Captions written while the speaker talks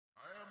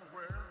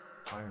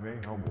I am a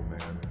humble man.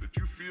 that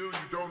you feel you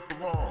don't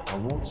belong. I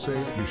won't say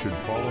you should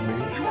follow me.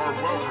 You are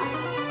welcome.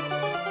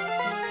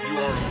 You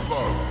are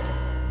loved.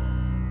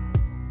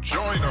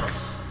 Join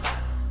us,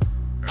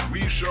 and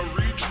we shall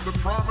reach the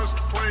promised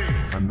plain.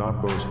 I'm not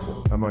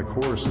boastful, and my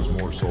chorus is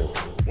more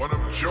soulful. One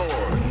of joy,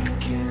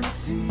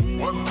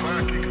 one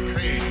lacking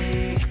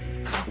pain.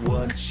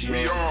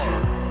 We are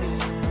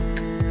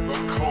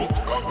the cult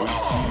of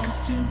Odd.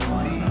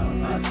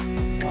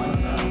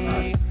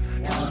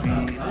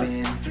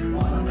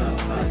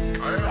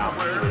 I am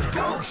aware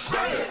Don't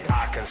say it.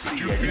 I can that see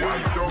you it. feel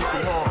you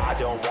don't belong. I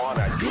don't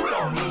wanna. You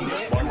don't need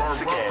it. Once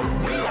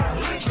again, we don't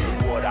need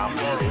you. What I'm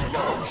needing.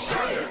 Don't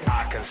say it.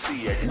 I can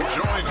see it. Join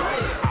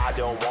us. I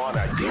don't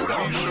wanna. You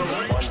don't We need shall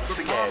it. reach Once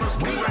the again, promised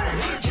we don't plain.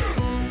 need you.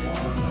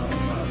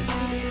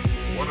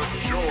 One of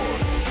joy,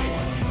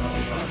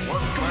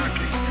 one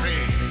lacking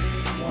pain.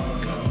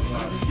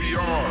 We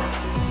are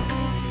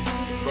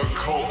the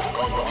cult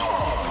of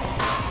Odd.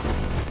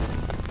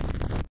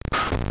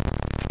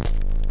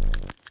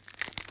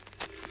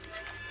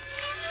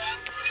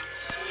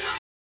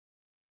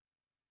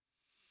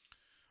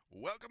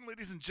 Welcome,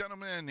 ladies and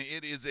gentlemen.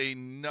 It is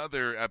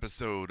another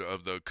episode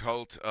of the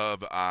Cult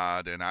of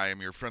Odd, and I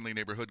am your friendly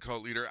neighborhood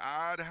cult leader,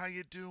 Odd. How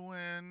you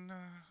doing?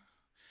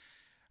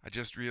 I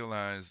just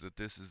realized that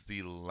this is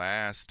the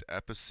last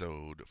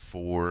episode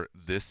for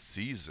this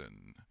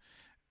season,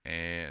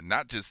 and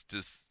not just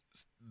this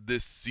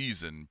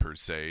season per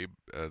se,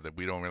 that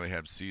we don't really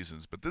have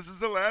seasons, but this is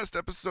the last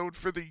episode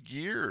for the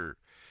year,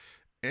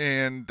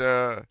 and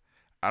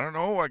I don't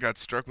know, I got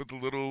struck with a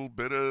little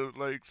bit of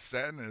like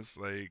sadness.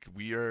 Like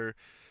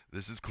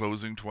this is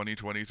closing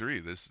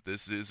 2023. This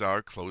is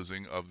our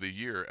closing of the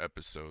year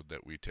episode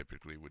that we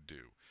typically would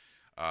do.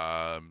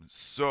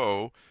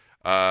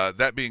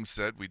 That being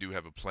said, we do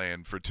have a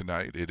plan for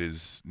tonight. It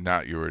is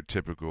not your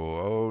typical,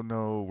 oh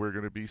no, we're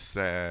going to be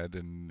sad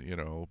and,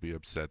 be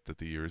upset that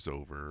the year's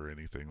over or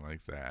anything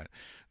like that.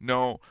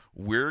 No,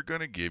 we're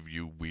going to give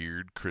you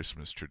weird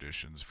Christmas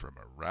traditions from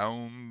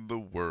around the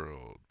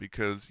world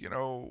because,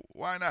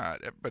 why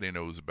not? Everybody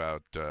knows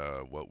about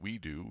what we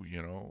do,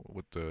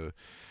 what the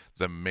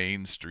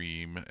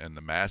mainstream and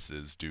the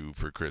masses do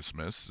for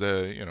Christmas.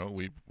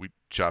 We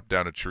chop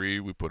down a tree,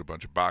 we put a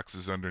bunch of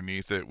boxes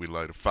underneath it, we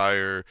light a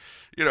fire.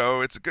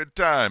 It's a good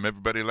time.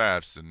 Everybody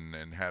laughs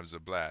and has a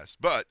blast.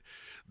 But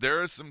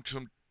there are some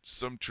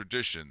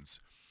traditions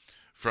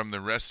from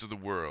the rest of the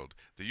world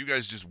that you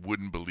guys just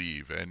wouldn't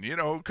believe, and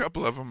a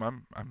couple of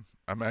them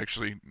I'm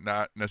actually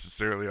not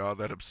necessarily all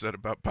that upset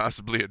about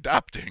possibly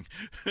adopting.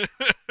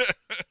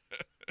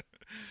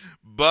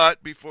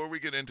 But before we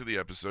get into the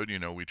episode,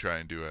 we try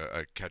and do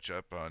a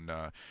catch-up on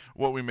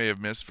what we may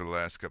have missed for the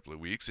last couple of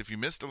weeks. If you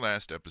missed the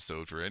last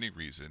episode for any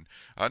reason,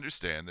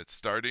 understand that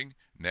starting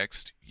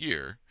next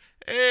year,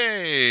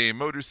 hey,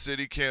 Motor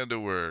City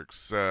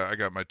Candleworks, I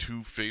got my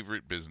two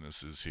favorite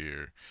businesses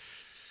here.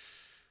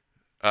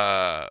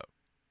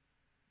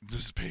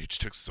 This page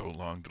took so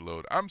long to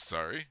load. I'm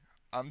sorry.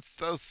 I'm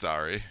so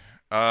sorry.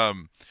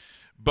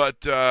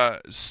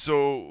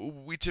 So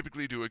we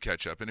typically do a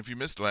catch-up, and if you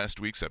missed last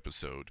week's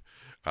episode,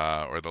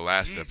 or the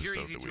last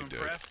episode that we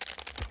did,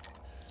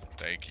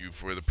 thank you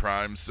for the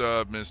Prime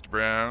sub, Mr.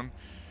 Brown.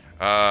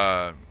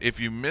 If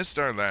you missed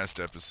our last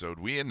episode,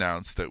 we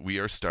announced that we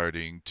are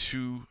starting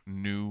 2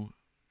 new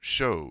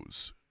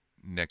shows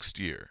next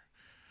year.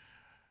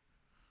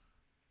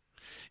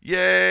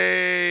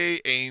 Yay,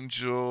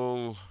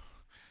 Angel.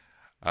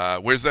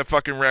 Where's that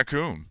fucking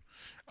raccoon?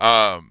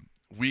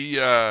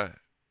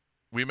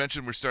 We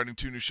mentioned we're starting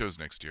 2 new shows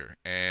next year,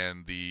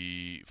 and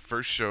the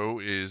first show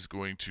is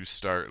going to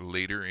start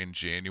later in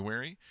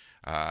January.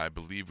 I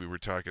believe we were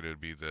talking it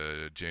would be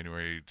the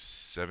January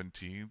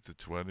 17th to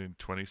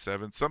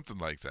 27th, something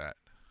like that.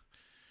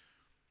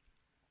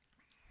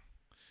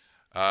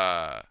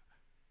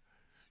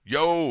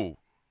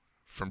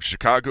 From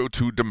Chicago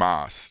to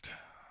Damast.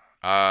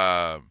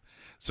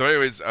 So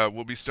anyways,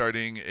 we'll be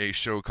starting a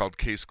show called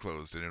Case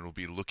Closed, and it'll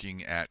be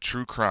looking at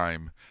true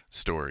crime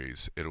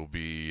stories. It'll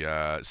be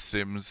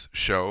Sim's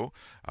show.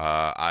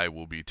 I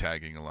will be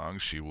tagging along.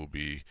 She will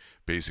be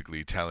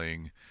basically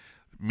telling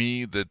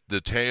me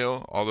the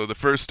tale, although the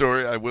first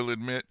story, I will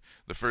admit,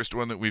 the first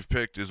one that we've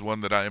picked is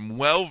one that I am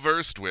well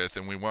versed with,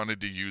 and we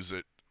wanted to use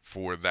it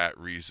for that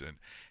reason.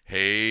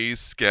 Hey,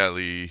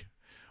 Skelly.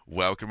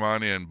 Welcome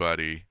on in,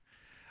 buddy.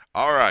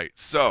 All right,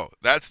 so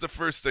that's the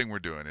first thing we're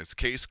doing. It's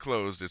Case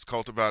Closed. It's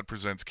Cult of Odd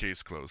presents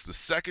Case Closed. The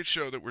second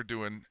show that we're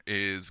doing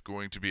is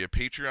going to be a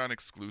Patreon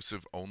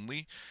exclusive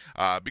only,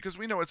 because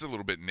we know it's a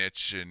little bit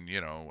niche and,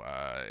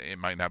 it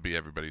might not be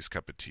everybody's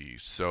cup of tea.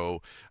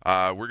 So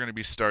we're going to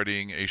be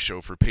starting a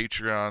show for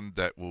Patreon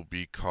that will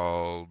be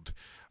called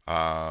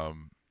Cult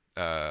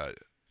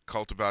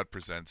of Odd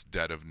presents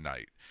Dead of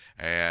Night.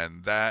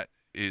 And that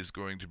is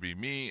going to be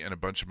me and a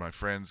bunch of my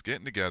friends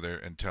getting together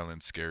and telling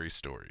scary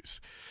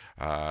stories.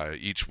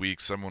 Each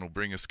week someone will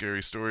bring a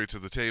scary story to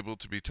the table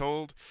to be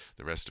told.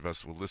 The rest of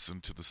us will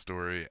listen to the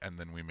story, and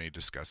then we may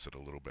discuss it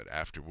a little bit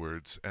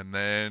afterwards, and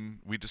then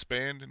we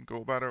disband and go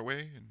about our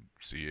way and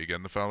see you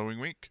again the following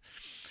week.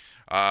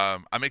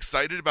 I'm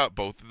excited about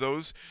both of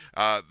those.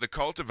 The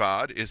Cult of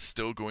Odd is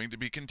still going to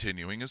be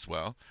continuing as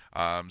well.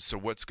 So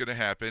what's going to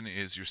happen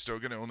is you're still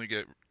going to only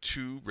get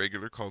 2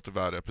 regular Cult of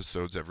Odd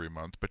episodes every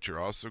month, but you're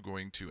also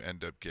going to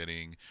end up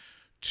getting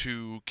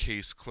 2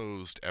 Case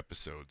Closed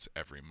episodes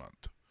every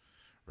month,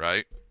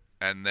 right?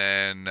 And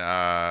then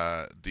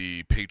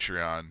the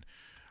Patreon,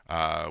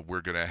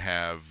 we're going to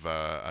have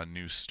a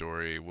new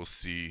story. We'll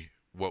see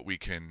what we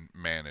can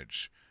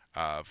manage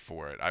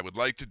for it. I would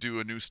like to do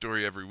a new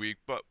story every week,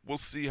 but we'll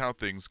see how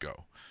things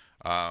go.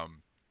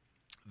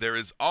 There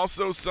is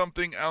also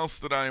something else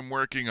that I am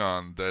working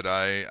on that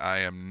I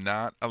am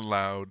not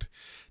allowed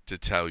to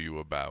tell you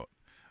about,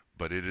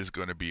 but it is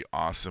going to be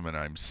awesome, and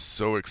I'm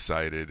so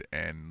excited.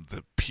 And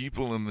the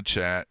people in the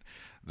chat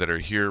that are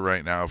here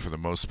right now, for the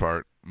most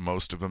part,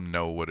 most of them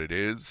know what it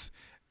is,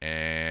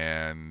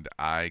 and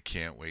I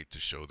can't wait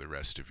to show the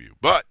rest of you.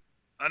 But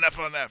enough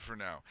on that for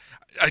now.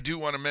 I do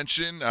want to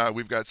mention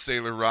we've got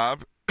Sailor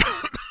Rob.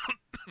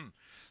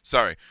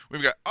 Sorry.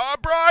 We've got,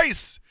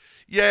 Bryce!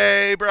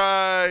 Yay,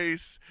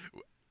 Bryce!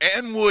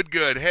 And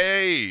Woodgood.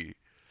 Hey!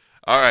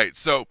 All right,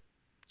 so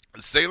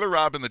Sailor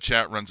Rob in the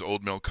chat runs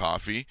Old Mill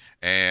Coffee,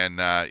 and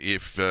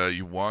if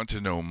you want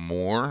to know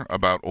more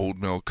about Old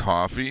Mill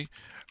Coffee,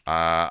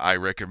 I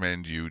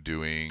recommend you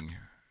doing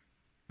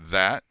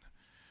that.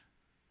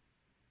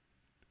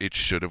 It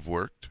should have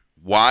worked.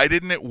 Why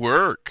didn't it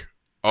work?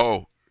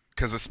 Oh,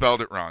 because I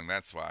spelled it wrong.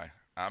 That's why.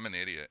 I'm an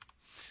idiot.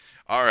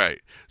 All right.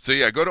 So,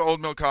 yeah, go to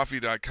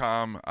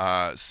oldmillcoffee.com.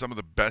 Some of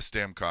the best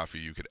damn coffee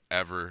you could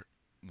ever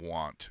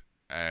want.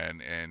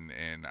 And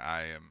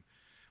I am,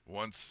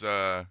 once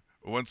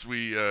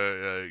we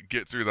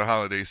get through the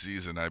holiday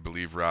season, I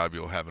believe, Rob,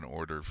 you'll have an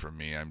order from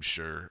me, I'm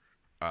sure,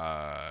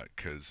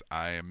 because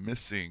I am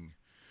missing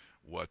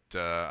what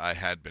I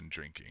had been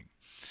drinking.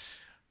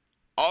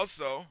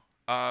 Also,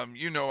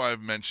 you know,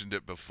 I've mentioned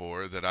it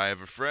before that I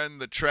have a friend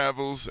that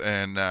travels,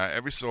 and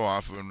every so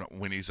often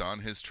when he's on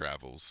his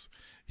travels,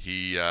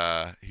 he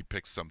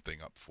picks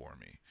something up for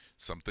me,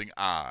 something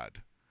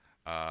odd.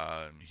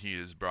 He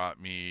has brought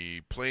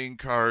me playing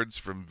cards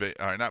from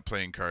not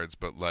playing cards,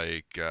 but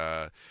like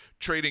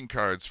trading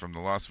cards from the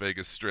Las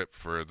Vegas Strip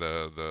for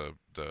the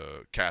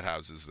cat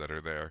houses that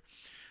are there.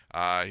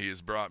 He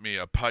has brought me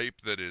a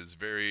pipe that is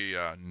very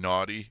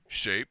naughty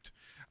shaped.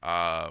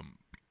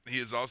 He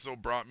has also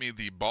brought me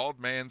the Bald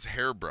Man's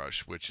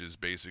Hairbrush, which is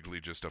basically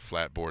just a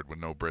flat board with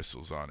no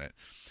bristles on it.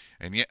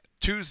 And yet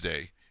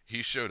Tuesday,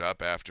 he showed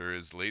up after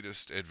his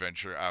latest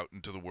adventure out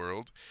into the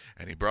world,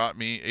 and he brought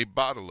me a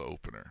bottle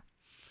opener.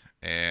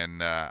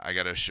 And I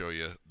got to show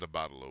you the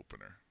bottle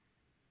opener.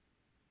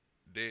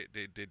 De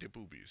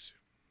boobies.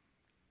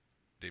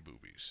 De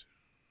boobies.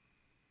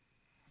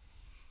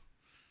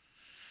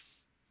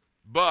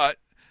 But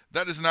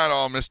that is not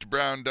all Mr.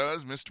 Brown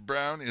does. Mr.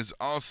 Brown is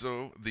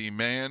also the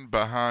man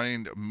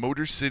behind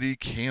Motor City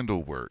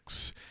Candle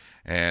Works.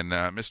 And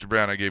Mr.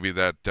 Brown, I gave you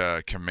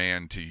that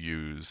command to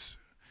use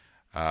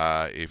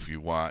if you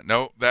want.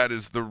 No, that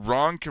is the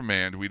wrong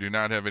command. We do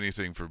not have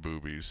anything for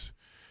boobies.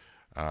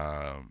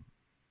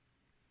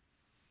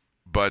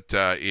 But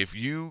if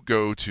you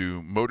go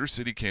to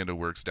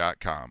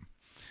MotorCityCandleWorks.com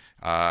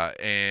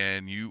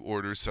and you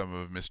order some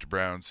of Mr.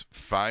 Brown's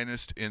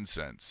finest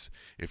incense,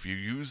 if you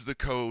use the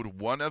code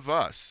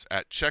ONEOFUS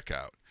at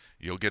checkout,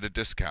 you'll get a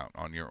discount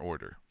on your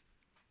order.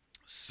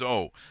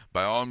 So,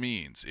 by all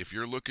means, if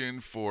you're looking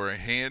for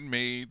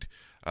handmade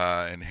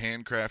and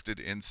handcrafted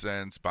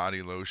incense,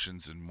 body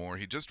lotions, and more,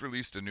 he just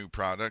released a new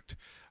product.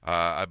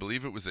 I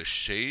believe it was a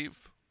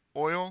shave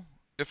oil,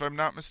 if I'm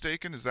not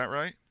mistaken. Is that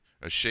right?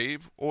 A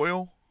shave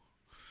oil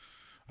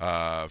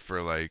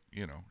for, like,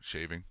 you know,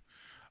 shaving.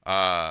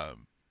 But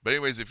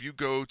anyways, if you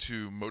go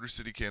to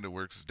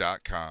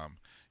MotorCityCandleWorks.com,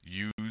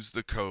 use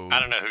the code... I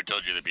don't know who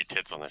told you there'd be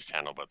tits on this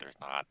channel, but there's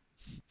not.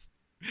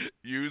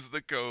 Use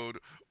the code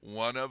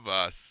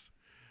ONEOFUS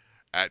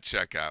at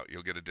checkout.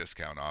 You'll get a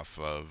discount off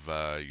of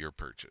your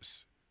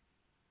purchase.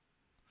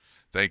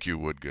 Thank you,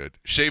 Woodgood.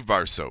 Shave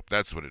bar soap.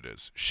 That's what it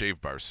is. Shave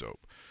bar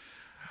soap.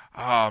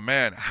 Oh,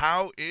 man.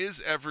 How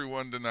is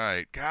everyone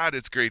tonight? God,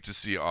 it's great to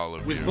see all of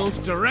you. With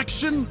both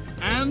direction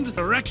and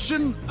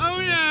erection.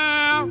 Oh,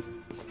 yeah!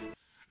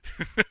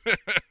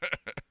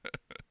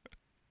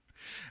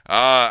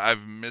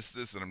 I've missed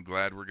this, and I'm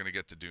glad we're going to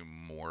get to do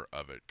more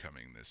of it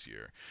coming this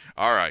year.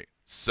 All right.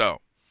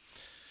 So.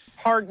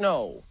 Hard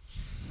no.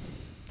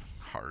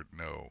 Hard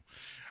no.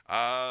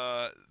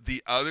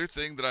 The other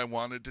thing that I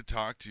wanted to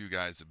talk to you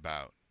guys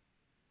about,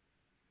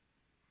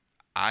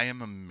 I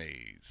am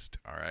amazed,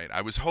 all right?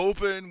 I was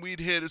hoping we'd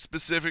hit a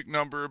specific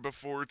number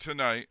before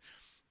tonight,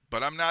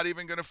 but I'm not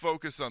even going to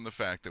focus on the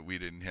fact that we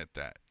didn't hit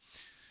that.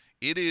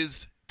 It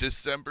is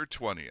December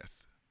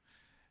 20th,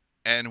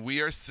 and we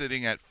are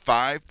sitting at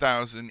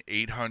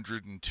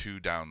 5,802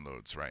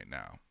 downloads right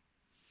now.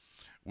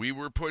 We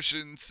were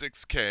pushing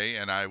 6K,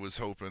 and I was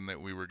hoping that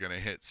we were going to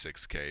hit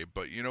 6K.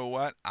 But you know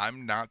what?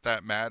 I'm not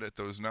that mad at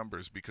those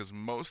numbers, because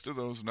most of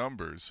those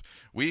numbers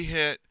we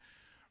hit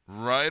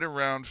right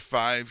around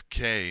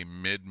 5K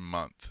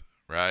mid-month,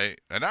 right?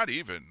 And not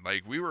even.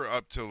 Like, we were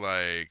up to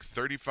like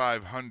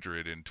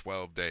 3,500 in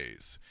 12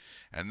 days.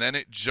 And then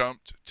it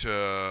jumped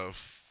to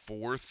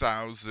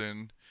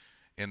 4,000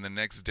 in the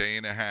next day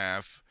and a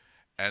half.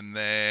 And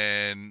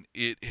then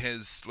it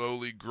has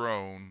slowly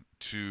grown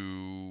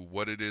to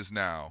what it is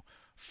now,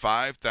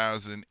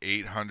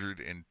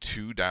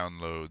 5,802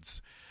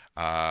 downloads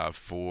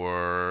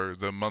for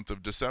the month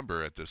of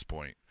December at this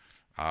point.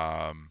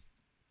 I'll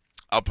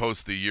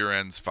post the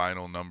year-end's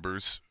final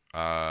numbers.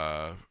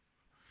 For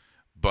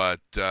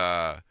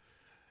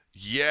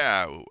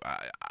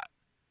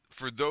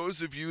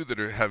those of you that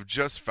have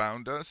just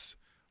found us,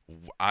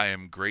 I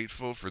am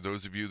grateful. For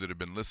those of you that have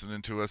been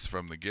listening to us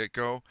from the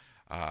get-go,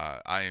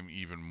 I am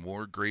even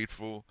more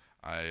grateful.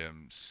 I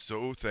am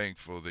so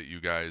thankful that you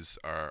guys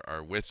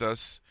are with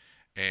us.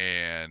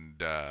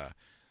 And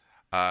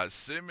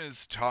Sim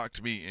has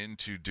talked me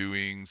into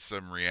doing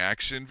some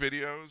reaction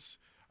videos.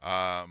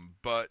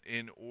 But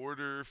in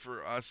order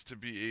for us to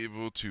be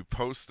able to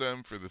post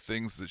them for the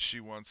things that she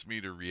wants me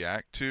to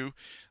react to,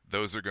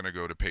 those are going to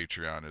go to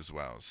Patreon as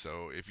well.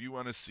 So if you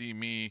want to see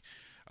me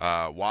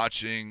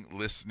watching,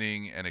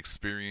 listening, and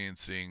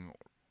experiencing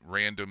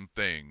random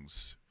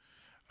things,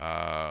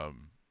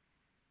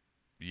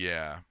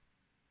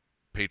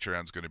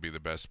 Patreon's going to be the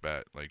best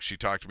bet. Like, she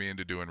talked me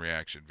into doing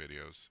reaction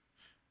videos.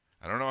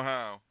 I don't know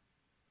how,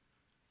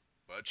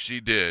 but she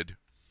did.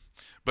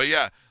 But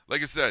yeah,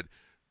 like I said,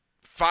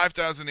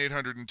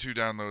 5,802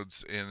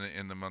 downloads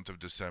in the month of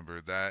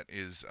December. That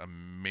is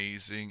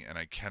amazing, and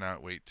I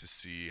cannot wait to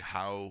see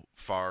how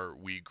far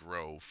we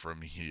grow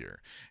from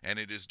here. And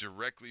it is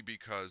directly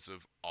because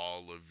of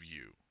all of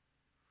you.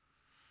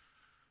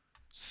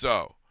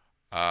 So,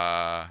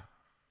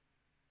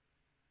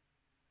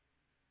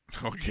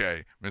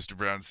 okay, Mr.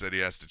 Brown said he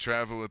has to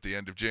travel at the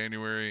end of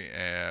January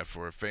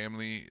for a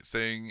family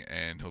thing,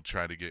 and he'll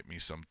try to get me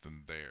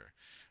something there.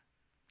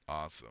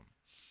 Awesome.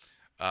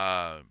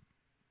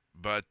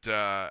 But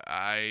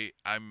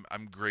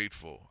I'm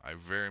grateful. I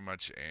very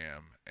much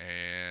am.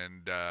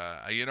 And,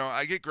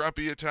 I get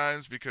grumpy at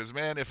times because,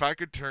 man, if I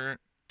could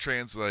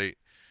translate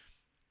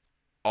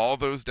all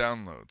those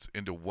downloads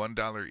into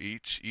 $1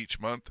 each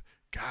month,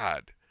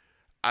 God,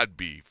 I'd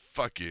be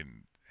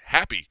fucking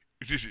happy.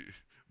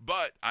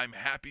 But I'm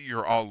happy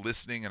you're all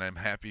listening, and I'm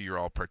happy you're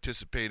all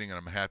participating, and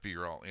I'm happy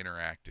you're all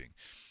interacting.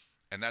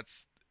 And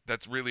that's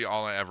really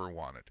all I ever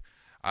wanted.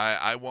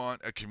 I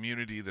want a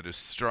community that is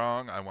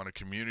strong. I want a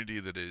community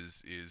that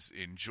is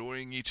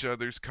enjoying each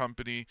other's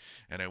company.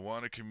 And I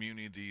want a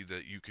community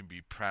that you can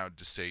be proud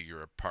to say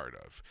you're a part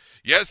of.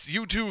 Yes,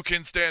 you too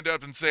can stand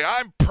up and say,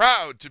 I'm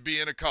proud to be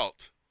in a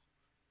cult.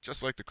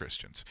 Just like the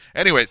Christians.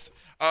 Anyways,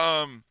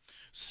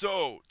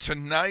 so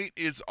tonight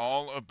is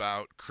all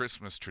about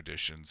Christmas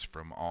traditions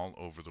from all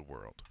over the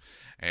world.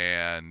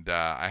 And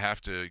I have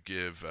to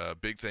give a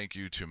big thank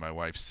you to my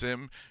wife,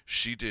 Sim.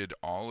 She did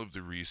all of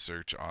the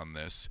research on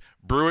this.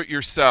 Brew it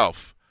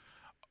yourself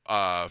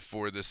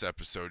for this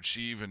episode.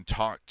 She even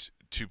talked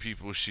to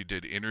people. She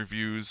did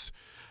interviews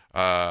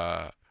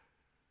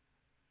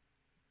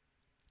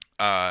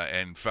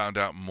and found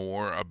out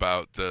more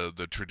about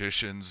the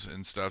traditions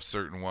and stuff,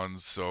 certain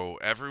ones. So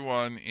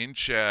everyone in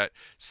chat,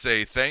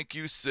 say thank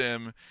you,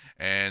 Sim,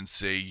 and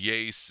say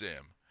yay,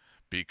 Sim.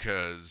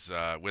 Because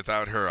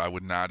without her, I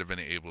would not have been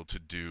able to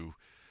do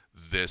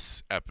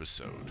this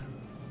episode.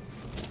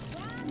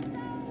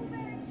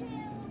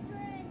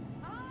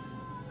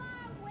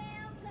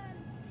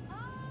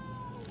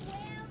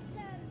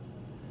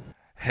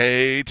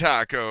 Hey,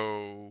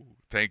 Taco.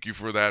 Thank you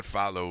for that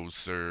follow,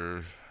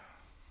 sir.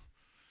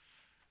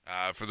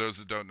 For those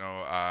that don't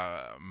know,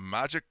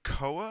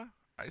 Majikoa,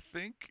 I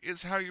think,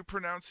 is how you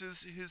pronounce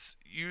his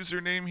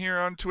username here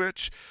on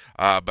Twitch.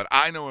 But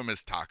I know him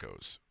as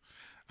Tacos.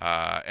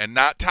 And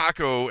not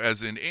taco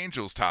as in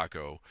Angel's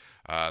Taco.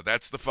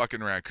 That's the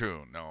fucking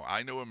raccoon. No,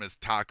 I know him as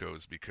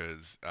Tacos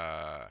because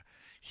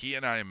he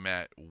and I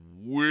met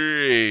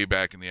way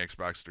back in the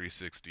Xbox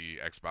 360,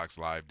 Xbox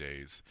Live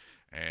days.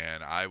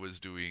 And I was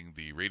doing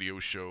the radio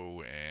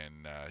show,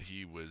 and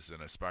he was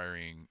an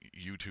aspiring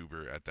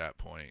YouTuber at that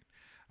point.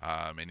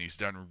 And he's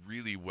done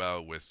really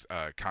well with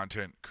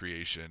content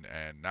creation,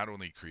 and not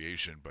only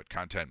creation, but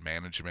content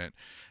management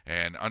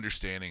and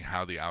understanding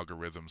how the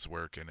algorithms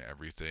work and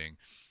everything.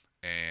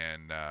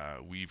 And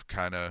we've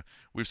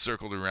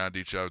circled around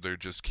each other,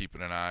 just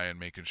keeping an eye and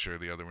making sure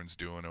the other one's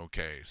doing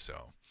okay.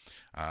 So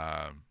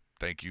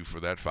thank you for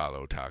that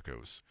follow,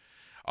 Tacos.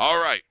 All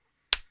right.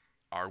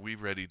 Are we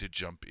ready to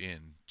jump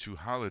in to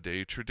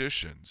holiday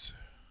traditions?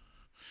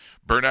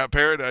 Burnout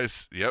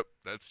Paradise. Yep,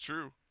 that's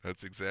true.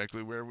 That's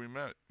exactly where we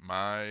met.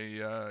 My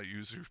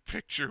user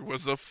picture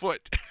was a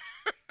foot.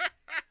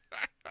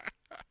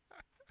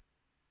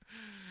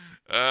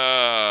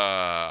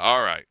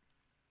 All right.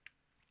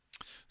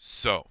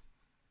 So,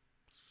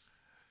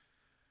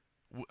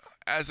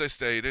 as I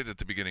stated at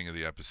the beginning of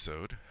the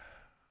episode,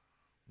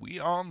 we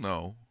all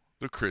know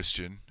the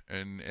Christian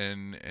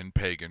and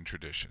pagan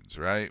traditions,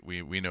 right?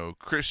 We know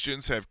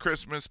Christians have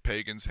Christmas,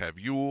 pagans have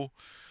Yule.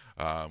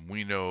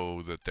 We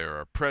know that there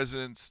are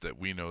presents, that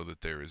we know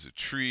that there is a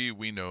tree,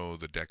 we know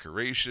the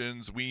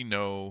decorations, we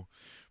know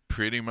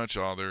pretty much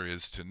all there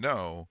is to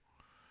know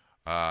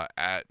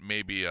at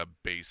maybe a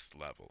base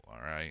level,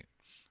 all right?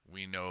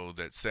 We know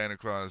that Santa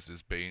Claus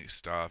is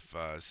based off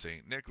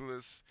St.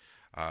 Nicholas.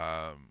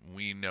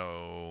 We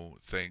know,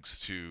 thanks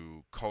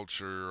to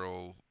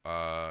cultural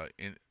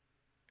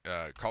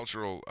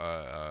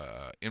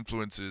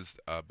influences,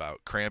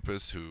 about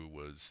Krampus, who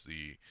was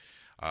the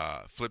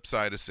flip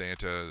side of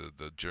Santa,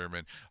 the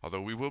German.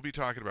 Although we will be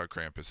talking about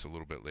Krampus a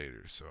little bit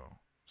later, so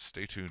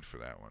stay tuned for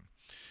that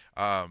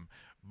one.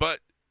 But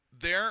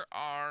there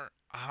are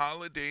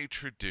holiday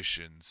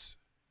traditions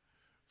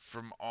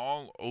from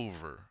all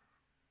over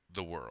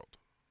the world.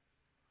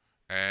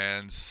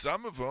 And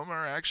some of them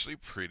are actually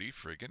pretty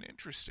friggin'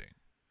 interesting.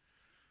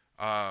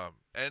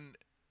 And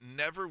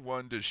never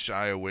one to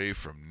shy away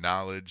from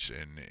knowledge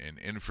and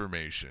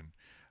information.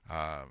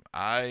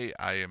 I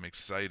am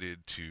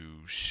excited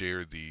to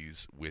share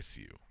these with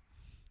you.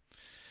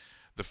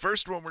 The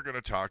first one we're going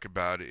to talk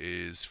about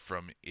is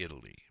from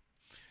Italy.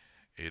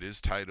 It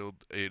is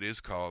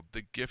called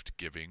The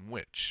Gift-Giving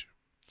Witch.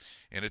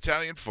 In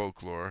Italian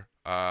folklore,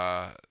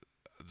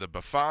 the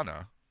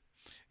Befana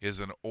is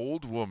an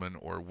old woman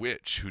or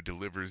witch who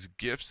delivers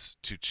gifts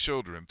to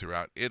children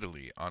throughout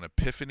Italy on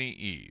Epiphany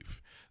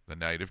Eve, the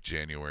night of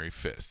January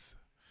 5th.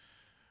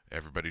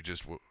 Everybody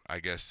just, I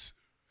guess,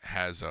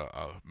 has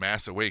a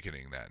mass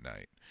awakening that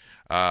night.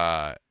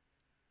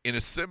 In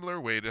a similar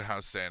way to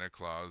how Santa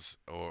Claus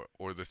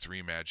or the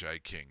Three Magi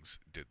Kings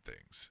did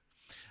things.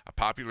 A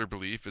popular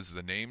belief is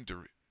the name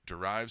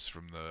derives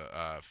from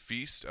the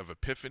Feast of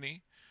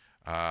Epiphany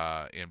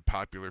in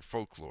popular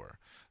folklore.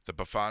 The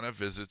Befana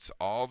visits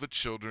all the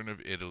children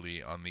of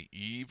Italy on the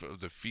eve of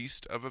the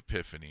Feast of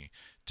Epiphany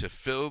to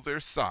fill their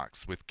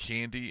socks with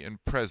candy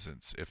and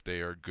presents if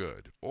they are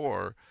good,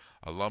 or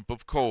a lump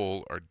of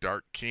coal or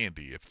dark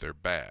candy if they're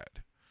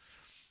bad.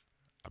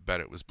 I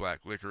bet it was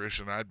black licorice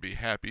and I'd be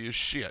happy as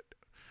shit.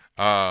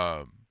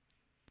 In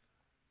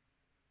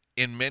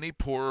many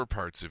poorer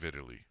parts of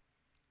Italy,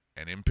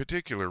 and in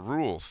particular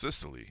rural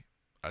Sicily,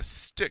 a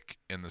stick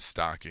in the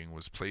stocking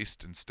was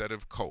placed instead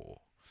of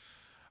coal.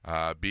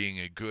 Being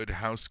a good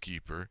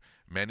housekeeper,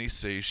 many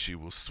say she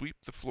will sweep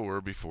the floor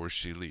before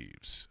she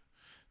leaves.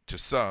 To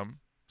some,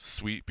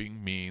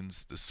 sweeping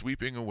means the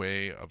sweeping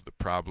away of the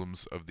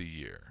problems of the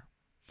year.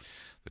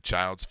 The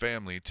child's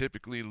family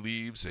typically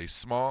leaves a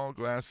small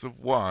glass of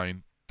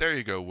wine, there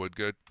you go,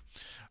 Woodgood,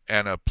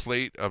 and a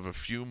plate of a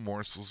few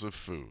morsels of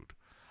food,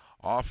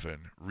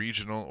 often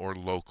regional or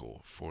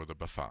local, for the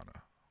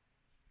Befana.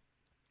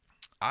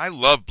 I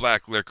love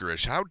black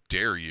licorice. How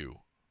dare you?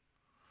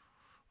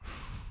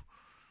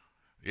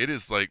 It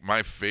is like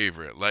my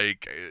favorite.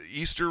 Like,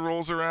 Easter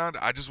rolls around,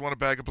 I just want a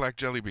bag of black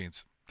jelly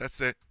beans. That's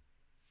it.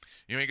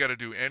 You ain't got to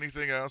do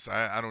anything else.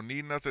 I don't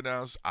need nothing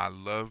else. I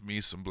love me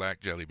some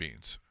black jelly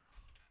beans.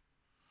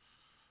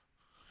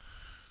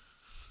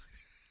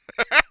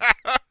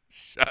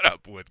 Shut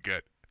up,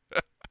 Woodgood.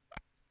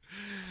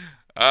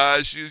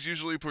 She is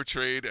usually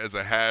portrayed as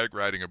a hag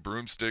riding a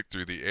broomstick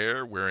through the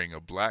air, wearing a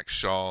black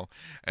shawl,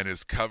 and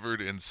is covered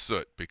in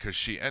soot because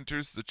she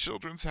enters the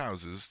children's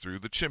houses through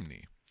the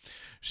chimney.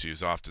 She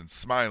is often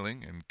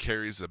smiling and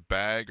carries a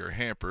bag or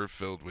hamper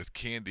filled with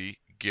candy,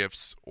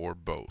 gifts, or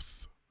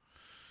both.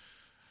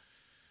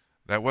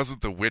 That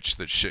wasn't the witch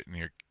that shit in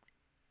your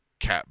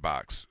cat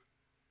box.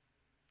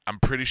 I'm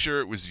pretty sure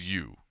it was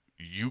you.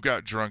 You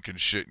got drunk and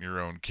shit in your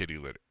own kitty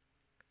litter.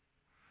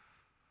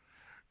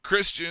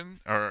 Christian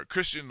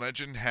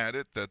legend had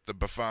it that the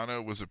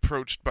Befana was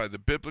approached by the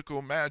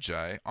biblical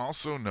Magi,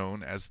 also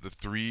known as the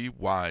Three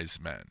Wise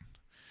Men,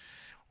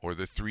 or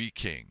the Three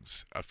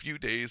Kings, a few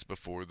days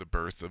before the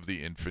birth of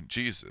the infant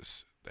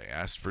Jesus. They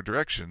asked for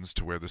directions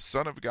to where the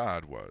Son of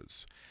God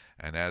was,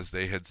 and as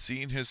they had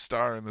seen his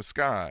star in the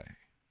sky.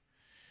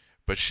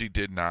 But she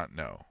did not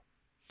know.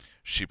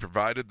 She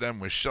provided them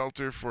with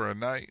shelter for a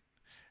night,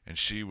 and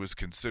she was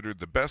considered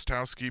the best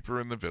housekeeper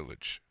in the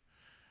village,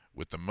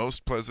 with the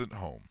most pleasant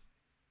home.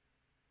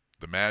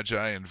 The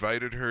Magi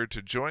invited her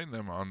to join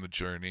them on the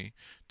journey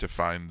to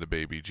find the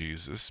baby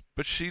Jesus,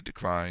 but she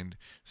declined,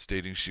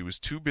 stating she was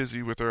too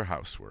busy with her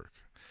housework.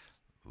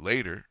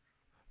 Later,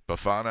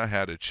 Befana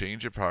had a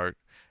change of heart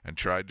and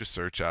tried to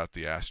search out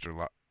the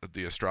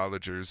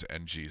astrologers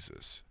and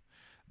Jesus.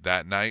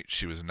 That night,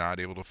 she was not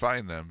able to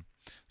find them,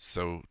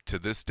 so to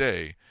this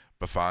day,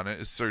 Befana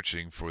is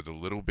searching for the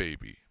little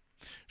baby.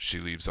 She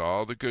leaves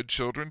all the good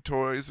children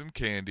toys and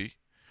candy,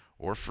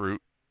 or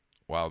fruit,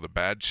 while the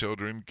bad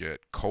children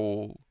get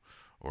coal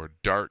or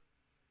dark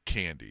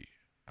candy,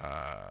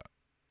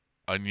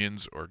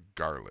 onions or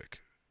garlic.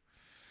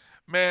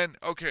 Man,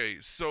 okay,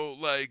 so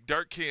like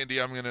dark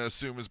candy I'm going to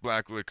assume is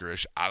black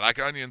licorice. I like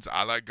onions,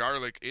 I like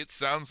garlic. It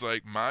sounds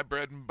like my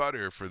bread and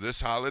butter for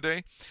this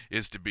holiday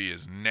is to be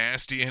as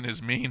nasty and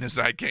as mean as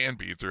I can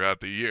be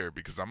throughout the year,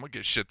 because I'm going to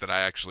get shit that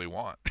I actually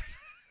want.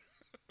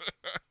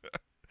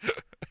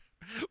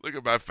 Look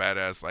at my fat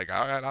ass. Like,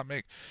 all right,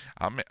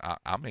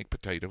 I'll make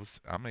potatoes.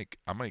 I'll make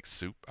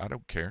soup. I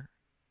don't care.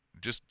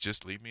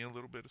 Just leave me a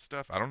little bit of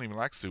stuff. I don't even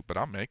like soup, but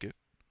I'll make it.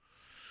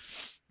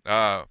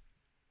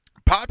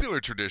 Popular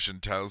tradition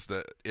tells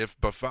that if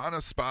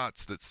Befana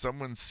spots that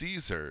someone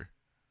sees her,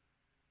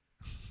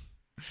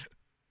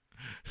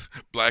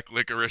 black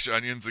licorice,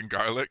 onions, and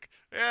garlic.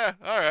 Yeah,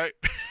 all right.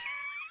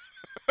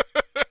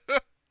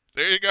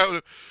 There you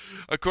go.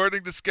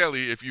 According to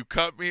Skelly, if you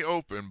cut me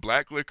open,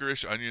 black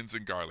licorice, onions,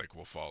 and garlic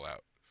will fall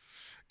out.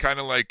 Kind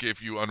of like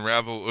if you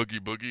unravel Oogie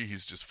Boogie,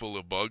 he's just full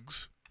of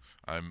bugs.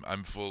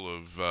 I'm full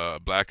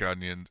of black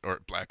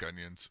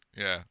onions.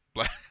 Yeah,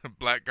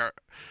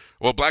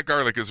 black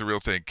garlic is a real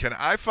thing. Can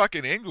I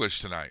fucking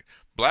English tonight?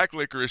 Black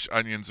licorice,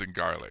 onions, and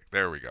garlic.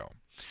 There we go.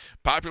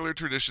 Popular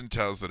tradition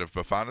tells that if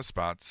Befana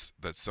spots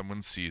that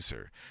someone sees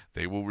her,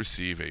 they will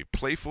receive a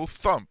playful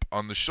thump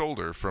on the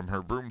shoulder from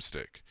her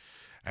broomstick,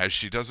 as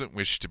she doesn't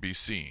wish to be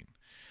seen.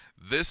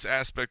 This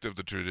aspect of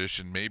the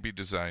tradition may be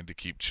designed to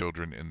keep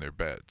children in their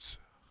beds.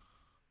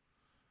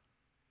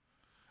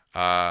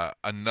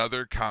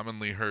 Another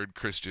commonly heard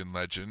Christian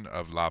legend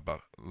of La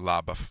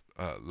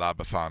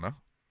Befana,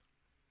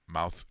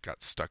 mouth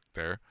got stuck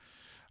there,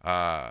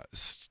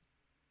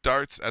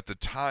 starts at the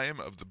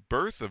time of the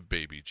birth of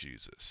baby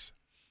Jesus.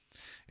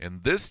 In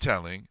this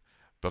telling,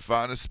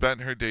 Befana spent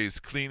her days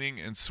cleaning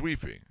and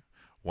sweeping.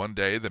 One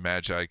day, the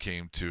Magi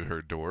came to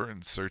her door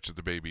in search of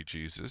the baby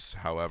Jesus.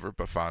 However,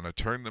 Befana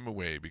turned them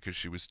away because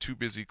she was too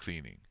busy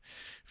cleaning.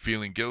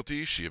 Feeling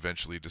guilty, she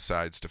eventually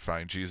decides to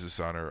find Jesus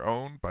on her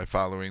own by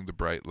following the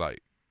bright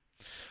light,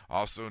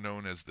 also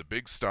known as the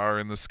big star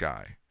in the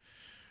sky,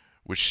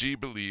 which she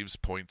believes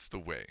points the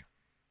way.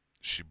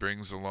 She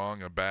brings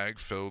along a bag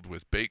filled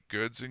with baked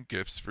goods and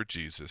gifts for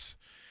Jesus,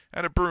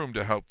 and a broom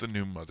to help the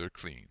new mother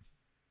clean.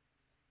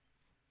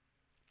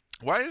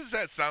 Why does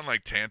that sound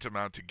like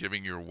tantamount to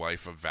giving your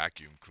wife a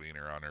vacuum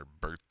cleaner on her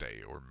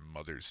birthday or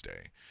Mother's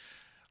Day?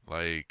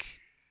 Like,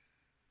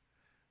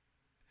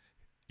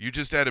 you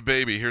just had a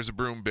baby, here's a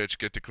broom, bitch,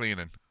 get to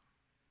cleaning.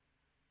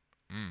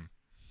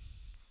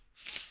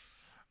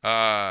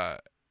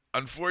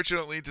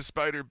 Unfortunately,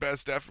 despite her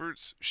best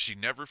efforts, she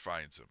never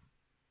finds him.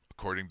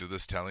 According to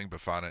this telling,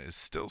 Befana is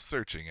still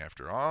searching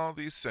after all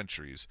these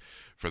centuries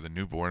for the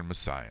newborn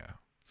Messiah.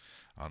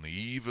 On the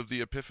eve of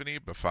the Epiphany,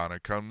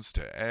 Befana comes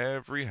to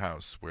every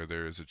house where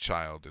there is a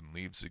child and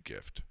leaves a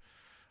gift.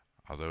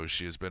 Although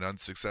she has been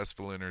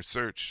unsuccessful in her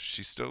search,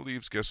 she still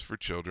leaves gifts for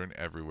children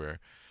everywhere,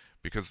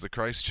 because the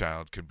Christ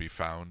child can be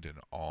found in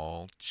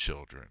all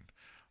children.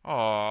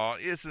 Aw,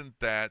 isn't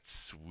that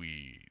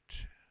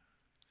sweet?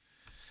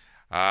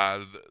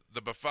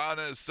 The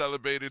Befana is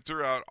celebrated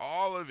throughout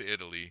all of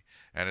Italy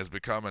and has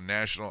become a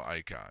national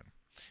icon.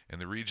 In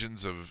the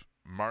regions of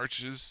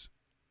Marches,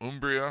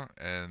 Umbria,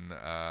 and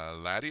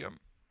Latium,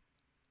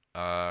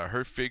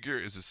 her figure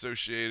is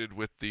associated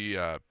with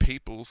the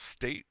Papal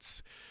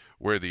States,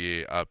 where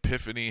the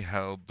Epiphany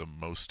held the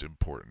most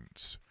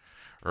importance.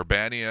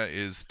 Urbania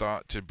is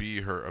thought to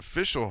be her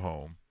official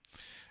home.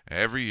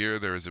 Every year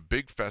there is a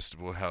big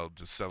festival held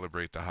to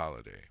celebrate the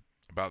holiday.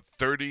 About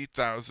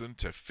 30,000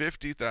 to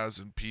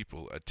 50,000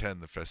 people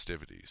attend the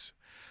festivities.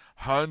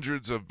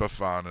 Hundreds of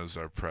Befanas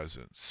are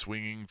present,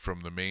 swinging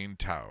from the main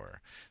tower.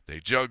 They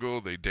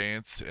juggle, they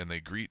dance, and they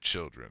greet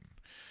children.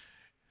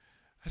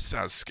 That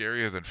sounds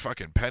scarier than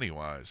fucking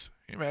Pennywise.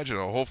 Can you imagine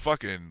a whole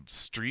fucking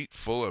street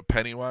full of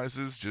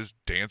Pennywises just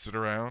dancing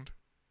around?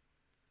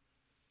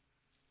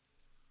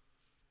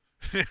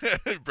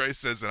 Bryce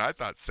says, and I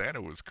thought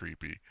Santa was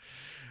creepy.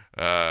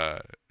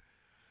 And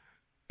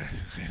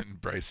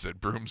Bryce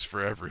said, brooms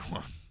for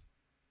everyone.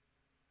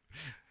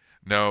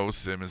 No,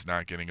 Sim is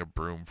not getting a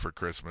broom for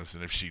Christmas,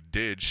 and if she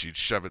did, she'd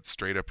shove it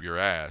straight up your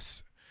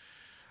ass.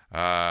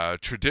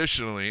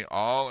 Traditionally,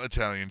 all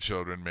Italian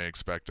children may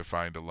expect to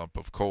find a lump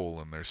of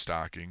coal in their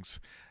stockings,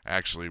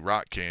 actually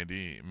rock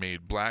candy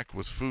made black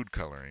with food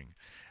coloring,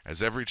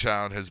 as every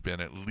child has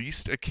been at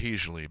least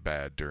occasionally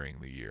bad during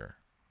the year.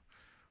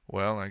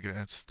 Well, I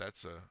guess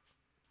that's a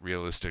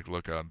realistic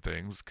look on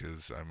things,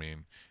 because, I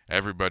mean,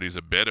 everybody's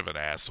a bit of an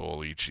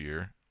asshole each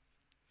year.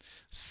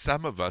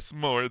 Some of us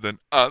more than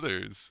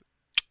others.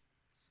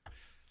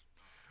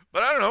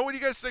 But I don't know. What do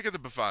you guys think of the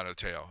Befana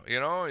tale? You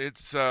know,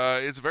 it's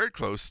very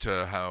close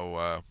to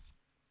how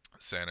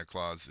Santa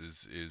Claus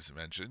is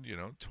mentioned. You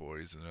know,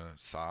 toys and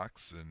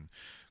socks and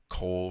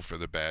coal for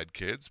the bad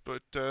kids.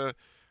 But I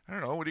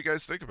don't know. What do you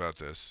guys think about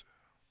this?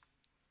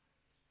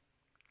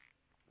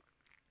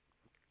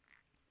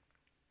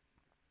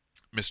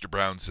 Mr.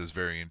 Brown says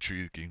very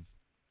intriguing.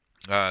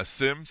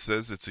 Sim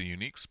says it's a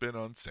unique spin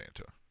on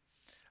Santa.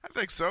 I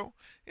think so.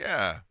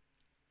 Yeah.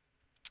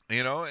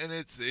 You know, and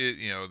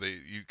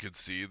you could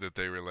see that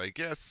they were like,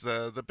 yes,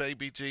 the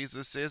baby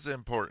Jesus is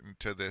important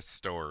to this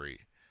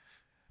story.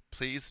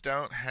 Please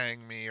don't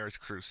hang me or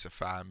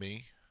crucify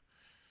me.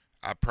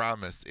 I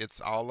promise it's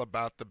all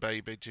about the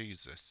baby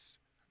Jesus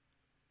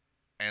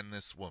and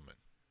this woman.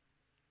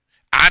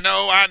 I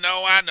know.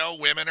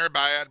 Women are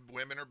bad.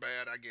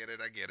 I get it.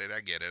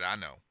 I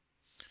know.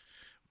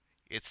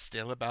 It's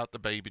still about the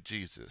baby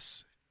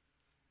Jesus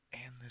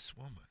and this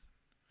woman.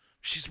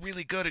 She's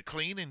really good at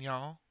cleaning,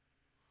 y'all.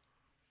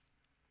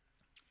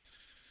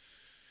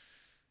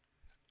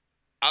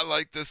 I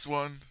like this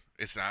one.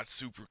 It's not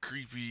super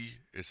creepy.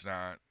 It's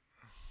not.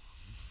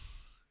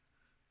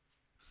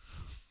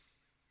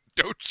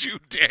 Don't you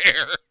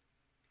dare.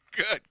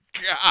 Good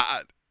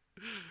God.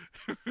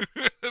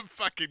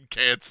 Fucking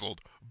canceled.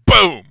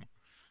 Boom.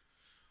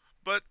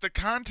 But the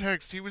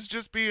context, he was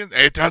just being.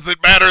 It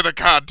doesn't matter the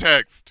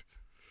context.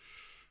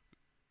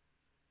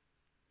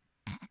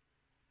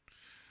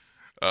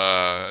 No,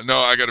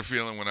 I got a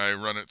feeling when I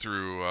run it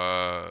through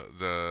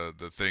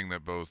the thing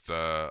that both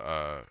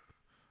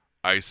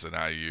Ice and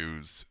I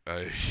use,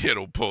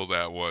 it'll pull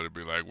that one and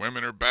be like,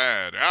 women are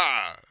bad.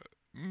 Ah,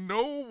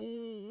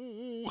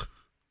 no.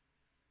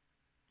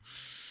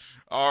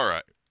 All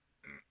right.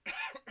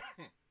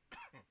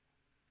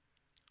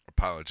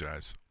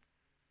 Apologize.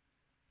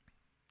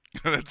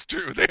 That's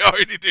true. They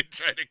already did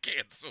try to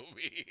cancel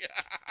me.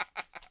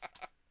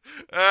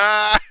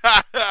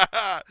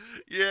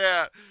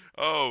 Yeah.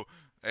 Oh,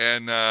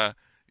 and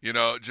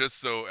just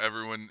so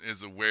everyone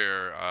is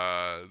aware,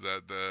 I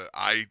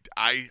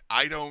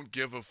don't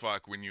give a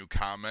fuck when you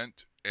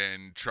comment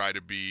and try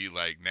to be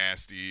like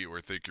nasty or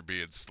think you're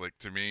being slick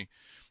to me.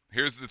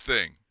 Here's the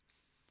thing.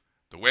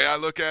 The way I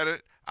look at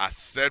it, I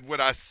said what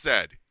I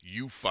said.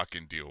 You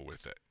fucking deal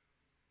with it.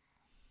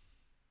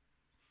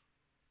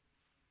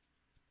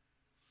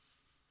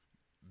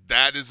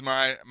 That is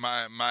my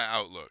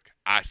outlook.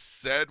 I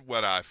said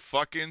what I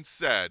fucking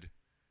said.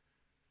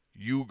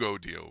 You go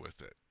deal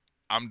with it.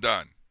 I'm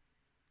done.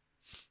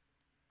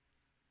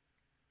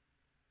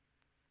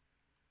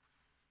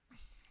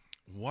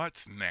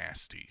 What's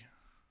nasty?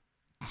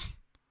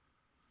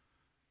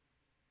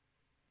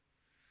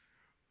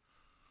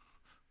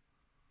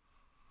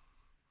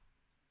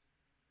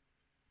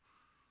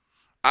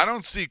 I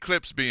don't see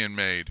clips being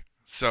made.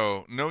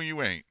 So, no,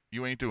 you ain't.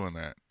 You ain't doing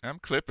that. I'm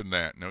clipping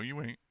that. No,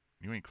 you ain't.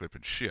 You ain't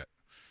clipping shit.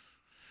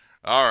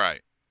 All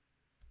right.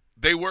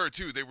 They were,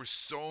 too. They were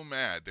so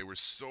mad. They were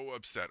so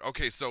upset.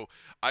 Okay, so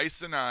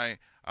Ice and I,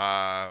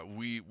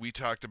 we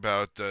talked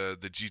about the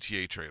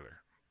GTA trailer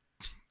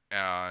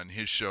on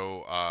his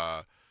show,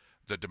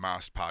 the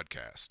Damas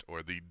Podcast,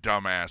 or the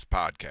Dumbass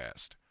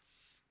Podcast.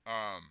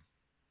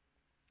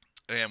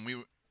 And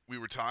we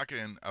were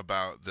talking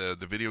about the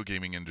video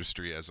gaming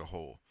industry as a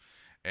whole.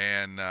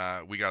 And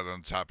we got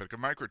on the topic of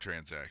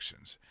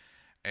microtransactions.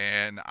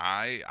 And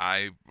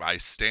I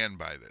stand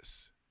by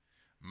this.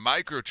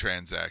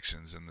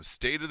 Microtransactions in the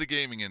state of the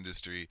gaming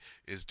industry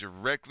is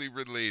directly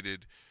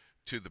related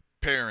to the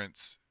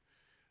parents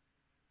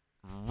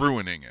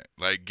ruining it.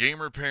 Like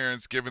gamer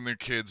parents giving their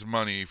kids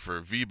money for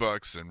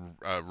V-Bucks and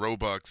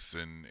Robux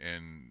and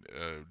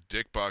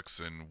Dick Bucks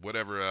and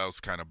whatever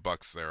else kind of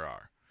bucks there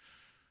are.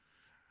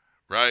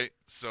 Right?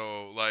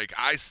 So, like,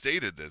 I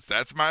stated this.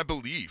 That's my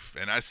belief.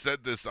 And I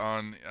said this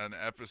on an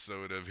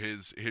episode of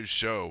his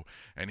show.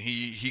 And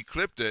he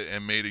clipped it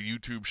and made a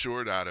YouTube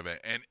short out of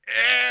it. And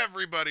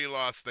everybody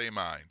lost their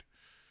mind.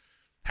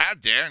 How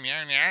dare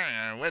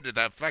you? What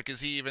the fuck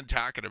is he even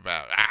talking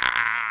about?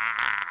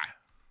 Ah!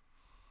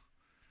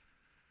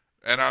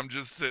 And I'm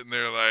just sitting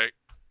there like,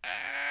 ah!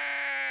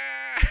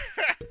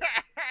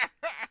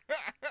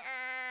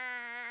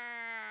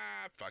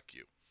 Fuck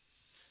you.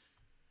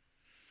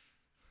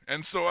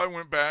 And so I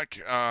went back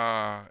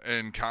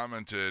and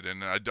commented,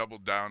 and I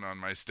doubled down on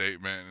my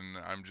statement, and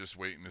I'm just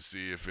waiting to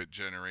see if it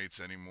generates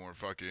any more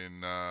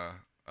fucking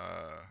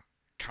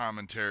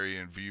commentary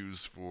and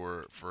views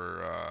for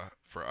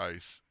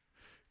Ice.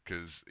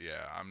 Because,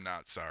 yeah, I'm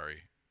not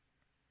sorry.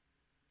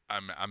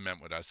 I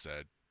meant what I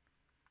said.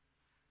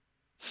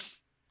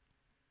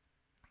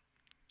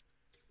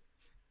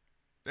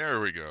 There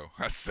we go.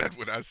 I said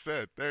what I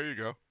said. There you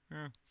go.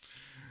 Yeah.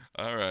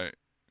 All right.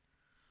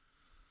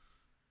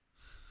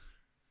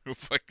 Go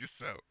fuck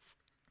yourself.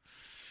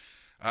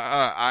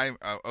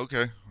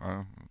 Okay.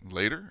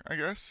 Later, I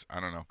guess. I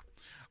don't know.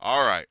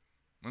 All right.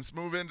 Let's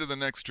move into the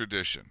next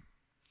tradition.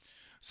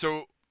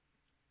 So,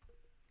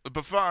 the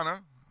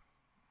Befana,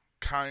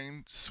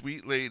 kind,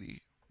 sweet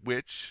lady,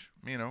 which,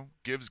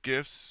 gives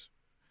gifts,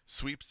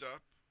 sweeps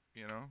up,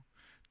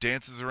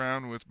 dances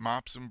around with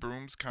mops and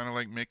brooms, kind of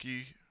like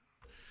Mickey.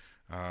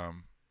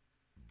 Kind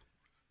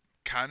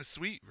of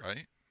sweet,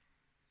 right?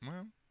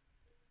 Well.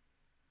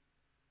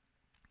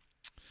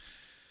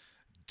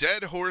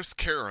 Dead horse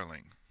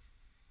caroling.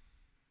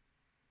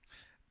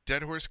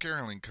 Dead horse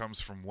caroling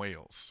comes from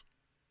Wales.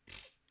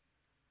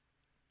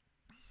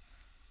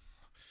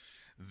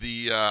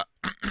 The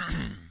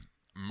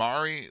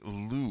Mari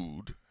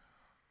Lwyd,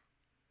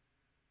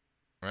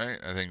 right?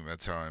 I think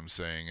that's how I'm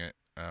saying it.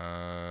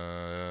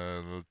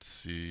 Let's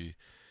see.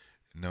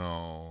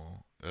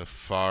 No.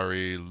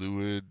 Fari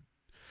Lwyd.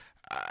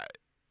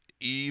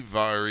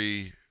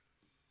 Ivari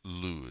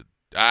Lwyd.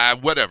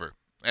 Whatever.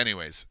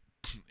 Anyways.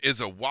 Is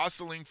a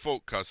wassailing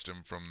folk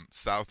custom from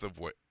South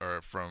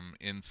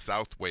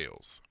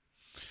Wales.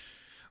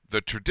 The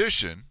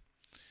tradition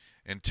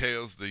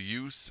entails the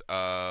use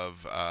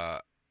of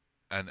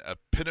an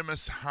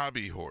eponymous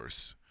hobby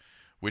horse,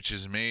 which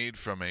is made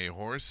from a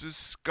horse's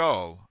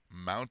skull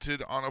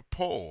mounted on a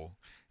pole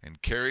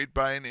and carried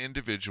by an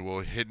individual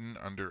hidden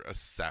under a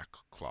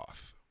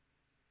sackcloth.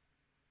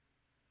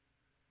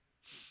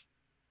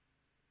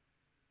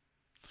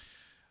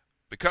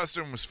 The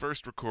custom was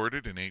first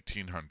recorded in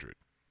 1800,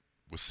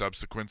 with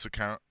subsequent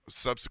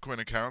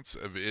accounts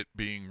of it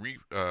being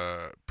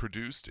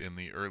produced in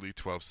the early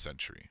 12th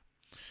century.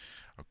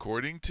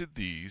 According to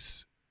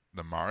these,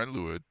 the Mari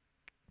Lwyd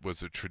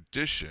was a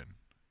tradition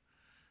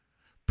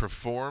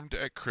performed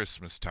at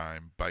Christmas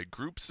time by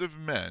groups of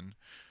men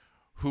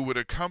who would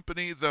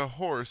accompany the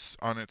horse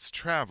on its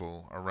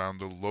travel around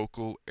the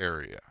local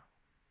area.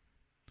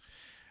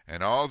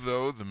 And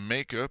although the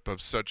makeup of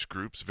such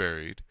groups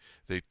varied,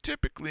 they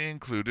typically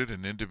included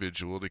an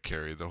individual to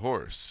carry the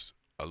horse,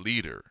 a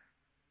leader,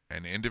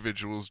 and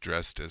individuals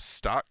dressed as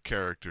stock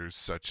characters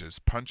such as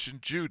Punch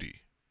and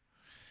Judy.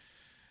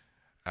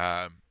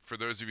 For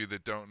those of you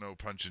that don't know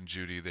Punch and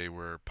Judy, they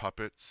were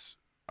puppets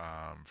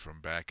from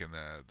back in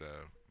the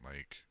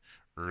like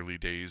early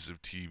days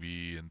of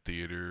TV and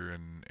theater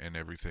and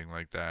everything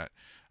like that.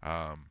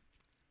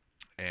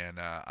 And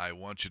I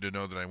want you to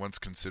know that I once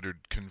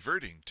considered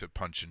converting to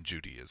Punch and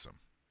Judaism.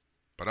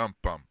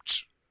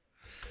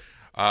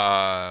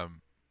 The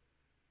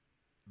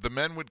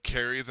men would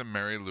carry the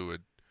Mari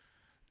Lwyd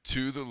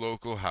to the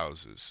local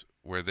houses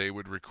where they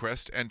would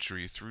request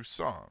entry through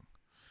song.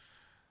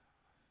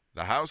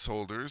 The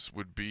householders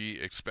would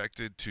be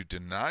expected to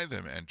deny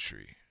them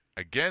entry,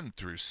 again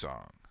through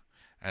song,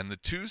 and the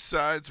two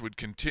sides would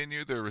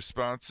continue their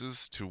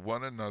responses to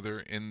one another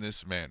in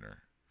this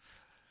manner.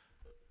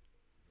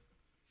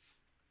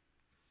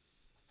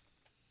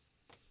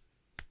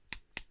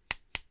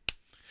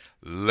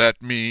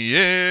 Let me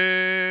in.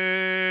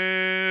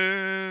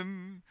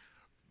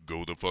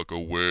 Go the fuck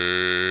away.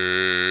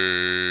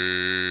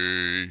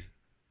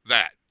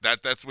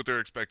 That's what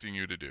they're expecting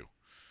you to do.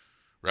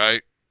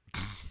 Right?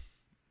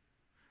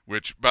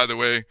 Which, by the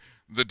way,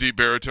 the deep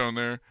baritone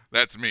there,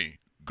 that's me.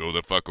 Go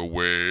the fuck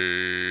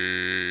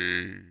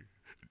away.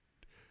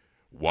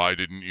 Why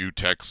didn't you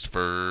text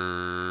first?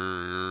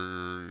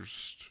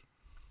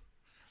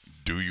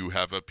 Do you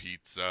have a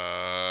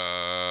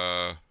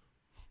pizza?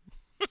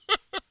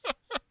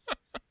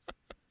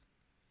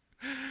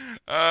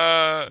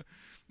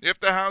 If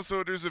the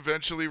householders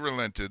eventually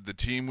relented, the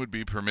team would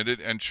be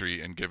permitted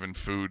entry and given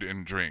food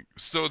and drink.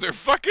 So they're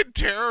fucking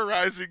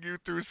terrorizing you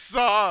through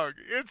song.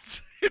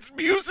 It's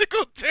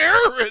musical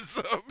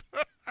terrorism.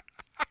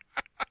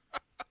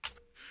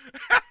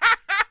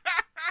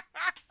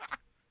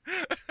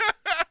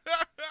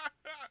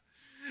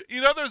 You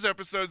know those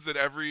episodes that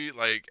every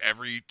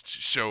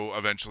show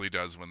eventually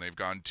does when they've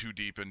gone too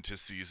deep into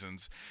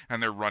seasons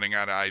and they're running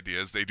out of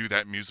ideas? They do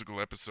that musical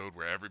episode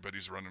where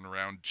everybody's running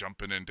around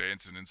jumping and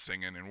dancing and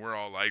singing, and we're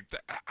all like,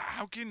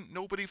 how can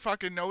nobody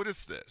fucking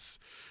notice this?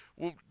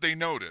 Well, they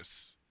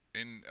notice.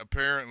 And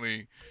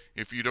apparently,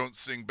 if you don't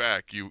sing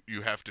back, you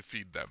have to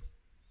feed them.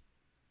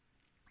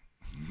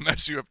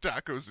 Unless you have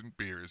tacos and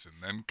beers,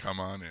 and then come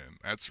on in.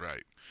 That's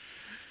right.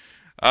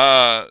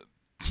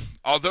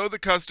 Although the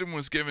custom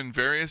was given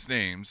various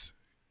names,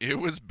 it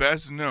was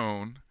best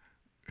known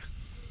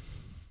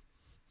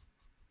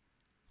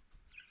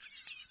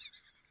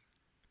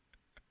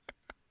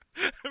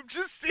I'm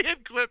just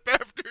seeing clip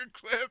after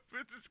clip.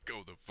 Just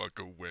go the fuck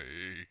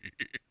away.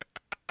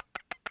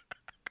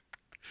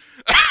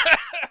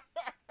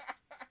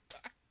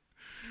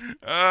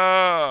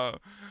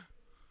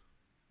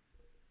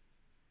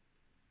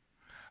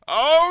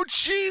 Oh,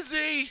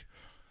 cheesy.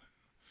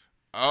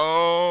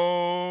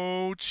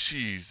 Oh,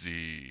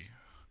 cheesy.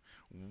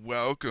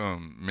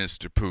 Welcome,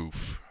 Mr.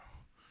 Poof.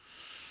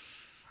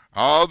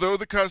 Although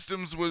the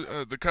custom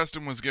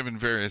was given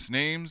various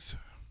names,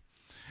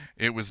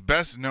 it was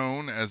best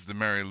known as the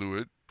Mari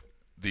Lwyd.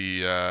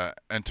 The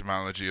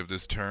etymology of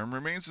this term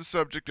remains the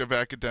subject of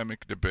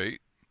academic debate.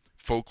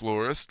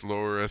 Folklorist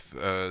Lorith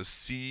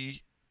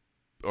C.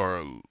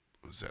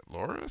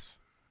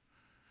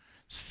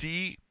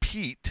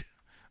 Pete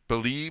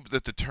believed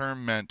that the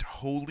term meant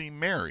Holy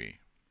Mary,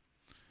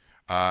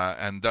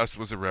 and thus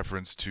was a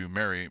reference to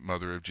Mary,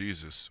 mother of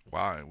Jesus.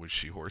 Why? Was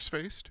she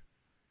horse-faced?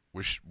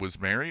 Was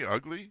Mary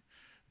ugly?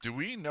 Do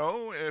we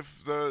know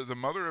if the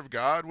mother of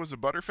God was a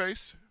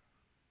butterface?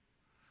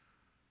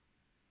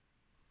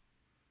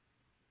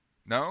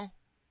 No?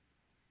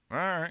 All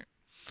right.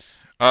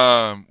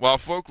 While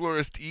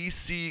folklorist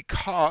E.C.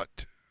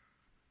 Cott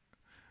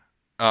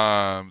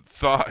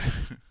thought...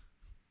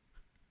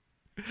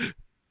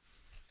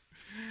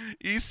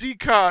 E.C.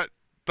 Cott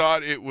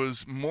thought it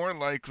was more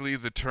likely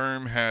the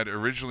term had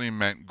originally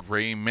meant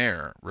gray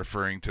mare,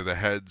 referring to the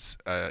head's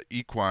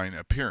equine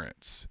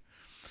appearance.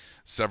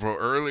 Several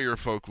earlier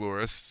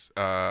folklorists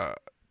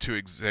to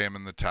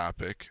examine the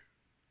topic,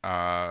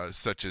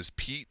 such as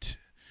Pete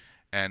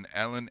and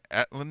Ellen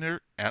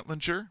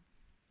Ettlinger,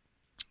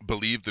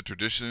 believed the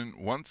tradition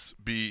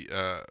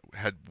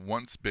had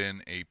once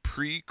been a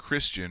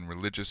pre-Christian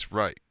religious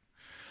rite.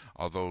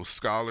 Although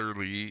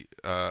scholars'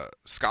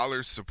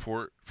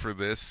 support for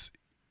this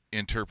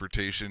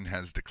interpretation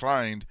has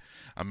declined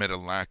amid a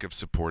lack of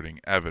supporting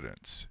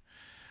evidence.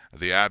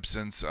 The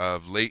absence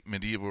of late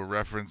medieval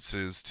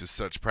references to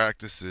such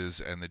practices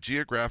and the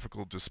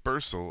geographical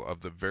dispersal of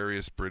the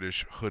various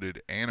British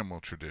hooded animal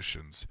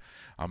traditions,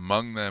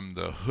 among them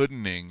the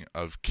hoodening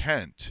of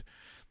Kent,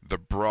 the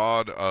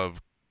broad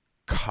of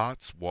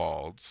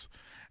Cotswolds,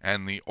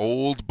 and the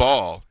old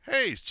ball.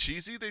 Hey,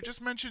 Cheesy, they just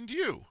mentioned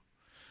you.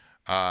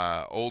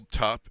 Old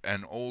Tup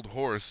and Old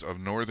Horse of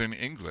northern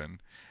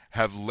England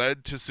have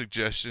led to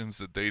suggestions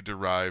that they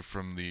derive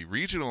from the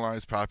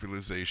regionalized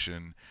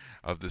popularization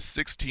of the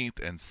 16th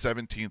and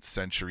 17th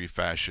century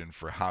fashion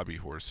for hobby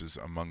horses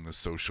among the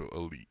social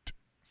elite.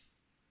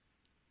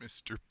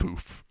 Mr.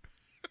 Poof.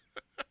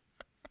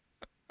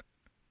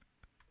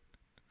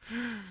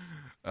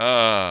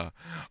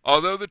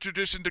 Although the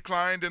tradition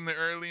declined in the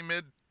early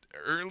mid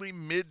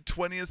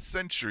 20th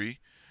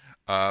century,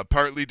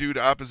 partly due to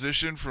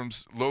opposition from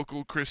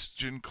local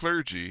Christian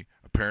clergy.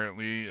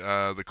 Apparently,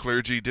 the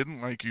clergy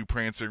didn't like you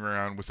prancing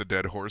around with a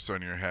dead horse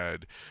on your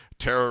head,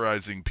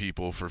 terrorizing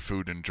people for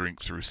food and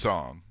drink through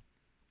song.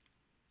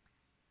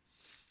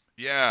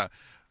 Yeah,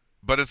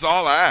 but it's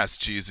all ass,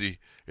 Cheesy.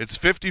 It's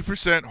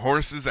 50%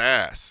 horse's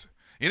ass.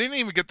 You didn't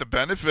even get the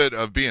benefit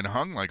of being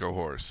hung like a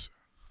horse.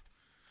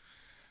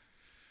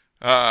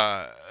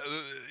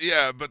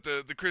 Yeah, but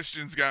the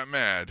Christians got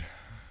mad.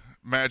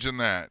 Imagine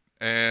that.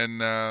 And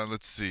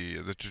let's see,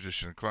 the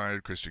tradition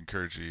declined, Christian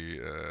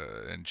clergy,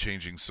 and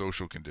changing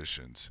social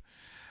conditions.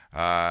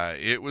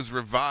 It was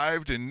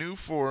revived in new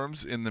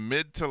forms in the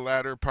mid to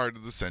latter part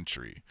of the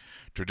century.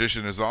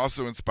 Tradition has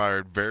also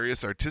inspired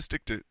various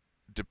artistic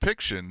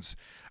depictions,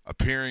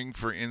 appearing,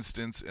 for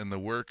instance, in the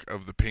work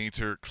of the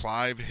painter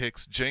Clive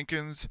Hicks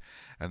Jenkins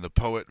and the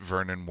poet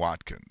Vernon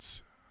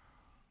Watkins.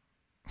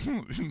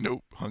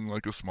 Nope, hung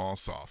like a small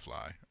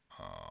sawfly.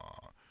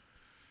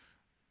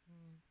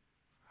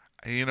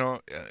 You know,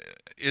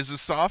 is a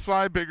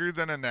sawfly bigger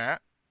than a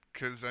gnat?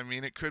 Because, I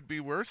mean, it could be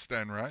worse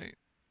then, right?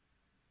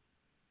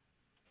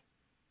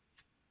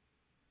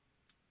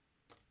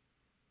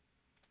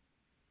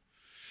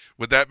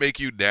 Would that make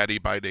you natty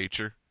by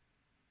nature?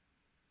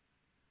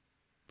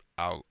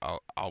 I'll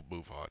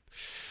move on.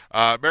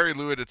 Mary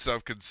Lwyd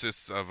itself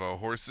consists of a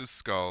horse's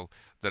skull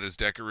that is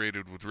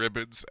decorated with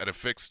ribbons and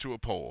affixed to a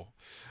pole.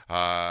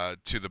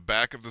 To the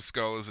back of the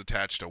skull is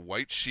attached a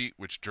white sheet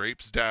which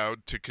drapes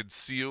down to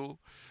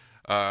conceal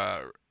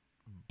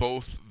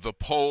both the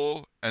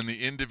pole and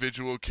the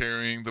individual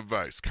carrying the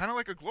device. Kind of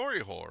like a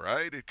glory hole,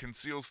 right? It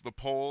conceals the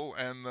pole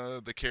and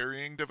the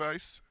carrying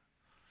device.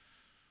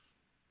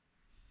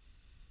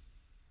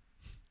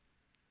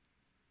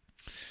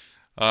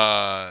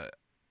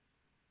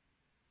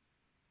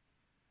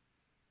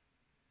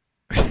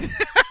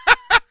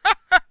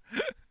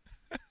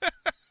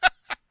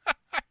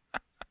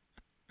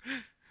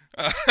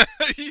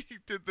 He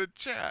did the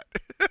chat.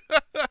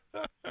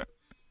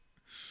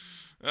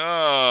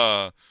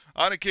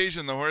 On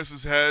occasion, the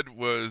horse's head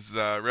was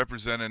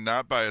represented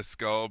not by a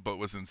skull, but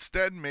was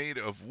instead made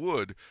of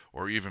wood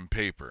or even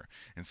paper.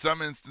 In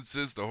some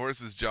instances, the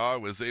horse's jaw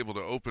was able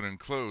to open and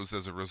close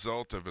as a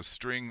result of a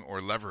string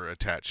or lever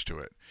attached to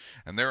it.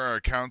 And there are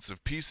accounts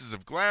of pieces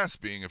of glass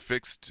being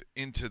affixed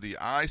into the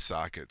eye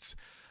sockets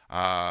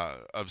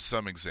of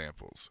some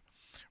examples,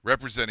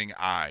 representing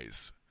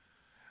eyes.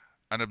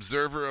 An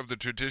observer of the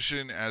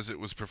tradition as it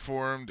was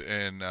performed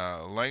in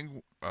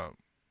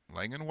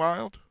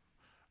Langenwild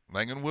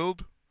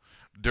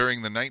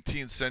during the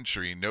 19th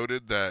century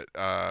noted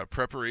that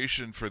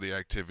preparation for the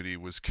activity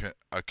was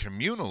a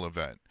communal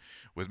event,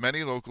 with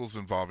many locals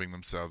involving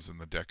themselves in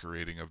the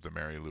decorating of the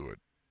Mary Lwyd.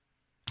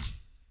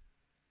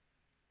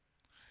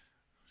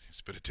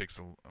 But it takes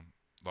a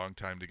long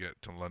time to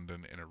get to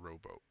London in a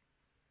rowboat.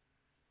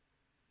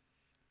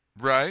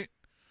 Right?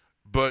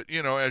 But,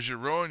 you know, as you're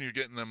rowing, you're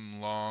getting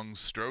them long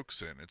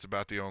strokes in. It's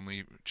about the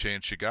only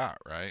chance you got,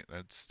 right?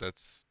 That's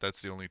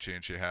the only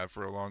chance you have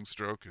for a long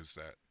stroke is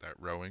that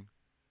rowing.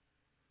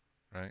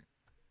 Right?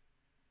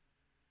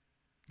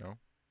 No?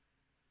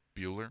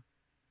 Bueller?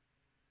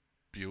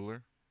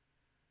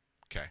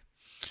 Okay.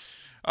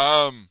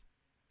 The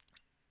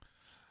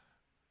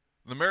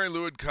Mary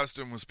Lwyd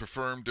custom was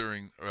performed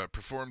during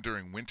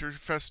winter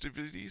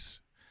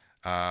festivities.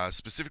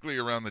 Specifically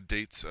around the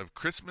dates of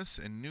Christmas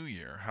and New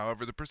Year.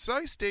 However, the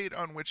precise date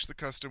on which the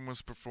custom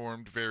was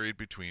performed varied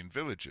between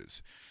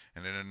villages,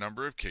 and in a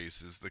number of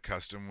cases, the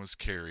custom was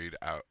carried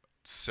out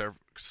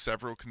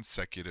several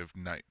consecutive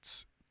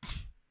nights.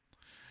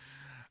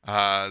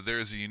 There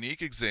is a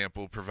unique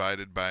example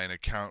provided by an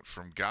account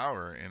from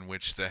Gower in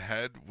which the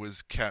head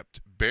was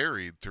kept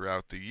buried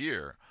throughout the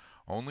year,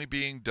 only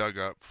being dug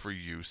up for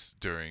use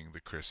during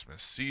the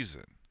Christmas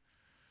season.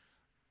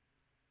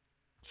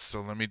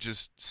 So let me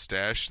just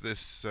stash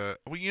this.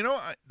 Well, you know,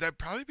 that'd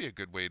probably be a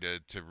good way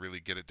to really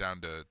get it down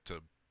to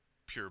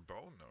pure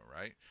bone, though,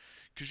 right?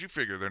 Because you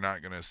figure they're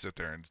not going to sit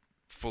there and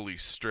fully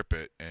strip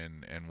it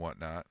and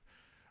whatnot,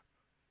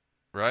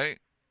 right?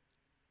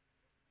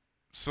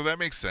 So that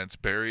makes sense.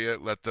 Bury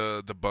it, let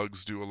the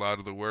bugs do a lot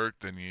of the work.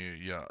 Then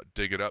you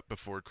dig it up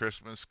before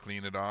Christmas,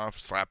 clean it off,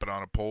 slap it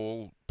on a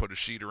pole, put a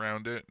sheet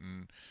around it,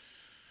 and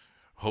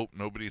hope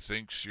nobody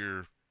thinks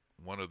you're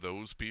one of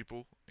those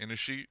people in a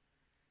sheet.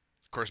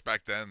 Of course,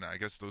 back then, I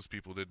guess those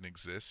people didn't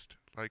exist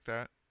like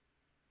that.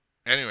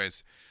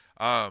 Anyways,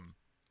 the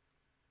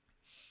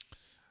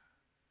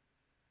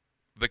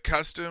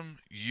custom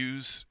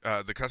used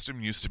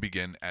to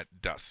begin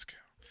at dusk,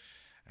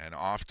 and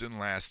often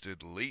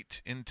lasted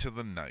late into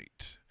the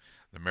night.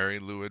 The Mary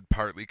Lwyd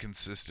partly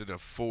consisted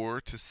of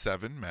 4 to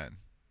 7 men,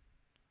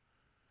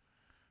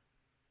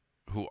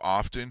 who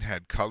often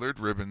had colored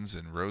ribbons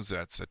and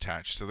rosettes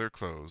attached to their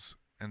clothes,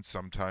 and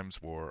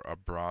sometimes wore a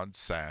broad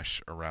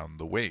sash around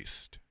the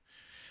waist.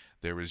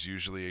 There was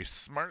usually a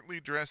smartly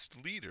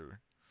dressed leader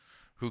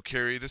who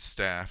carried a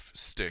staff,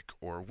 stick,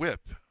 or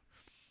whip,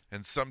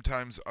 and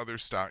sometimes other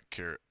stock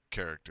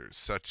characters,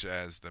 such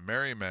as the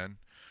Merry Men,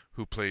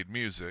 who played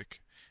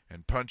music,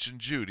 and Punch and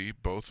Judy,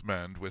 both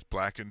men with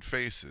blackened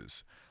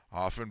faces,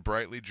 often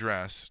brightly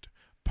dressed.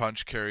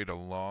 Punch carried a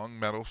long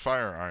metal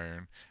fire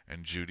iron,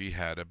 and Judy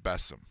had a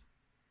besom.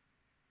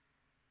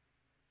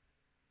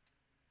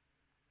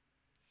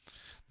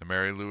 The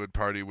Mary Lwyd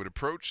party would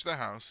approach the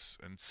house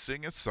and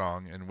sing a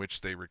song in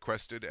which they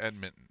requested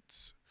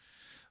admittance.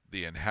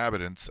 The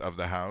inhabitants of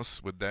the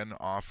house would then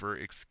offer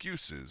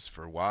excuses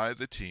for why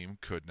the team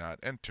could not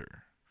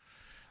enter.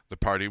 The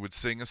party would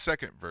sing a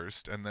second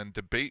verse and then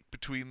debate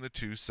between the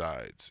two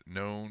sides,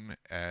 known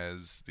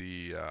as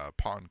the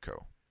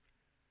ponco,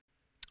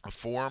 a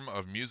form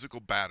of musical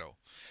battle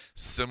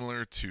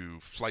similar to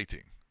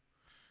flighting.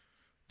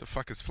 The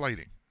fuck is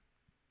flighting?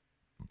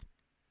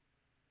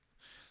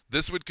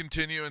 This would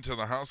continue until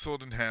the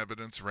household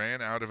inhabitants ran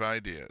out of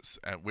ideas,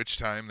 at which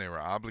time they were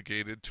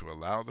obligated to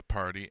allow the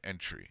party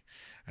entry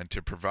and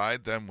to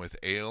provide them with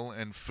ale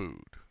and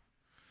food.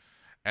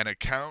 An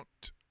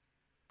account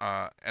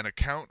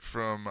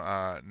from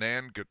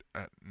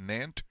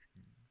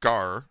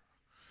Nantgarw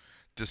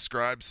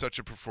describes such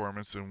a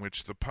performance in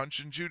which the Punch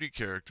and Judy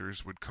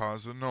characters would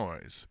cause a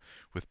noise,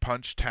 with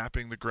Punch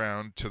tapping the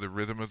ground to the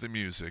rhythm of the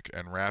music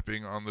and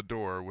rapping on the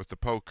door with the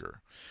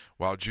poker,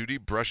 while Judy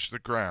brushed the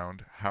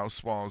ground,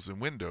 house walls, and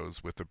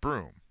windows with a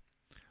broom.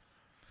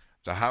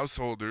 The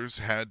householders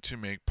had to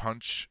make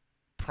Punch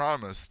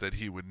promise that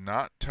he would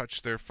not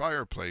touch their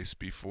fireplace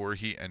before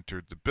he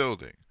entered the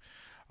building.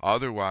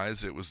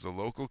 Otherwise, it was the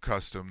local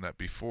custom that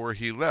before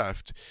he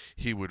left,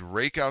 he would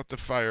rake out the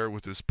fire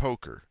with his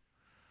poker.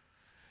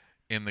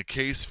 In the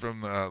case from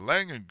the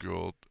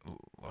Langengold,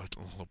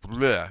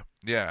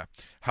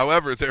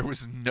 however, there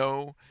was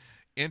no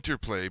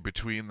interplay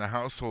between the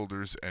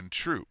householders and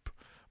troupe,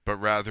 but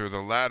rather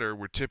the latter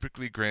were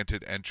typically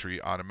granted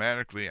entry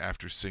automatically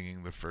after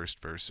singing the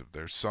first verse of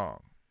their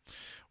song.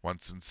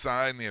 Once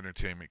inside, the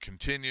entertainment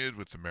continued,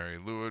 with the Mary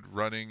Lwyd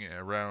running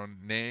around,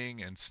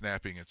 neighing and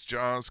snapping its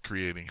jaws,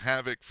 creating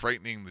havoc,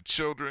 frightening the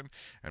children,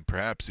 and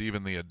perhaps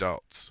even the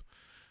adults.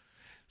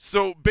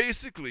 So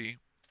basically,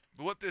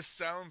 what this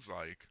sounds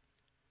like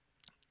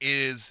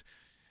is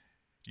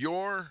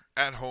you're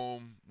at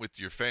home with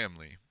your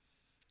family,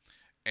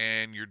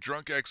 and your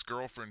drunk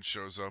ex-girlfriend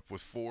shows up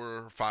with 4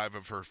 or 5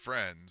 of her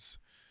friends,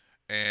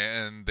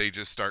 and they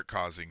just start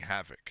causing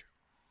havoc.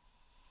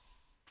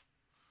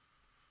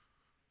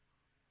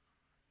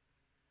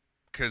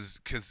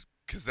 Because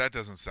that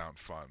doesn't sound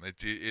fun.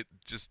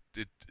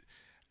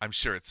 I'm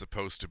sure it's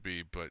supposed to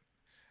be, but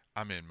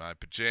I'm in my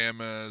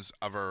pajamas.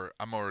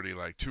 I'm already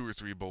like 2 or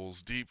 3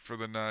 bowls deep for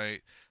the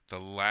night. The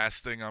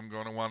last thing I'm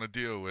going to want to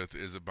deal with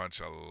is a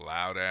bunch of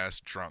loud-ass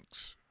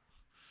drunks.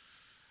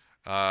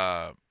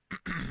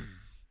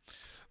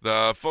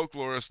 The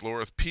folklorist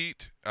Lorith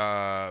Peat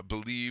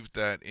believed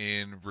that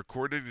in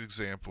recorded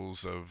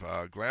examples of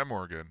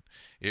Glamorgan,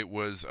 it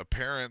was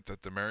apparent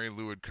that the Mary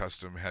Lwyd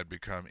custom had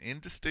become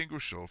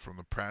indistinguishable from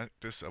the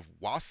practice of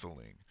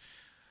wassailing,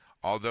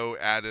 although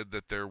added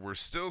that there were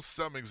still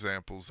some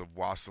examples of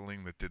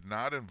wassailing that did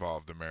not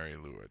involve the Mary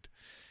Lwyd.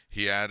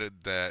 He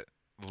added that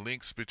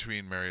links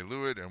between Mary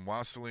Lwyd and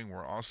wassailing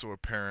were also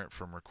apparent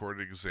from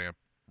recorded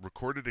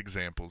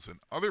examples in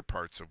other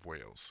parts of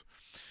Wales,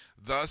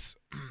 thus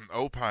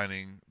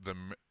opining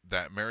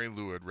that Mary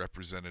Lwyd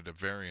represented a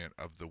variant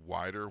of the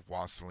wider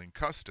wassailing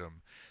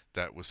custom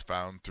that was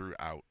found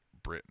throughout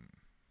Britain.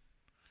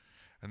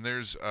 And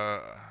there's I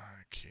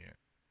can't.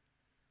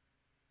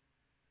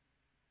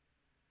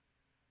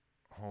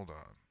 Hold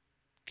on.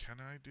 Can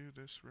I do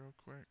this real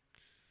quick?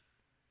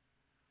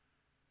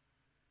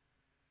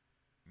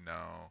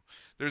 No.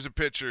 There's a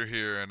picture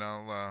here, and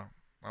I'll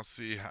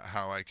see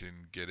how I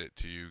can get it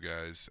to you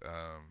guys.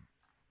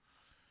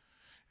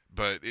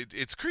 But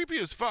it's creepy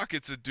as fuck.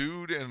 It's a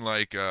dude in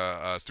like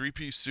a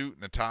 3-piece suit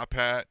and a top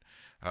hat,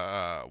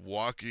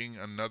 walking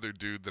another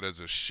dude that has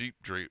a sheet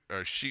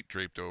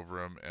draped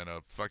over him and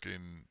a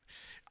fucking.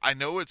 I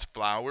know it's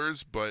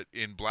flowers, but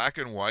in black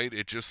and white,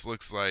 it just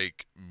looks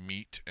like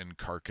meat and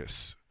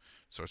carcass.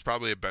 So it's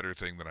probably a better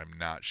thing that I'm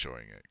not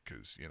showing it,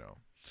 because you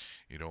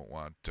don't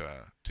want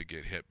to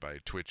get hit by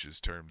Twitch's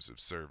terms of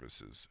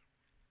services.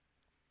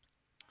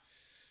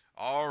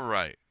 All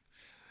right.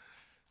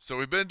 So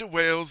we've been to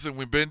Wales and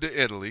we've been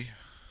to Italy.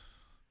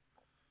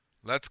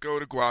 Let's go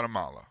to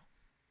Guatemala.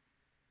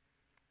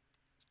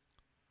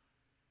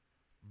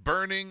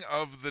 Burning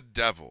of the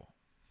Devil.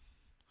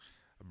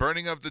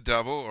 Burning of the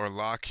Devil, or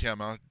La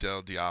Quema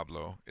del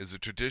Diablo, is a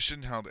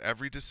tradition held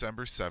every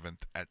December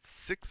 7th at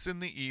 6 in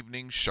the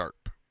evening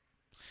sharp.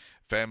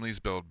 Families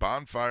build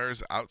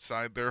bonfires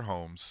outside their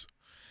homes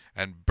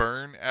and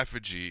burn an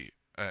effigy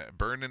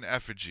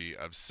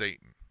of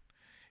Satan.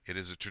 It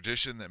is a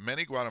tradition that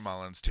many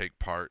Guatemalans take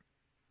part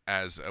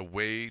as a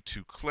way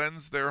to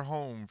cleanse their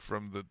home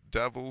from the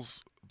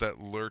devils that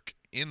lurk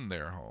in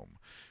their home,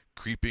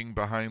 creeping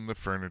behind the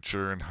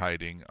furniture and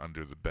hiding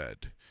under the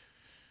bed.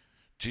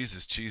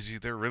 Jesus, Cheesy,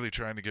 they're really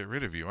trying to get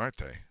rid of you, aren't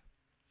they?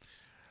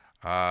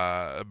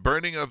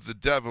 Burning of the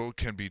Devil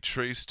can be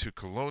traced to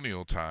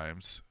colonial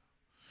times,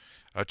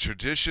 a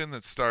tradition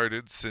that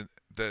started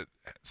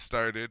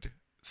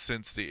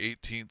since the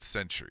 18th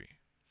century,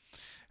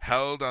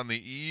 held on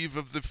the eve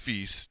of the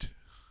feast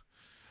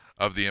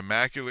of the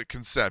Immaculate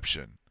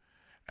Conception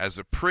as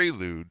a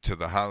prelude to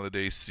the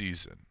holiday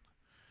season.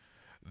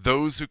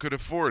 Those who could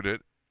afford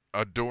it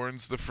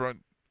adorns the front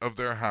of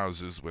their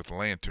houses with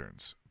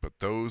lanterns, but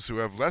those who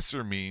have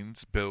lesser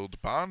means build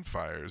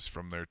bonfires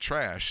from their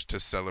trash to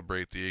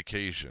celebrate the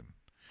occasion.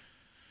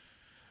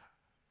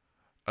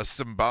 A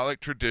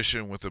symbolic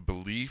tradition with a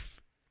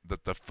belief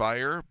that the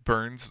fire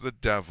burns the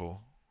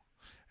devil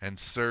and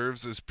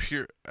serves as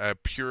a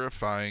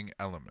purifying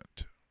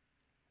element.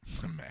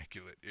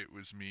 Immaculate, it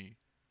was me.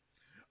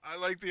 I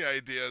like the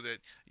idea that,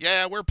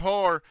 yeah, we're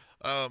poor.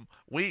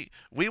 We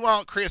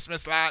want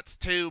Christmas lights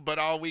too, but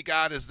all we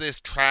got is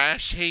this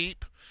trash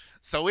heap.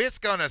 So it's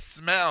going to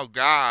smell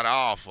god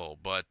awful,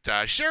 but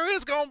sure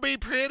is going to be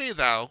pretty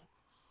though.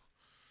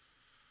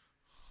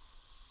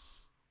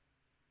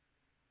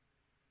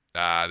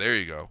 There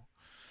you go.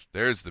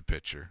 There's the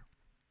picture.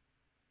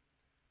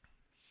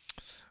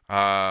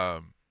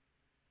 As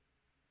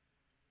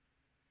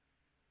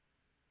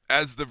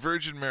the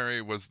Virgin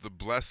Mary was the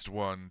blessed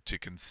one to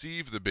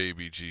conceive the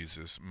baby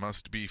Jesus,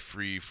 must be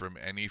free from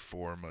any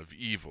form of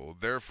evil.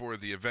 Therefore,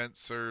 the event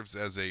serves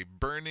as a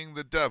burning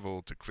the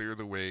devil to clear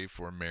the way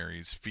for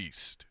Mary's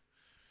feast.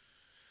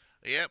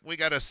 Yep, we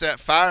got to set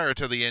fire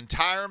to the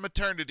entire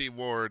maternity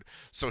ward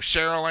so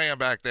Cheryl Ann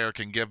back there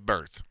can give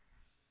birth.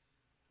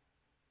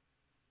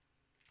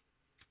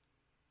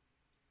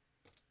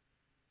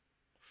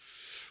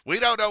 We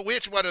don't know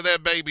which one of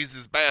them babies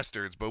is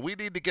bastards, but we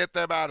need to get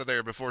them out of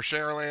there before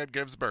Cheryl Ann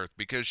gives birth,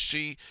 because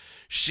she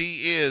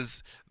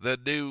is the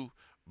new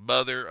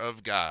mother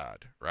of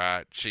God,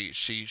 right?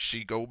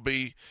 She gonna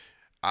be.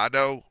 I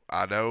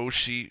know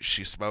she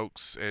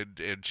smokes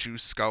and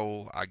chews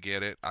skull. I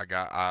get it.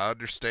 I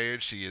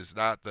understand she is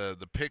not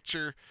the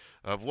picture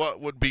of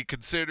what would be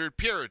considered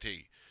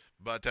purity.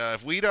 But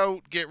if we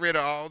don't get rid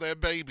of all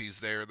them babies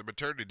there in the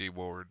maternity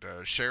ward,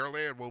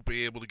 Cheryl Ann won't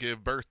be able to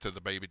give birth to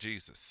the baby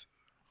Jesus.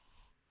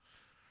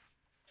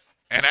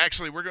 And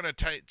actually, we're going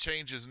to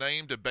change his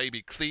name to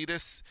Baby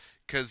Cletus,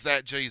 because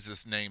that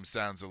Jesus name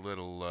sounds a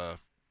little, a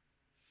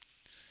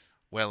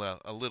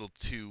little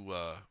too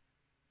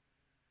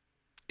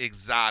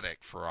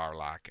exotic for our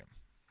liking.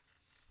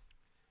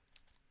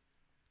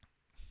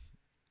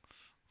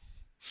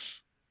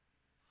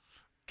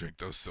 Drink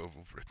those silver.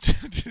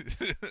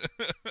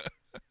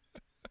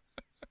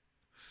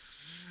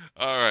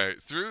 All right.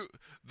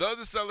 Though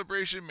the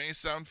celebration may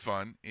sound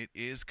fun, it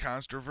is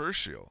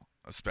controversial,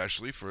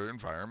 especially for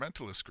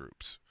environmentalist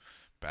groups.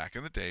 Back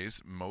in the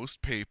days,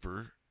 most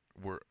paper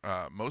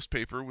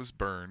was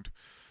burned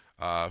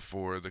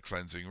for the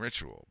cleansing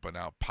ritual, but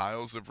now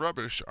piles of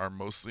rubbish are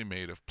mostly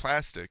made of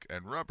plastic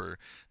and rubber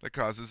that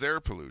causes air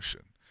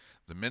pollution.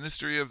 The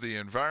Ministry of the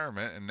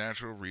Environment and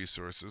Natural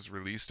Resources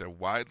released a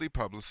widely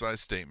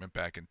publicized statement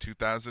back in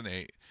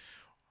 2008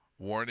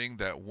 warning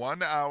that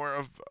 1 hour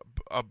of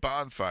a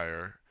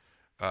bonfire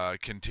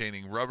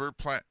containing rubber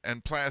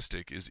and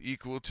plastic is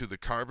equal to the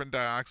carbon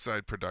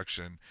dioxide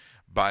production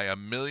by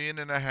 1.5 million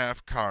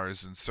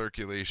cars in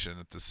circulation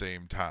at the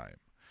same time.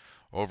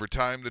 Over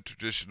time, the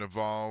tradition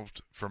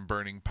evolved from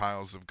burning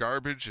piles of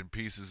garbage and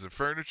pieces of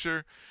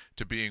furniture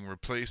to being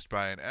replaced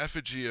by an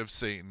effigy of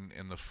Satan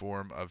in the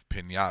form of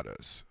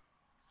piñatas.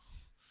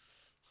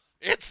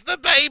 It's the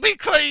baby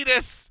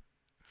Cletus!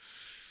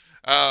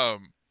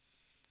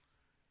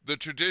 The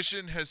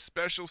tradition has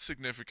special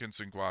significance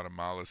in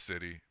Guatemala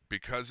City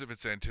because of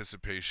its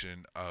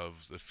anticipation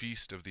of the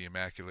Feast of the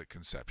Immaculate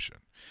Conception.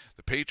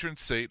 The patron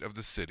saint of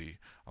the city,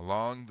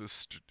 along the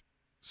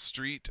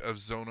street of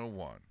Zona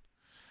 1,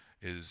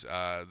 is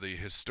the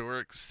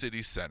historic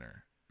city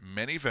center.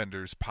 Many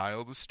vendors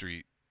pile the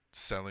street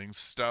selling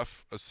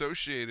stuff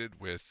associated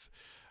with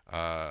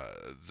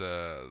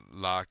the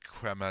La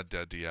Quema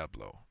del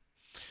Diablo.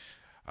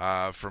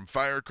 From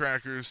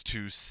firecrackers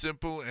to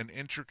simple and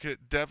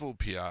intricate devil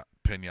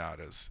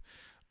piñatas.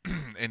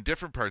 In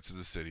different parts of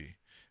the city,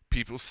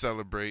 people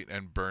celebrate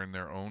and burn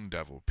their own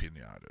devil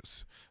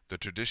piñatas. The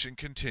tradition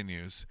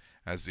continues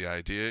as the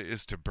idea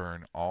is to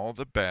burn all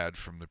the bad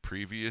from the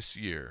previous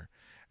year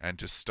and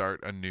to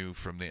start anew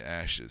from the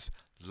ashes,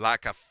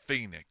 like a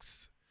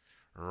phoenix,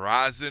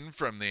 rising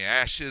from the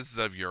ashes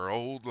of your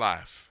old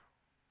life.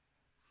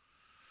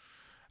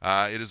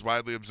 It is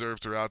widely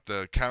observed throughout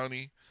the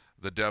county.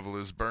 The devil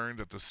is burned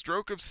at the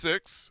stroke of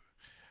 6.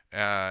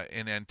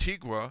 In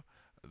Antigua,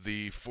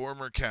 the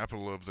former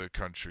capital of the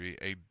country,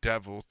 a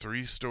devil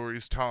 3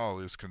 stories tall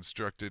is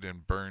constructed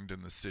and burned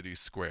in the city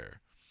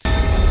square.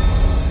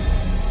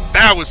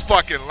 That was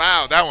fucking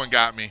loud. That one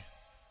got me.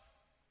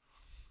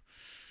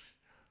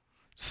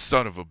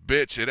 Son of a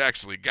bitch. It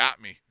actually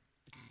got me.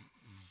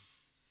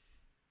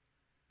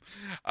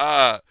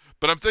 But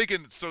I'm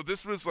thinking, so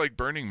this was like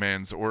Burning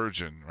Man's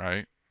origin,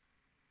 right?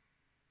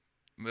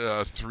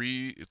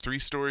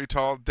 Three-story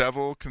tall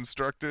devil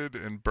constructed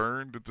and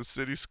burned at the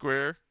city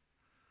square.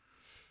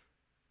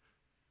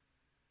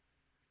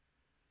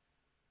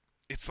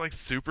 It's like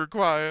super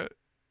quiet.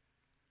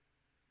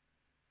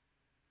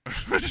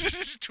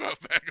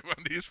 12-pack of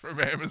undies from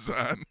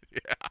Amazon.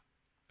 Yeah.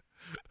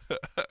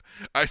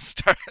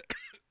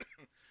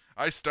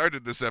 I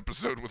started this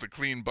episode with a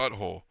clean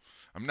butthole.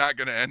 I'm not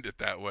going to end it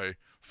that way.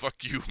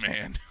 Fuck you,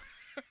 man.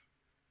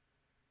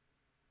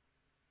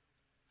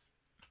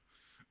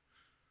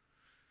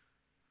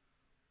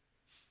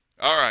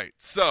 All right,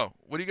 so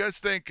what do you guys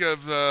think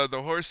of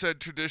the horsehead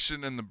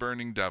tradition and the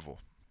burning devil?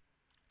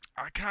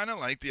 I kind of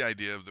like the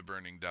idea of the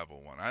burning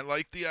devil one. I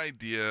like the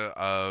idea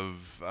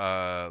of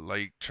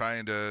like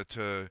trying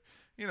to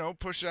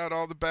push out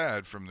all the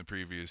bad from the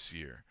previous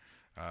year.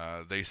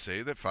 They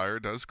say that fire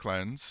does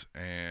cleanse,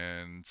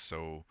 and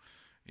so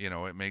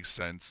it makes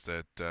sense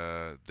that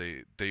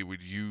they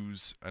would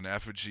use an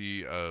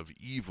effigy of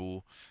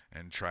evil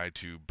and try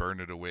to burn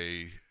it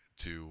away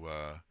to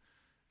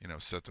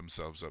set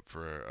themselves up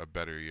for a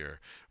better year.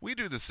 We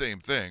do the same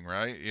thing,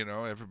 right?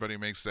 Everybody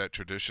makes that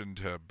tradition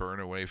to burn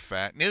away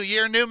fat. New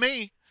year, new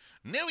me.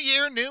 New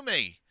year, new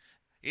me.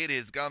 It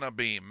is gonna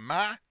be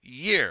my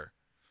year.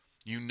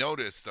 You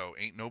notice, though,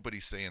 ain't nobody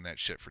saying that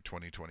shit for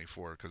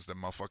 2024 because the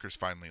motherfuckers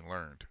finally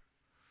learned,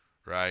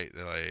 right?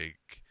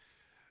 Like,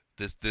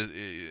 this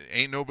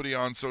ain't nobody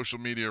on social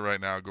media right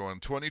now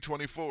going,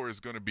 2024 is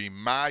gonna be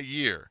my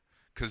year.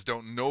 Because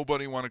don't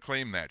nobody want to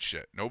claim that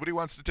shit. Nobody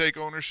wants to take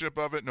ownership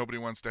of it. Nobody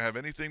wants to have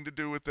anything to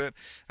do with it.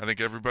 I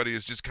think everybody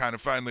has just kind of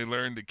finally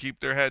learned to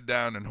keep their head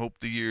down and hope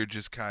the year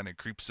just kind of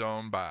creeps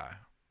on by.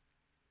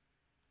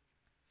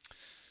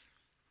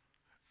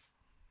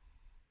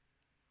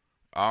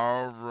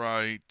 All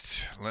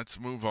right. Let's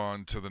move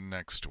on to the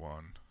next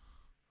one.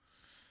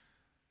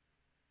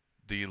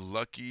 The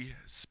Lucky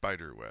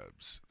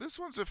Spiderwebs. This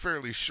one's a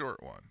fairly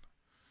short one.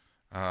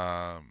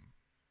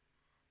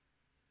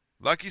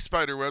 Lucky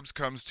Spiderwebs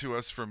comes to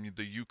us from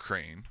the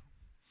Ukraine.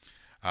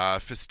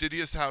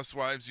 Fastidious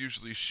housewives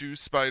usually shoo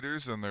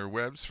spiders and their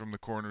webs from the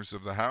corners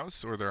of the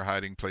house or their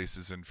hiding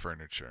places in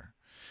furniture.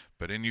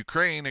 But in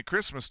Ukraine, at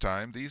Christmas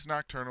time, these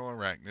nocturnal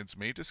arachnids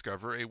may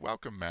discover a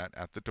welcome mat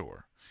at the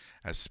door,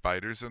 as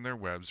spiders and their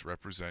webs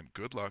represent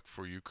good luck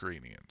for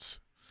Ukrainians.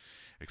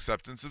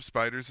 Acceptance of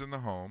spiders in the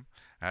home,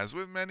 as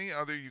with many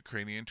other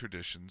Ukrainian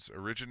traditions,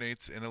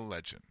 originates in a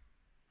legend.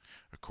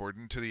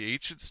 According to the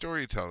ancient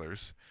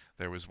storytellers,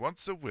 there was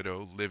once a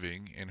widow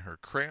living in her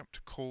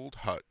cramped, cold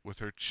hut with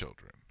her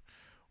children.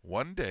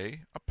 One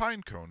day, a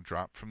pine cone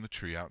dropped from the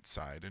tree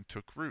outside and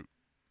took root.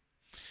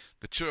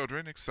 The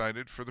children,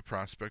 excited for the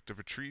prospect of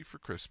a tree for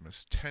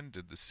Christmas,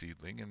 tended the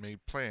seedling and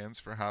made plans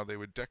for how they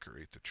would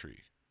decorate the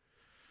tree.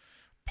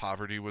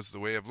 Poverty was the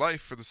way of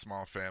life for the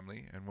small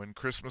family, and when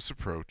Christmas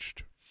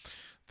approached,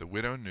 the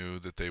widow knew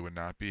that they would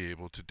not be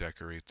able to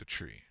decorate the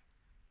tree.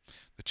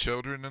 The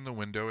children and the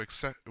widow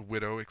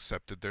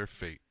accepted their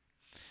fate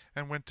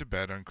and went to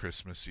bed on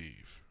Christmas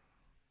Eve.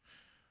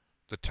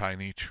 The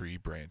tiny tree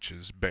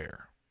branches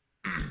bare.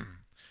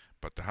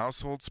 But the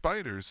household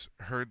spiders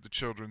heard the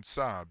children's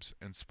sobs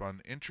and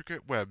spun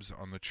intricate webs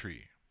on the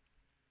tree.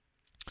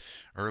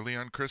 Early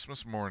on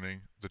Christmas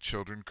morning, the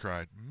children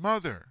cried,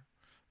 "Mother,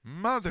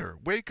 Mother,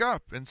 wake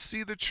up and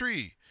see the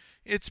tree.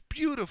 It's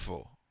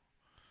beautiful."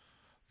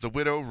 The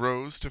widow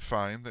rose to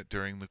find that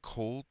during the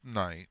cold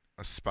night,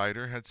 a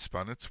spider had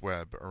spun its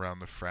web around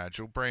the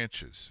fragile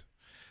branches.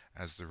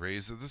 As the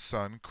rays of the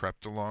sun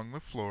crept along the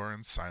floor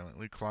and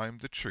silently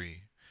climbed the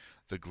tree,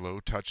 the glow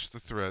touched the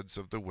threads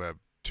of the web,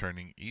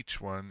 turning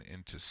each one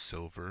into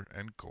silver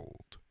and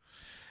gold.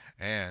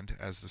 And,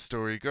 as the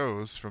story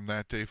goes, from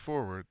that day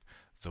forward,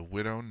 the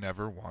widow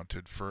never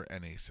wanted for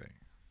anything.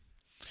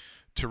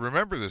 To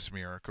remember this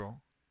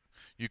miracle,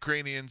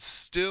 Ukrainians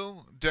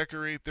still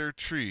decorate their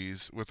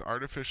trees with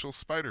artificial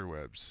spider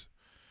webs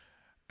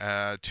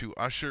to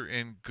usher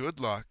in good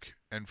luck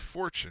and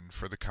fortune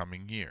for the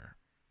coming year.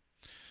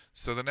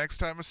 So the next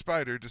time a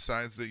spider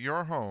decides that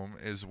your home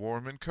is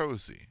warm and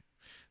cozy,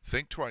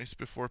 think twice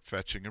before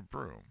fetching a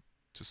broom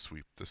to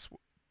sweep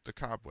the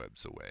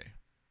cobwebs away.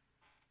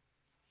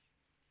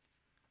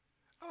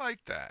 I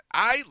like that.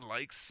 I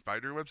like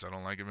spider webs. I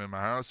don't like them in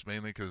my house,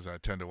 mainly because I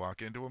tend to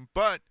walk into them.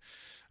 But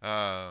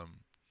I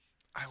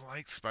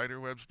like spider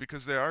webs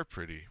because they are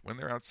pretty when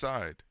they're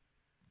outside,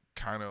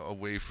 kind of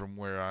away from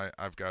where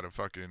I've got to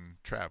fucking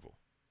travel,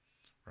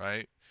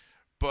 right?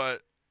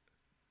 But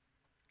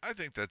I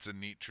think that's a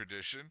neat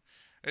tradition.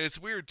 And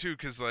it's weird too,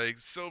 because like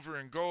silver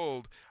and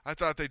gold, I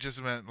thought they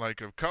just meant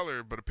like of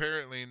color, but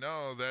apparently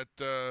no.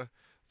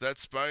 That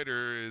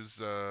spider is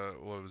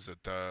what was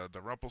it?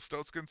 The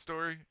Rumpelstiltskin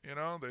story. You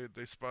know,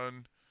 they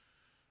spun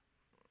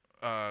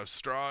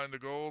straw into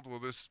gold. Well,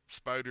 this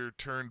spider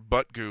turned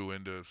butt goo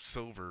into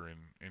silver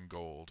and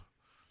gold.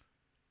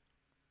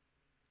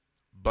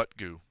 Butt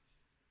goo.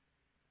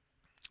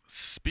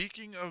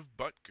 Speaking of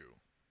butt goo,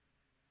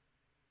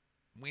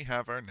 we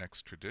have our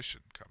next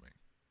tradition coming.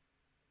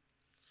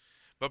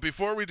 But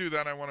before we do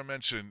that, I want to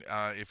mention,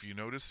 if you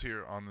notice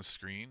here on the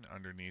screen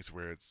underneath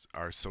where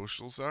our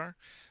socials are,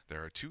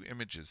 there are 2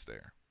 images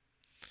there.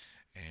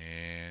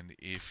 And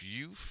if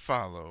you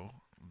follow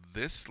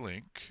this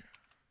link,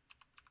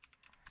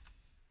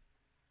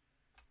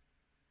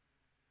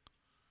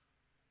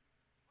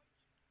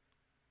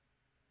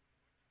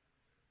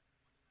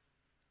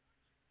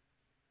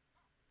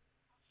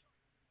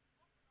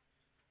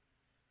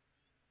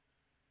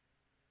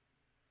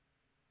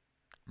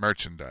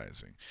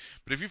 merchandising.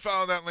 But if you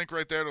follow that link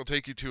right there, it'll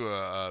take you to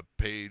a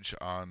page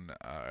on,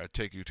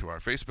 take you to our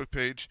Facebook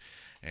page,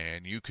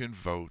 and you can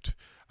vote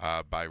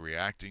by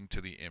reacting to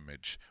the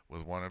image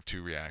with one of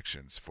 2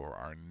 reactions for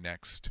our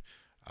next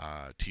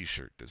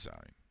t-shirt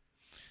design.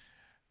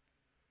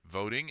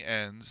 Voting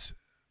ends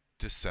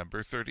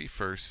December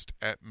 31st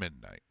at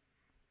midnight,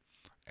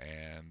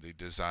 and the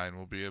design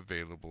will be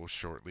available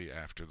shortly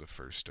after the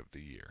first of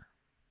the year.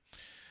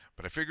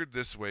 But I figured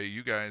this way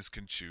you guys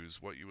can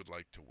choose what you would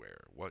like to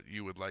wear, what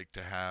you would like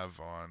to have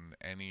on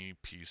any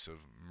piece of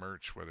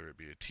merch, whether it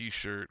be a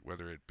t-shirt,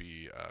 whether it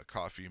be a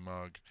coffee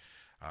mug.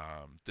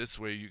 This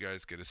way you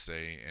guys get a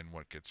say in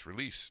what gets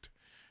released.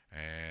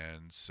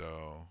 And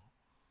so,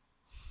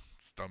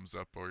 it's thumbs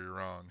up or you're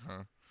wrong,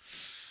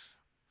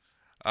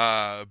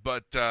 huh?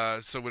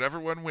 So whatever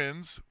one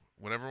wins,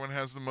 whatever one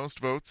has the most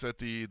votes at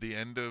the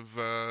end of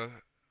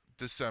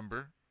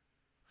December,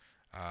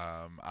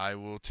 I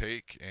will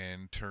take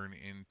and turn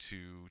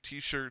into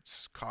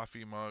t-shirts,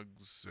 coffee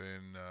mugs,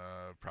 and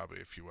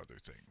probably a few other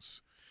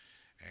things.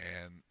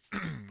 And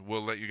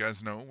we'll let you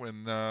guys know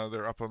when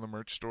they're up on the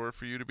merch store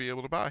for you to be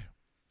able to buy.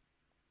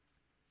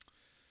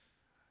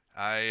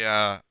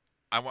 I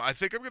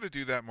think I'm going to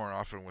do that more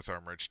often with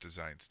our merch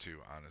designs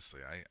too,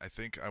 honestly. I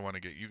think I want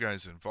to get you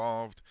guys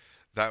involved.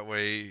 That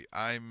way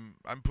I'm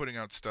putting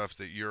out stuff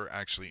that you're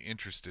actually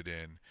interested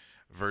in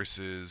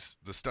versus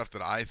the stuff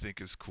that I think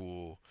is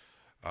cool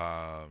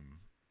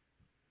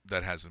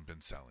that hasn't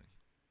been selling.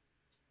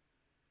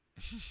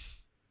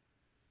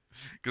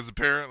 Because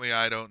apparently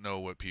I don't know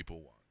what people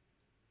want.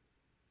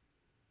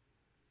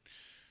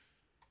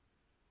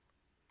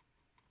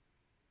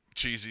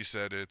 Cheesy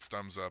said it's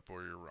thumbs up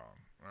or you're wrong.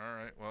 All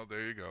right, well,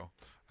 there you go.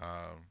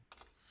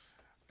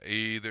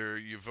 Either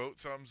you vote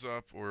thumbs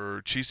up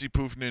or Cheesy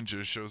Poof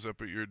Ninja shows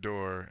up at your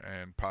door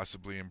and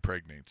possibly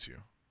impregnates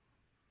you.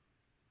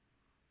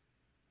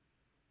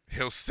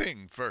 He'll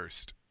sing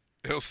first.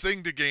 He'll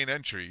sing to gain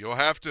entry. You'll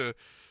have to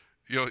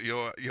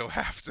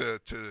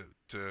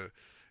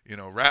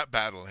rap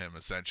battle him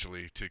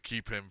essentially to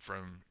keep him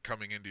from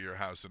coming into your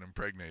house and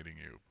impregnating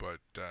you. But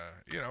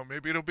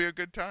maybe it'll be a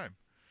good time.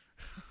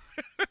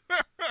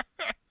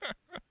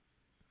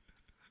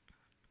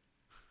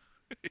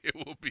 It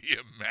will be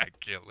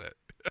immaculate.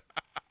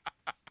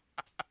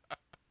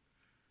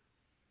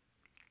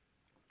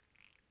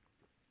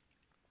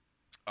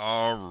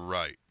 All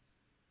right.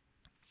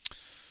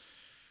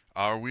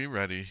 Are we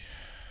ready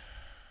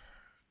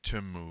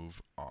to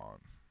move on?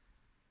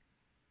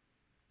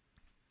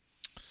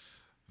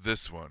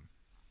 This one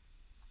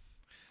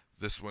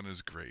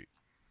is great.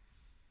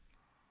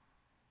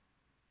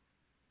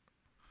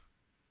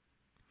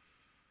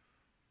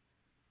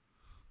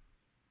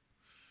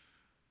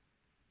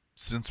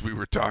 Since we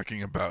were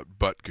talking about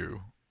butt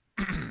goo.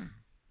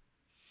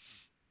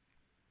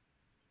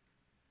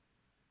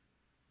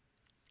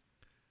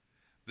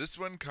 This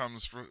one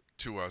comes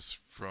to us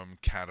from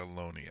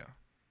Catalonia.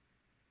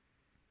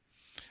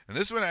 And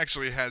this one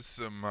actually has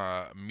some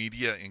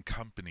media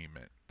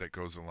accompaniment that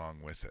goes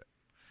along with it.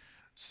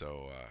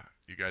 So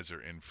you guys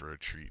are in for a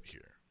treat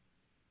here.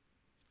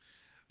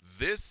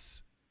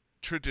 This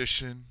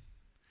tradition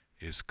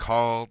is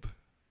called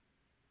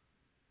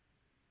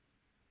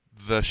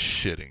the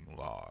shitting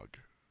log.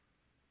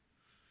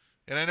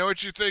 And I know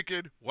what you're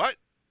thinking. What?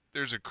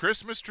 There's a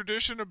Christmas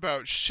tradition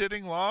about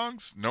shitting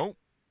logs? Nope.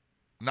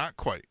 Not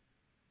quite.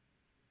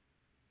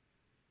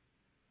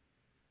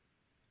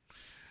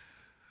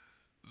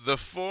 The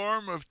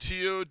form of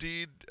Tio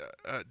de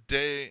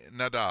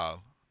Nadal,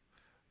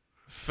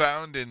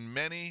 found in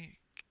many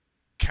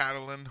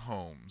Catalan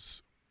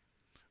homes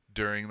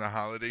during the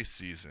holiday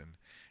season,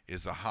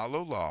 is a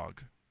hollow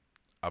log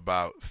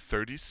about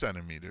 30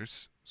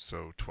 centimeters,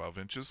 so 12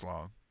 inches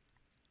long.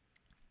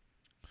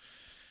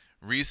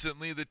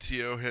 Recently, the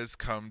Tio has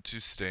come to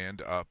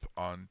stand up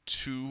on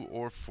 2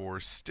 or 4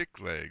 stick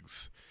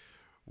legs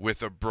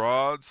with a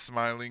broad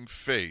smiling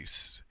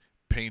face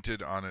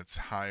painted on its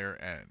higher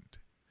end,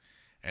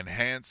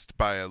 enhanced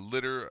by a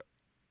littler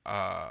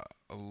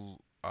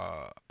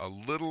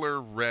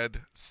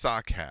red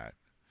sock hat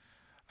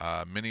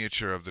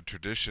miniature of the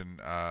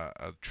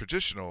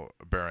traditional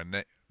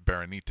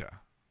Baronita.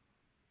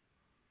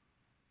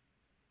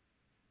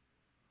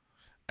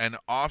 And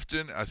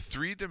often a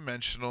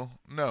three-dimensional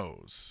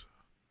nose.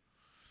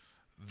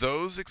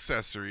 Those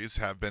accessories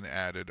have been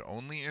added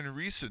only in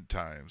recent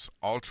times,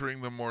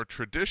 altering the more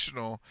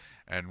traditional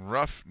and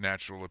rough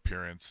natural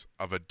appearance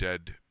of a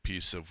dead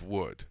piece of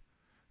wood.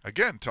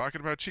 Again,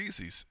 talking about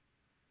cheesies.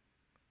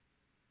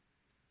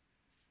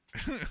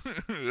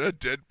 A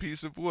dead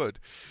piece of wood.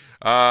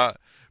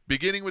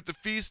 Beginning with the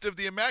Feast of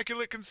the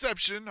Immaculate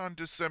Conception on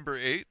December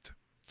 8th,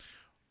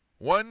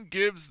 one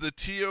gives the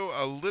Tio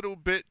a little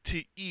bit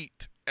to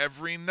eat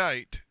every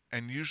night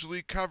and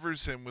usually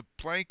covers him with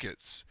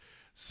blankets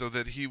so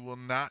that he will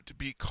not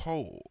be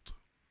cold.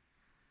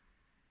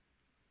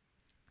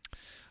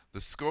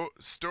 The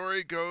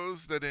story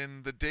goes that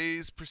in the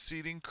days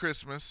preceding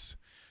Christmas,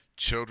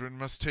 children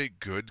must take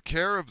good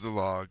care of the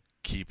log,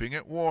 keeping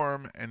it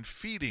warm and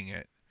feeding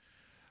it,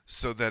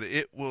 so that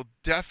it will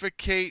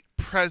defecate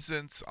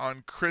presents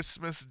on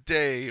Christmas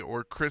Day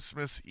or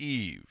Christmas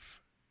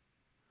Eve.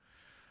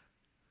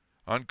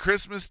 On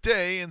Christmas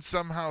Day, in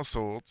some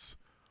households,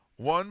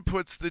 one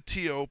puts the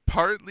Tio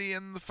partly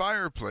in the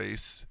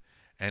fireplace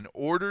and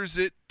orders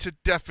it to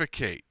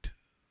defecate.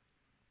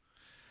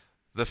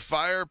 The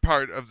fire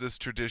part of this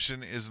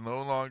tradition is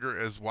no longer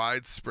as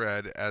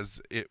widespread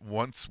as it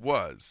once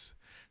was,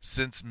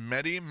 since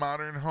many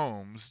modern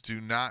homes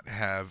do not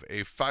have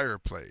a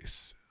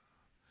fireplace.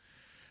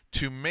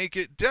 To make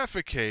it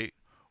defecate,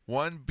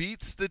 one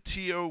beats the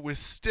Tio with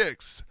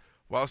sticks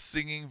while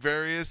singing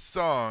various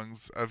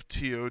songs of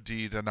Tio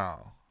di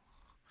Danal.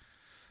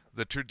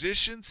 The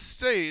tradition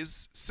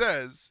says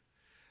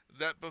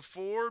that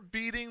before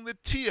beating the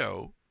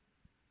Tio,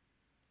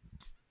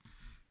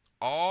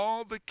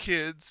 all the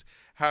kids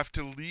have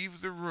to leave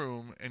the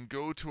room and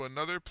go to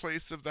another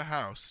place of the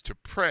house to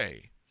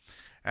pray,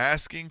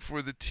 asking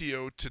for the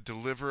Tio to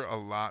deliver a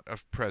lot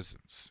of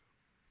presents.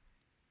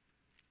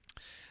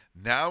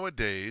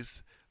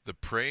 Nowadays, the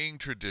praying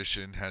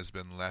tradition has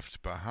been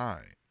left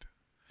behind.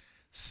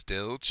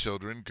 Still,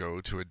 children go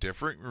to a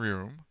different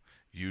room,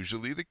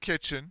 usually the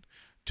kitchen,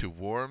 to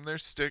warm their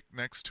stick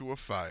next to a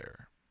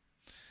fire.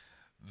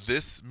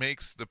 This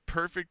makes the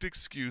perfect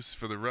excuse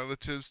for the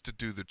relatives to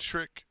do the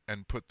trick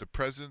and put the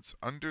presents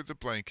under the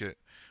blanket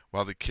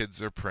while the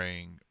kids are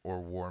praying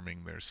or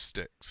warming their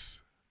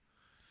sticks.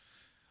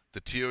 The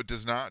Tio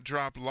does not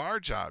drop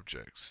large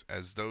objects,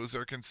 as those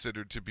are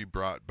considered to be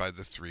brought by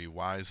the three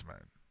wise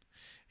men.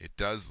 It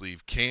does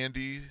leave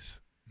candies,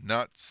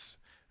 nuts,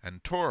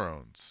 and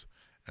torrons,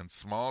 and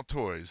small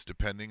toys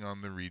depending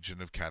on the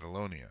region of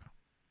Catalonia.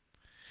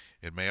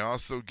 It may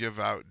also give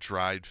out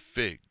dried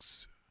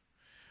figs.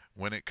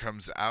 When it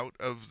comes out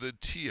of the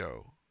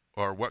Tio,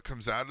 or what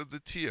comes out of the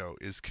Tio,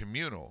 is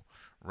communal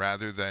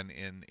rather than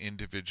an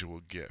individual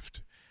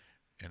gift,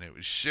 and it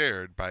was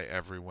shared by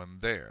everyone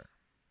there.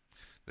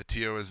 The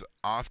Tio is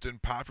often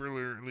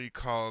popularly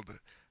called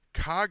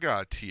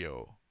Caga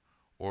Tio,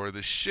 or the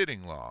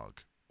shitting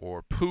log,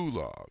 or poo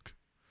log.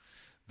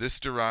 This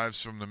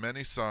derives from the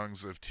many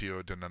songs of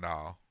Tio de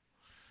Nadal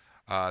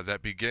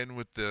that begin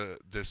with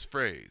this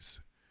phrase,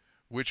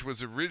 which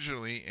was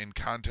originally, in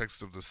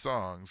context of the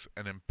songs,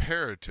 an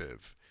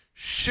imperative,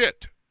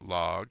 shit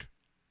log.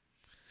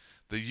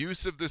 The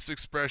use of this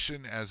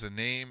expression as a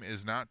name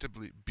is not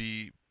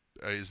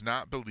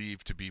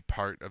believed to be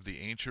part of the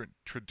ancient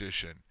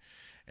tradition,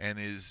 and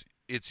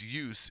its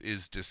use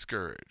is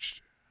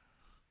discouraged.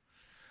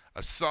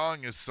 A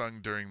song is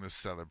sung during this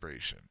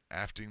celebration.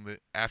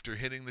 After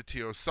hitting the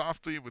Tio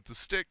softly with the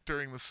stick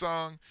during the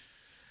song,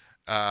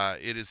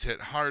 it is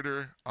hit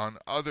harder on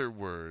other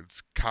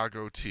words,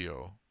 cago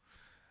Tio.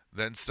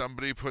 Then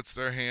somebody puts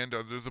their hand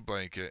under the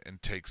blanket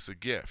and takes a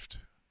gift.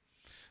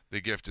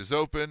 The gift is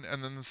open,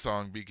 and then the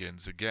song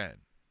begins again.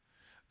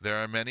 There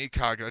are many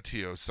Caga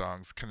Tio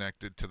songs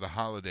connected to the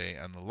holiday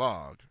and the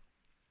log.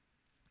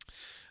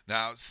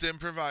 Now, Sim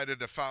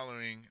provided a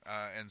following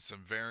and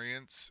some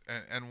variants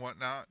and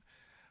whatnot,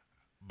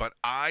 but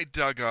I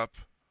dug up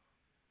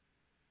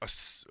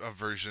a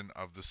version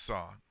of the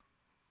song.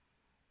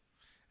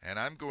 And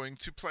I'm going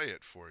to play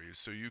it for you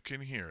so you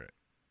can hear it.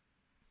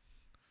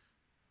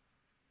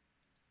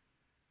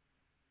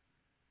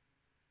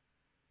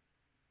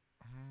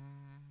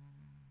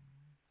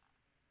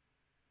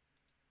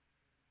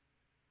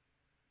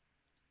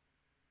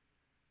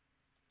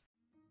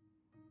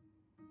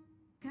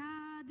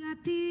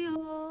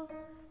 Cagatio,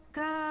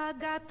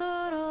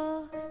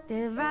 cagatoro,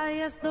 te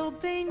vayas do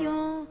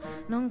peño,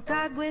 non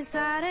cagues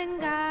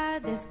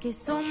arengades, que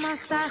son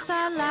massas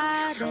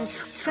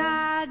salades,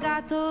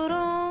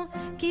 cagatoro,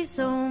 que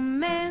son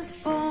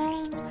mes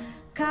bons,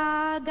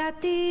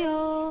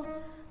 cagatio,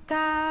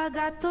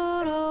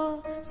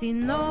 cagatoro, si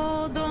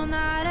no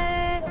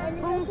donare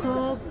un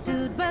cop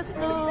to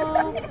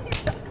basto.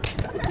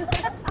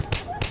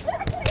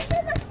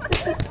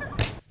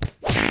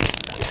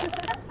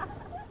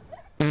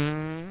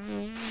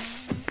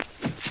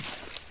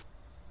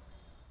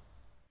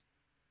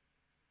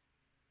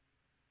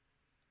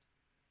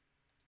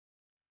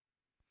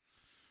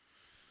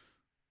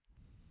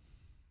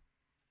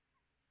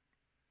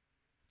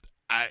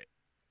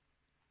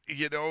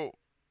 you know,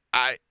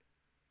 I,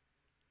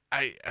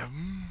 I,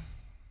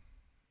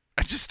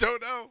 I just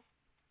don't know.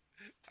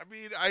 I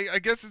mean, I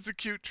guess it's a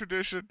cute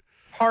tradition.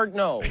 Hard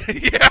no.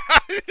 Yeah,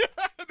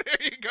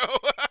 there you go.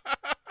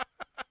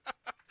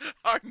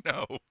 Hard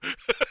no.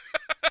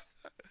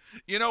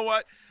 You know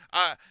what?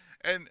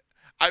 And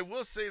I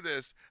will say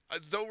this,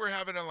 though we're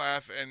having a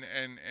laugh and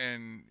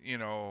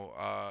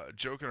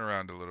joking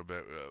around a little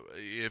bit,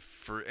 if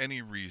for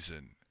any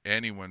reason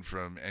anyone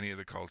from any of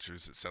the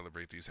cultures that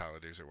celebrate these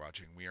holidays are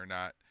watching, we are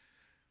not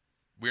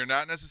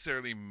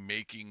necessarily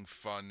making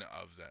fun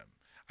of them.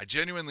 I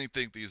genuinely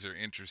think these are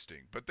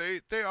interesting, but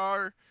they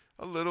are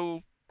a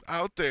little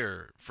out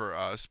there for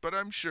us, but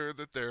I'm sure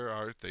that there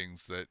are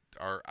things that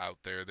are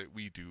out there that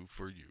we do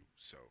for you.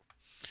 So,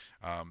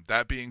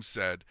 that being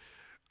said,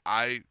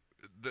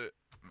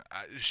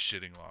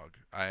 shitting log.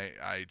 I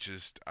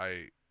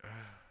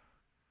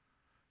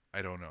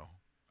don't know.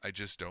 I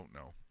just don't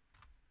know.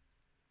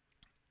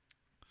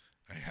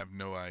 I have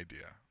no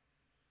idea.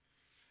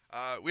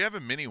 We have a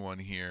mini one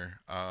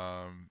here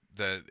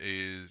that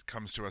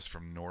comes to us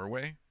from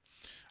Norway.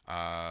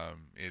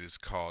 It is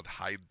called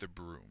Hide the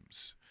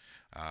Brooms.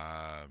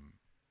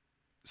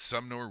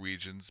 Some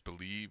Norwegians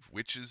believe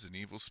witches and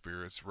evil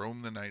spirits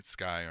roam the night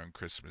sky on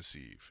Christmas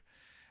Eve.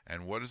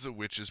 And what is a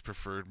witch's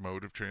preferred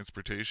mode of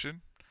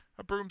transportation?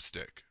 A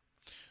broomstick.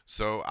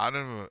 So out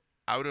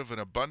of an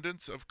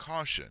abundance of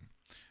caution,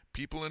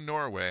 people in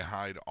Norway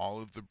hide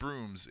all of the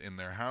brooms in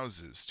their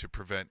houses to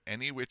prevent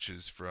any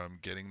witches from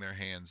getting their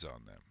hands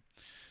on them.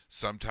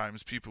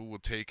 Sometimes people will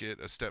take it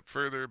a step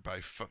further by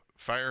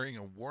firing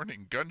a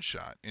warning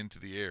gunshot into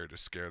the air to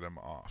scare them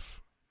off.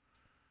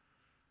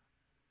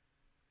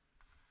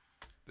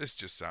 This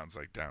just sounds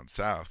like down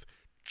south.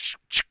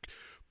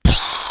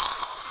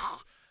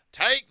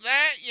 Take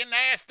that, you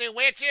nasty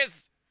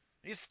witches!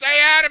 You stay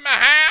out of my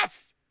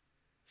house!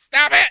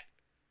 Stop it!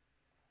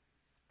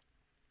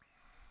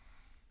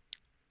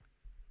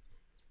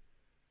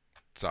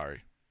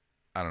 Sorry.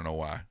 I don't know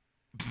why.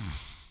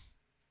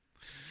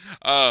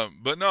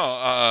 But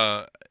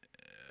no,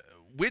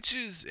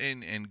 witches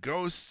and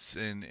ghosts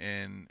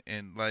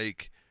and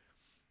like,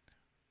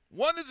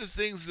 one of the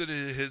things that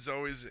has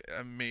always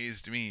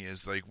amazed me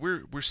is like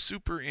we're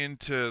super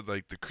into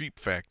like the creep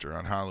factor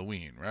on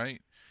Halloween,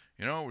 right?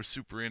 You know, we're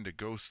super into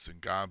ghosts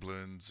and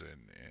goblins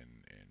and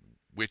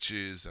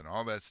witches and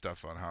all that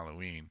stuff on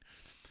Halloween.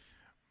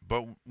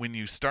 But when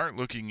you start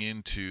looking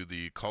into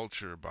the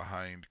culture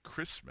behind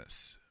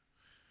Christmas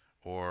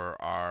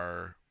or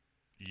our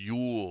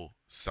Yule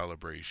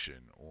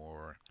celebration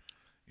or,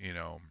 you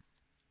know,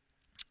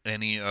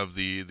 any of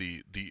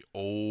the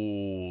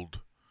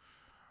old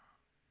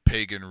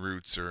pagan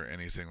roots or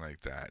anything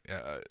like that,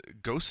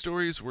 ghost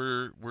stories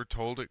were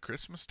told at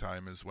Christmas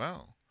time as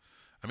well.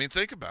 I mean,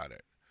 think about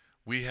it.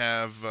 We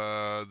have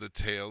the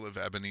tale of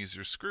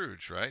Ebenezer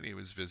Scrooge, right? He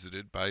was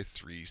visited by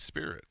 3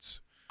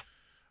 spirits.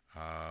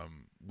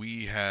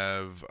 We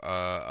have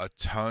a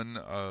ton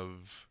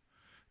of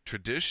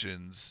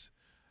traditions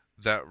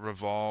that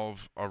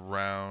revolve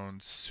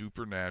around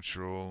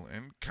supernatural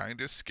and kind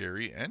of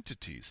scary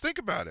entities. Think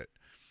about it.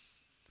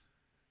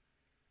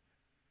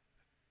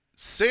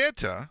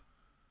 Santa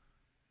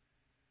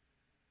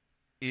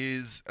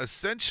is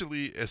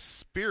essentially a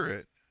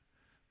spirit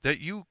that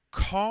you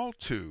call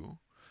to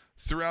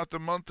throughout the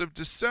month of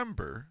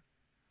December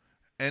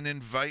and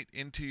invite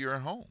into your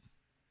home.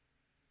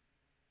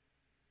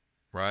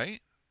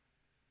 Right?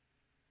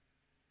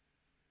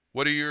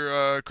 What are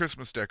your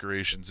Christmas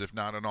decorations if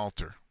not an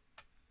altar?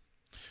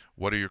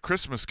 What are your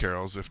Christmas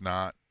carols if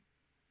not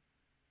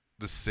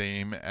the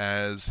same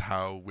as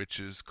how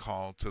witches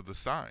call to the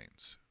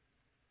signs?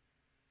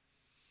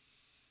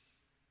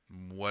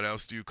 What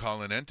else do you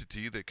call an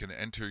entity that can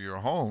enter your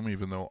home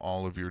even though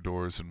all of your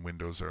doors and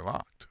windows are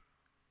locked?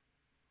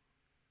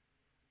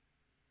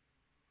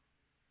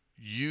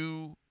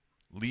 You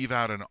leave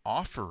out an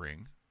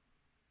offering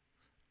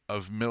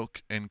of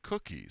milk and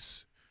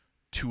cookies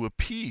to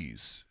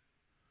appease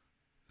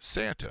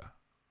Santa,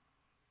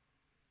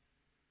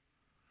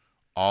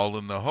 all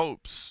in the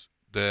hopes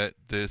that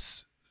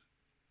this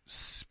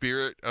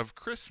spirit of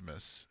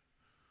Christmas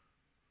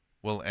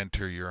will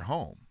enter your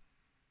home.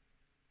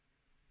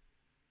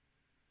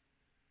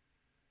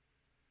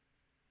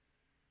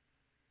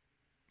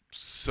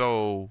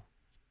 So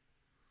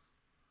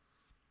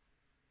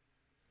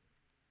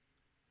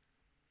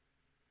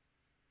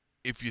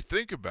if you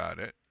think about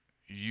it,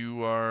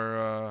 you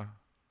are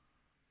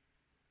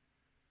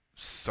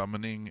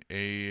summoning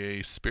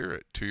a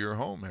spirit to your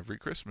home every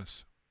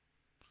Christmas.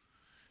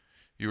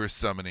 You are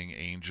summoning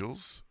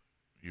angels.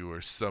 You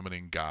are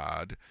summoning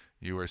God.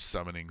 You are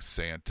summoning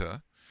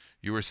Santa.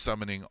 You are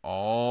summoning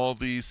all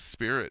these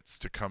spirits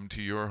to come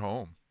to your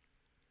home.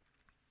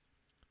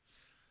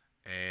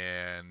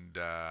 And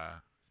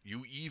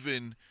you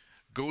even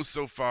go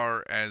so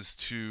far as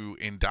to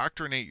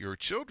indoctrinate your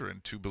children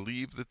to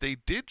believe that they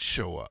did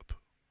show up.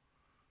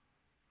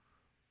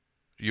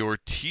 You're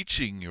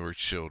teaching your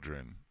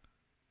children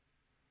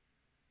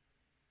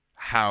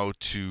how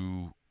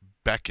to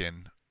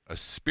beckon a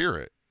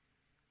spirit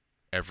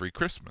every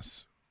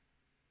Christmas.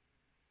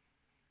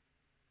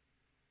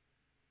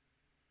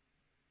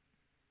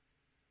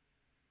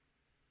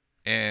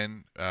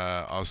 And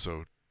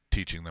also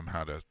teaching them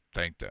how to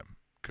thank them,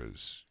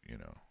 because,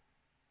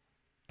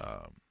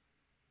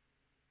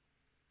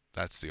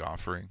 that's the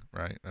offering,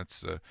 right?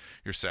 That's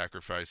you're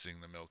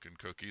sacrificing the milk and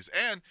cookies.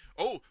 And,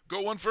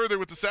 go one further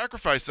with the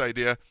sacrifice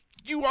idea.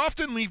 You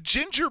often leave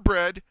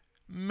gingerbread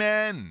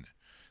men.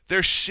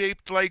 They're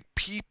shaped like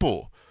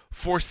people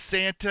for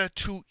Santa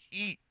to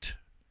eat.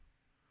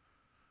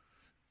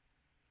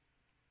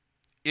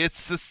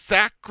 It's a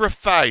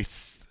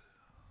sacrifice.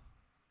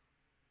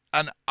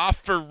 An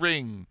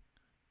offering.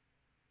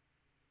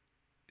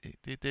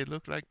 They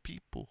look like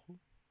people.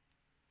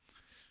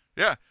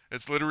 Yeah,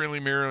 it's literally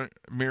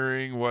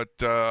mirroring what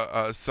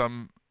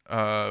some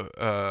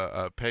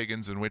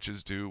pagans and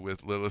witches do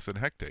with Lilith and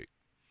Hecate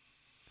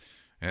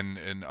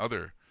and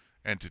other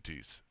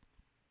entities.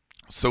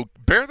 So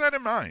bear that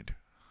in mind.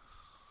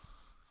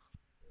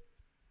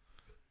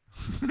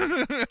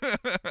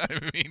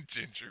 I mean,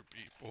 ginger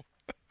people.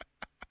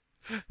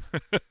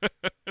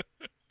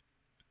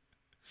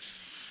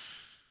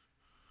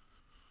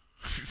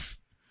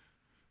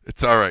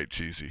 It's all right,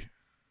 Cheesy.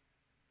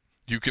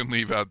 You can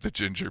leave out the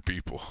ginger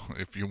people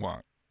if you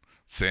want.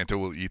 Santa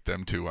will eat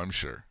them too, I'm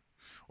sure.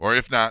 Or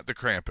if not, the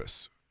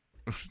Krampus.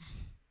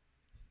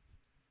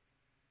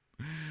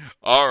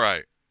 All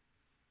right.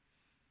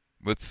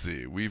 Let's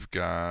see. We've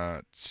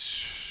got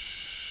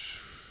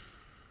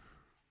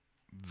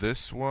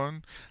this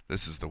one.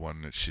 This is the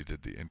one that she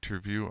did the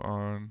interview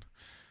on.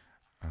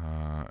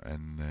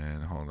 And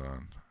then, hold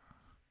on.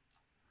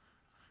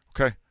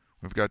 Okay.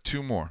 We've got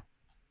two more.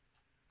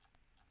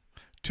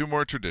 Two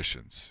more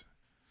traditions.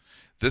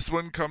 This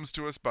one comes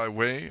to us by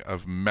way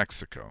of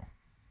Mexico.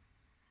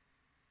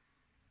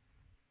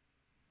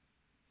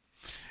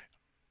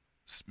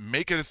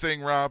 Make it a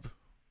thing, Rob.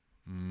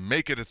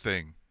 Make it a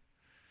thing.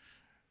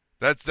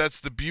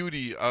 That's the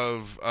beauty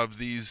of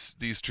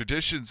these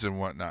traditions and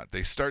whatnot.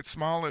 They start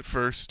small at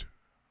first.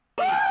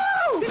 Woo!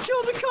 He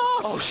killed the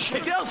cop! Oh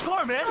shit, get out of the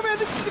car, man! Oh man,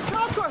 this is the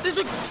cop car! This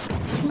is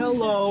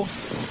Hello.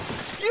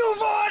 You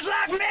boys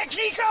like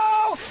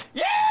Mexico?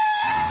 Yeah!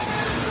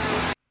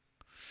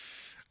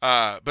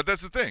 But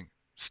that's the thing.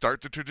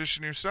 Start the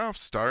tradition yourself.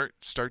 Start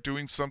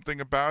doing something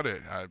about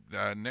it.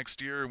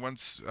 Next year,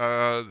 once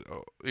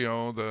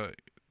the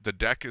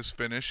deck is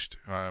finished,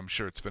 I'm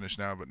sure it's finished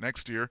now, but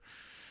next year,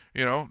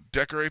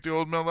 decorate the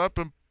old mill up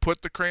and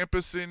put the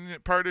Krampus in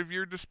part of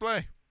your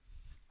display.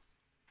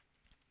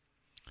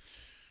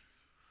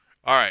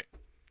 All right,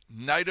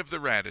 Night of the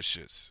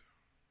Radishes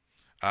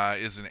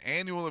is an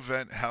annual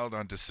event held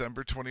on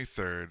December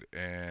 23rd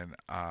in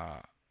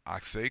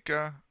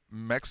Oaxaca,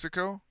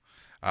 Mexico.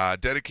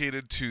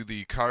 Dedicated to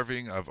the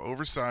carving of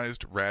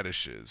oversized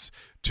radishes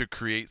to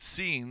create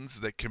scenes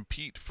that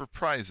compete for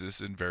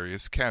prizes in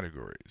various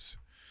categories.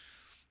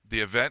 The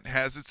event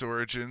has its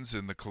origins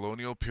in the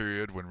colonial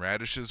period when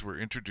radishes were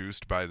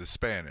introduced by the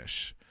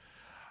Spanish.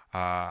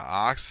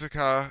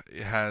 Oaxaca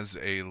has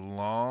a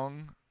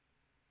long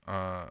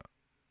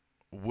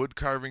wood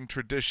carving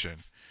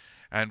tradition,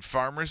 and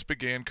farmers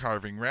began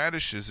carving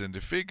radishes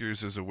into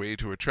figures as a way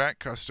to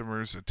attract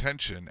customers'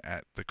 attention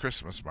at the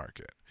Christmas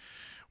market,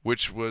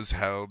 which was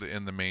held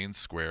in the main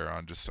square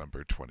on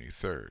December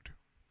 23rd.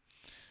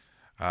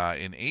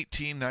 In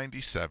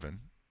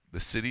 1897, the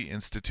city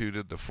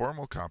instituted the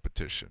formal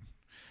competition,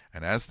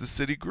 and as the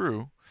city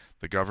grew,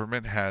 the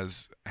government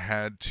has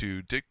had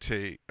to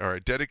dedicate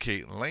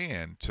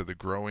land to the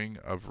growing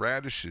of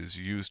radishes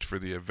used for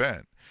the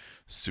event,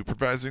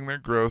 supervising their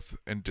growth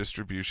and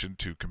distribution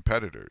to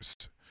competitors.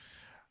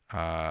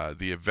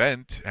 The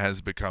event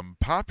has become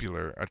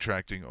popular,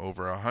 attracting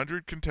over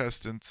 100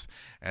 contestants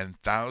and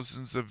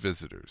thousands of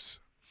visitors.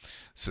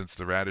 Since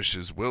the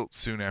radishes wilt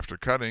soon after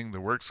cutting,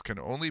 the works can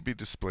only be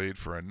displayed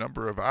for a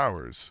number of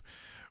hours,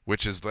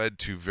 which has led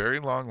to very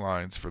long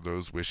lines for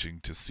those wishing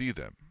to see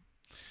them.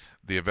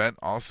 The event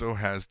also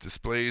has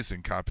displays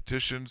and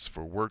competitions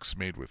for works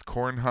made with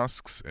corn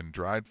husks and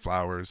dried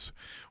flowers,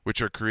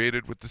 which are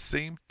created with the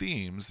same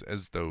themes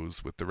as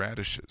those with the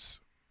radishes.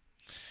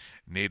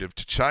 Native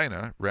to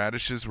China,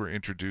 radishes were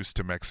introduced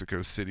to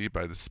Mexico City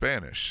by the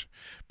Spanish,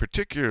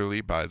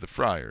 particularly by the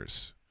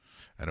friars,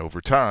 and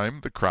over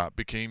time the crop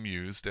became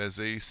used as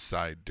a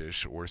side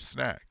dish or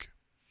snack,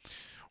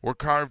 or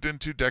carved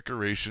into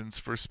decorations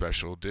for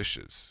special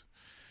dishes.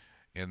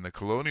 In the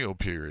colonial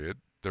period,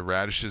 the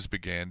radishes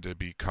began to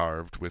be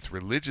carved with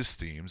religious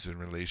themes in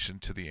relation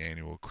to the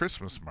annual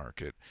Christmas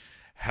market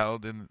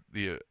held in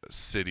the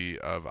city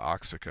of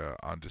Oaxaca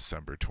on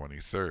December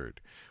 23rd,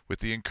 with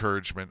the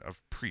encouragement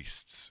of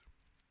priests.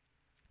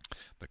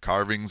 The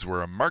carvings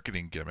were a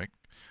marketing gimmick,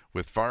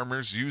 with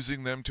farmers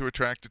using them to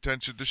attract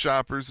attention to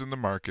shoppers in the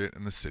market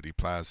and the city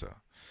plaza.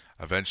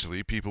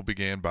 Eventually, people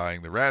began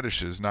buying the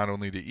radishes not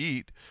only to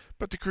eat,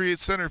 but to create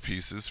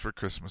centerpieces for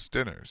Christmas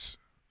dinners.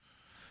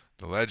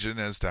 The legend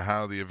as to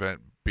how the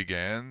event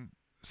began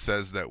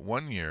says that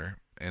one year,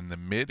 in the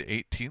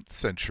mid-18th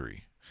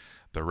century,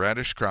 the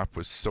radish crop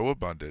was so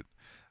abundant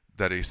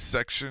that a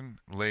section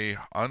lay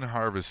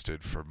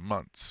unharvested for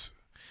months.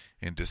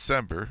 In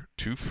December,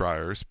 2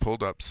 friars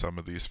pulled up some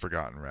of these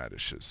forgotten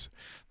radishes.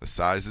 The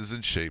sizes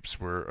and shapes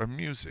were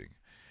amusing,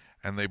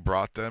 and they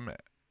brought them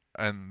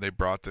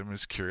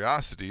as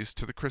curiosities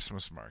to the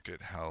Christmas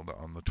market held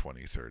on the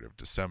 23rd of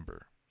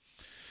December.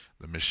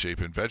 The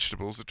misshapen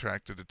vegetables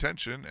attracted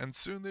attention, and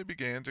soon they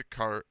began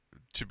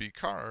to be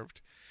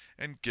carved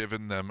and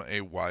given them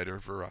a wider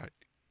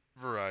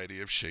variety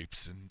of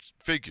shapes and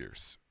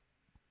figures.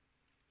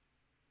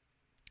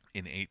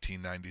 In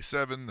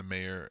 1897, the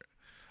mayor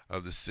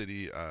of the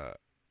city,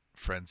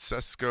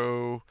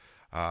 Francesco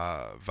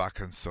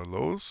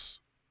Vasconcelos,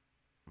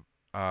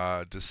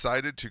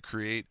 decided to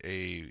create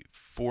a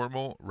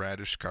formal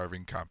radish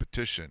carving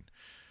competition,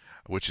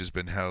 which has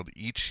been held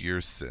each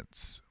year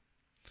since.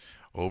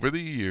 Over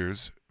the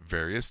years,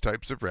 various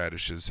types of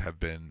radishes have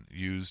been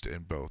used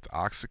in both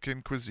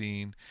Oaxacan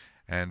cuisine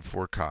and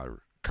for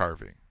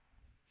carving.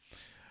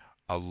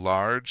 A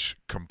large,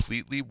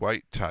 completely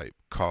white type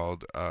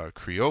called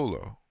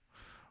criollo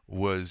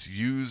was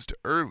used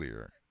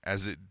earlier,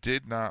 as it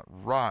did not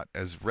rot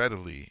as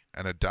readily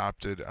and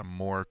adopted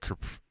more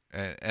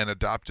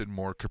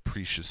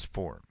capricious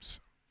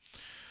forms.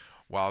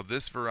 While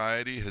this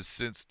variety has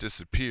since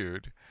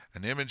disappeared,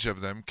 an image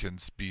of them can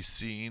be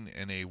seen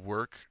in a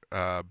work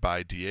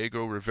by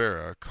Diego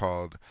Rivera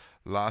called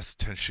Las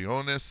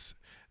Tensiones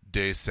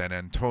de San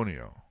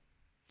Antonio.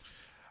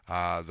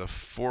 The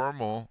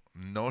formal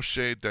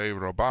Noche de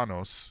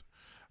Robanos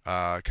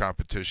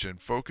competition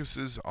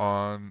focuses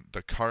on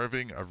the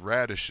carving of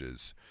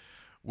radishes,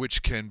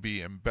 which can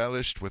be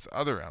embellished with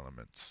other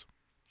elements.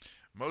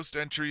 Most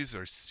entries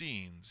are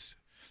scenes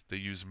that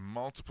use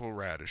multiple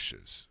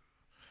radishes,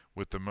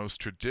 with the most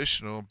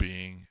traditional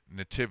being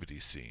nativity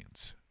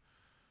scenes.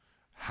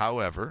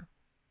 However,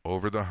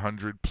 over the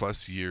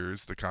 100+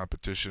 years the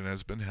competition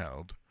has been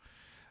held,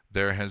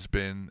 there has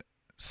been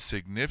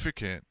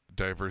significant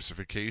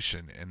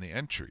diversification in the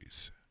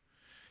entries.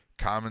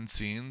 Common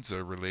scenes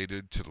are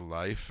related to the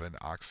life in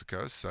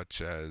Oaxaca,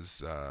 such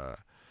as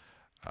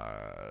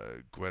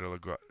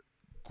Guadalajara,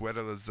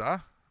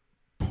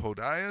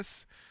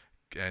 Podias,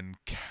 and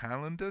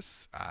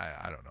Calendus,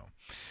 I don't know,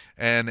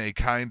 and a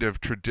kind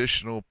of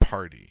traditional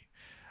party,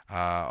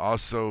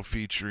 also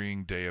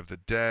featuring Day of the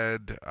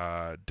Dead,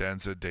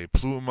 Danza de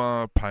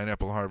Pluma,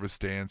 Pineapple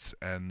Harvest Dance,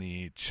 and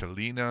the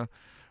Chalina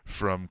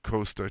from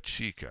Costa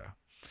Chica.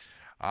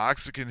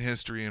 Oaxacan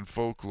history and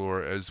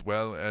folklore, as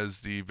well as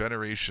the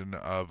veneration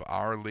of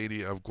Our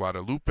Lady of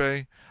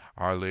Guadalupe,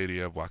 Our Lady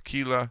of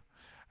Huaquila,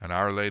 and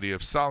Our Lady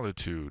of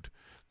Solitude,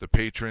 the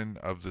patron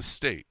of the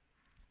state.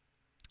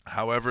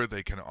 However,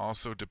 they can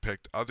also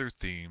depict other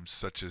themes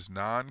such as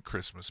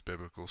non-Christmas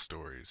biblical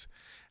stories,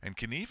 and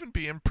can even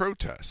be in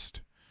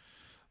protest.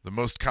 The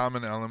most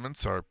common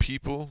elements are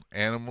people,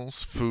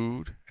 animals,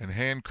 food, and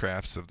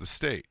handcrafts of the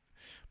state,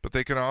 but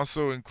they can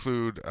also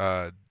include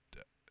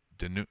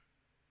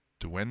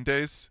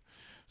duendes,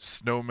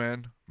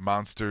 snowmen,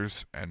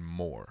 monsters, and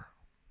more.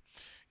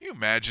 You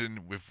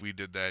imagine if we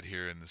did that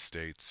here in the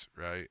States,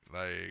 right?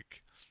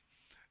 Like,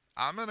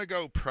 I'm going to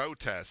go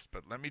protest,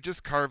 but let me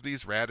just carve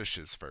these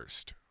radishes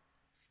first.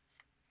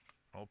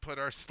 We'll put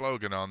our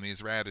slogan on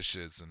these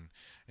radishes,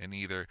 and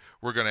either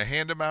we're going to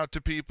hand them out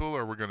to people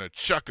or we're going to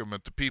chuck them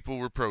at the people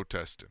we're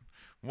protesting.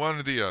 One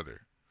or the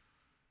other.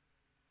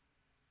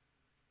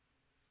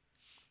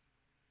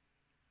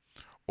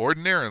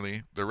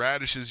 Ordinarily, the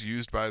radishes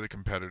used by the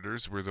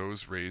competitors were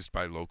those raised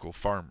by local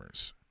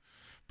farmers.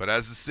 But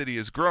as the city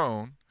has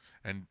grown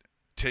and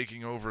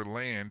taking over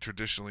land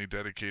traditionally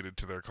dedicated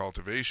to their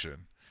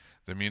cultivation,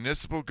 the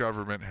municipal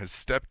government has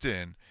stepped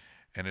in,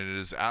 and it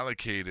has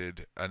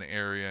allocated an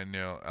area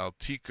near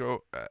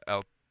Altequo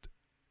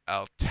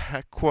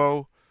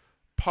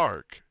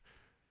Park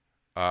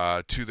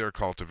to their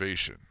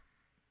cultivation.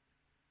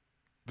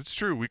 It's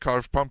true, we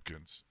carve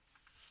pumpkins.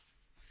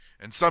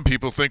 And some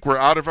people think we're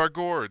out of our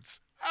gourds.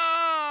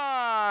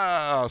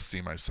 I'll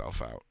see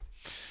myself out.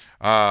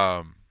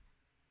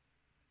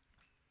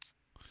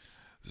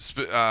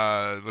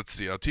 Let's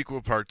see.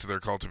 Altequo Park to their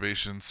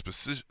cultivation,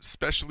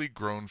 specially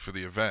grown for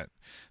the event.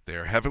 They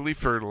are heavily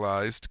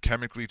fertilized,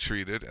 chemically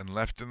treated, and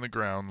left in the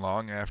ground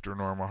long after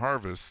normal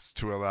harvests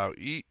to allow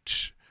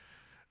each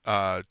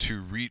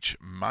to reach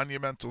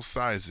monumental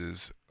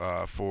sizes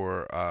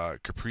for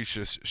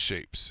capricious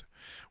shapes,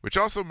 which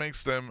also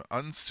makes them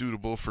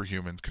unsuitable for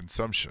human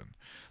consumption.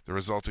 The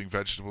resulting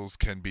vegetables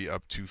can be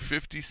up to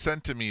 50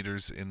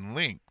 centimeters in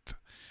length,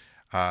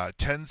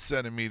 10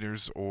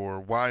 centimeters or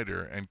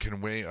wider, and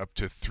can weigh up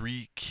to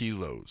 3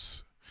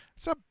 kilos.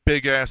 It's a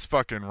big-ass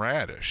fucking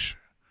radish.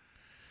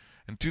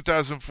 In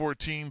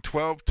 2014,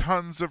 12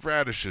 tons of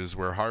radishes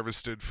were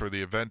harvested for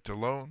the event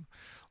alone.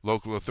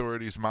 Local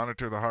authorities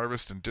monitor the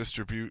harvest and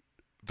distribute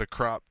the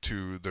crop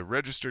to the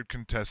registered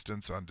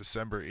contestants on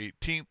December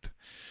 18th.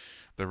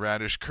 The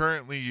radish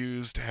currently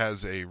used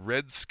has a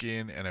red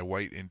skin and a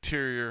white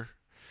interior.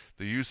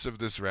 The use of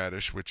this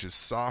radish, which is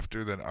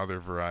softer than other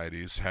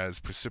varieties, has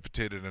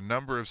precipitated a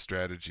number of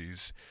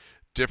strategies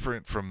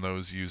different from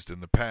those used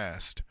in the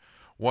past.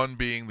 one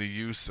being the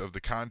use of the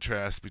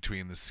contrast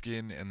between the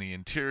skin and the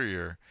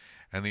interior,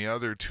 and the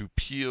other to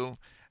peel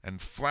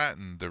and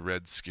flatten the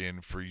red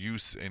skin for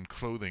use in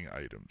clothing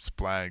items,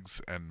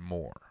 flags, and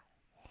more.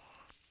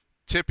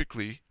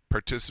 Typically,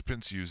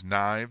 participants use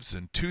knives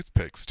and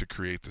toothpicks to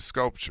create the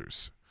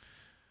sculptures.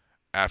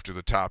 After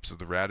the tops of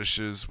the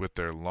radishes with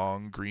their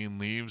long green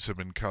leaves have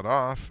been cut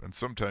off and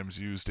sometimes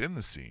used in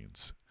the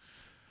scenes,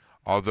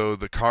 although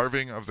the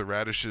carving of the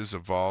radishes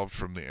evolved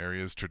from the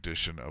area's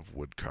tradition of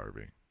wood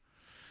carving.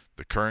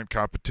 The current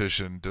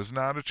competition does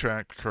not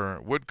attract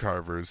current wood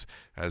carvers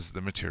as the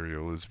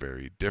material is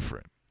very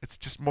different. It's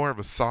just more of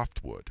a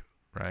soft wood,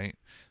 right?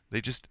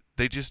 They just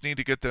need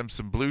to get them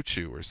some Blue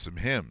Chew or some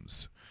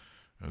Hims.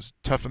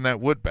 Toughen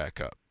that wood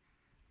back up.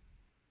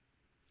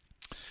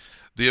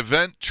 The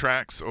event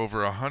tracks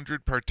over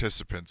 100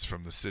 participants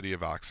from the city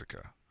of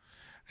Oaxaca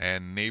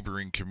and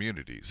neighboring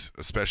communities,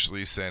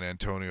 especially San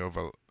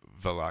Antonio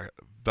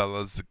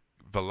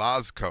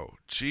Velasco.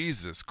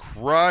 Jesus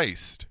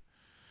Christ!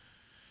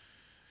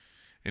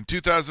 In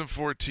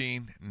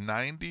 2014,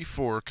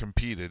 94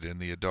 competed in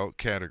the adult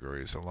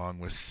categories, along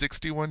with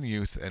 61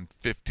 youth and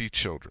 50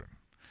 children.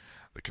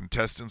 The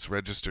contestants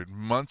registered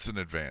months in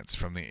advance.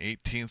 From the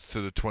 18th to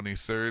the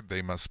 23rd,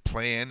 they must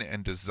plan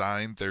and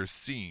design their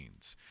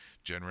scenes,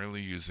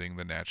 generally using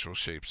the natural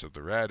shapes of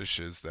the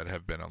radishes that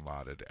have been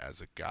allotted as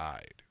a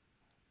guide.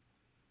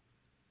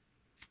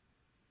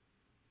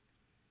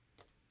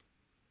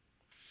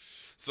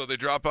 So they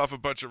drop off a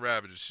bunch of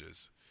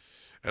radishes.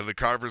 And the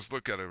carvers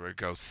look at it and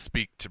go,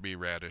 "Speak to me,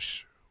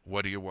 radish.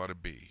 What do you want to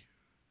be?"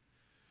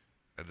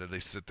 And then they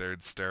sit there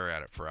and stare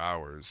at it for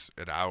hours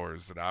and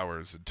hours and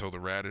hours until the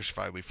radish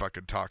finally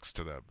fucking talks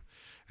to them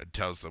and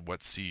tells them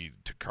what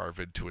seed to carve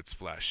into its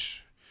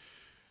flesh.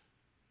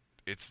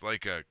 It's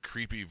like a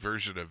creepy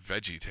version of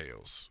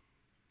VeggieTales.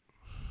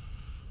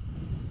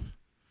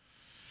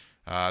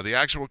 The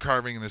actual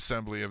carving and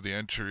assembly of the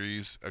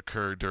entries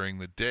occur during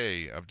the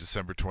day of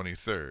December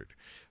 23rd.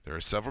 There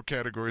are several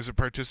categories of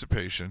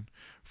participation.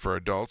 For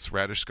adults,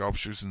 radish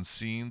sculptures and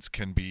scenes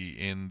can be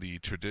in the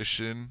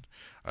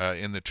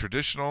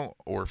traditional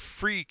or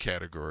free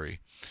category,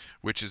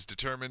 which is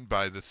determined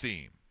by the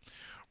theme.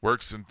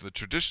 Works in the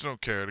traditional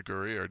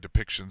category are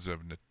depictions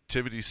of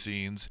nativity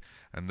scenes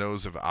and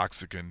those of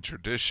Oaxacan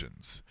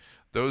traditions.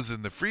 Those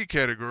in the free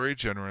category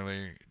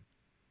generally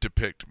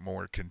depict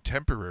more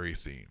contemporary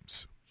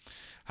themes.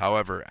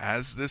 However,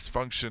 as this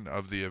function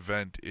of the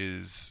event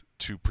is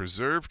to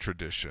preserve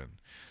tradition,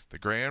 the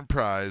grand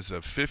prize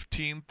of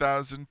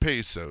 15,000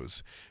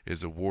 pesos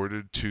is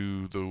awarded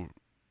to the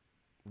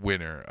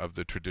winner of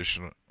the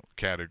traditional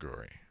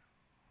category.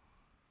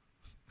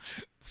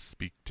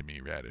 Speak to me,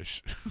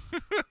 radish.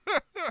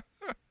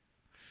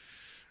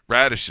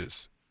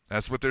 Radishes.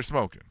 That's what they're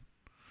smoking.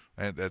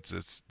 And that's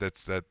it.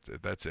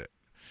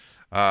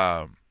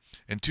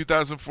 In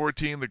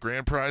 2014, the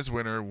grand prize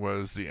winner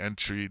was the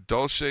entry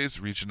Dulces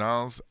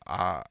Regionales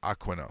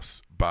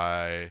Aquinos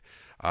by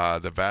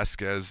the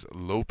Vasquez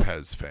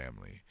Lopez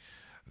family.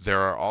 There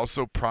are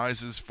also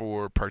prizes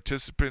for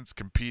participants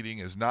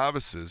competing as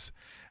novices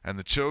and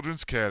the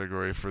children's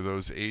category for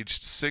those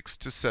aged 6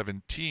 to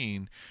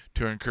 17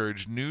 to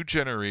encourage new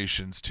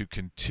generations to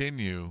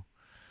continue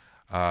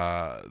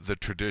the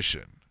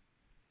tradition.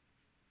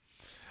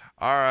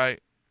 All right.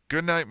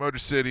 Good night, Motor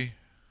City.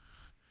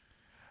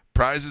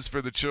 Prizes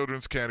for the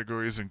children's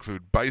categories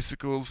include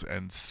bicycles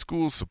and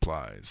school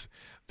supplies.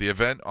 The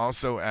event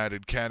also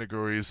added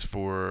categories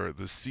for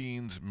the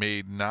scenes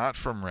made not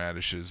from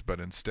radishes but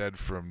instead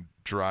from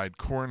dried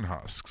corn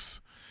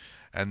husks,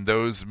 and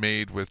those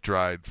made with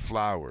dried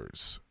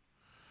flowers.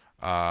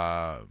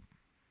 What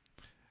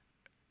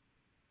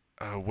are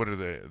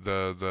they?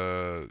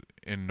 The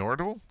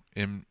immortal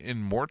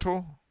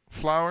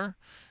flower,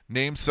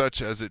 named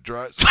such as it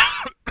dries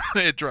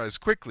it dries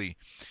quickly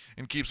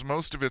and keeps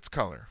most of its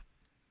color.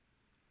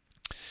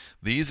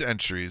 These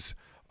entries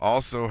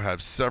also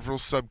have several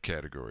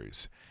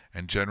subcategories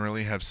and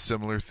generally have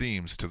similar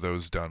themes to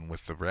those done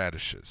with the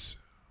radishes.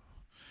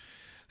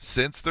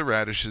 Since the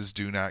radishes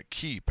do not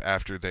keep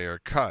after they are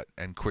cut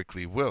and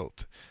quickly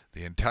wilt,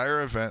 the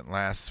entire event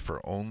lasts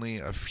for only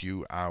a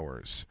few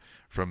hours,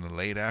 from the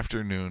late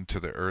afternoon to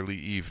the early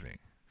evening,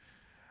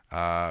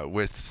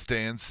 with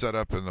stands set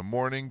up in the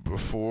morning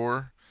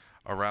before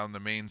around the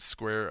main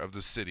square of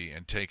the city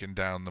and taken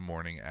down the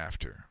morning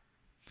after.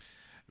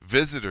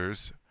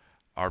 Visitors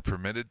are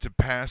permitted to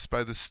pass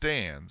by the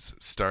stands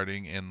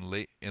starting in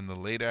the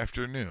late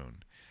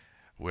afternoon,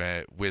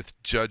 with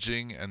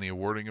judging and the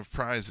awarding of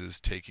prizes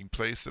taking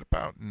place at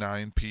about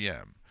 9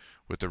 p.m.,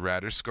 with the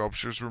radish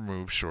sculptures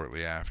removed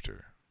shortly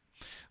after.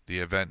 The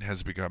event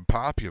has become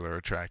popular,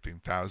 attracting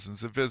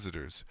thousands of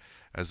visitors,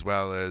 as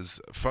well as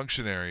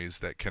functionaries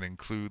that can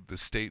include the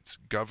state's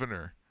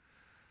governor.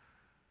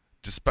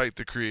 Despite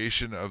the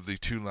creation of the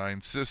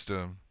two-line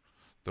system,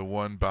 the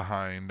one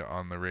behind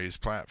on the raised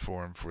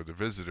platform for the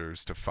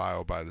visitors to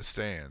file by the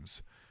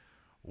stands,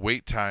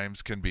 wait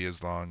times can be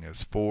as long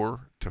as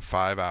 4 to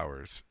 5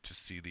 hours to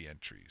see the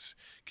entries.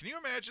 Can you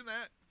imagine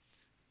that?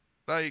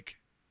 Like,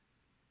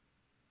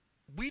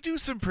 we do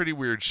some pretty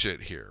weird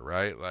shit here,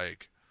 right?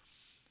 Like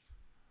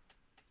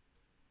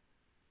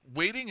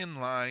waiting in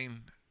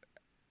line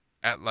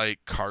at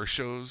like car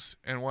shows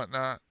and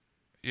whatnot,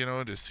 you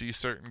know, to see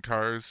certain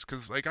cars.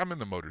 Because like I'm in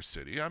the Motor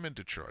City, I'm in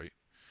Detroit.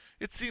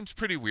 It seems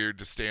pretty weird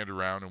to stand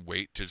around and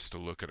wait just to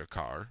look at a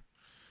car.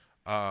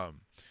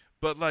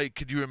 But like,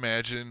 could you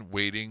imagine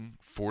waiting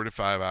 4 to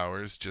 5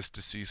 hours just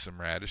to see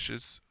some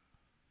radishes?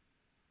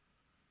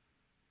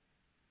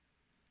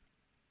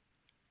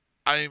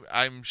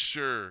 I'm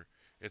sure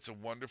it's a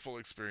wonderful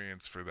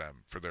experience for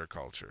them, for their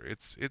culture.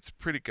 It's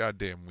pretty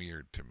goddamn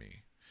weird to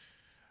me.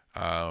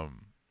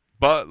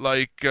 But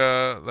like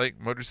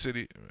Motor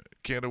City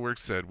Candleworks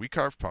said, we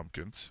carve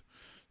pumpkins,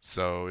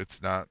 so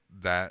it's not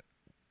that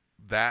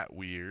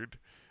weird.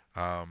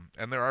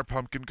 And there are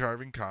pumpkin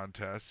carving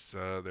contests.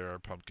 There are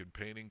pumpkin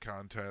painting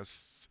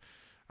contests.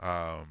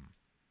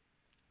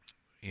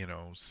 You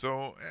know,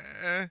 so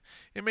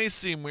it may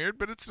seem weird,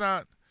 but it's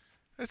not.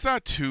 It's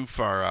not too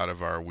far out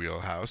of our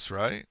wheelhouse,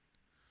 right?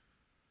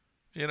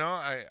 You know,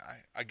 I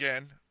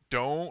again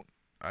don't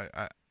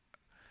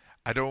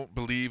I don't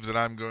believe that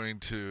I'm going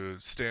to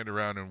stand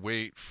around and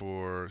wait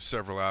for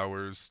several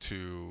hours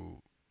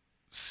to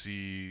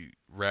see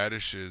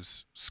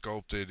radishes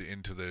sculpted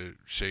into the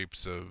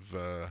shapes of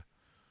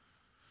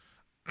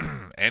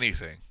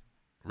anything,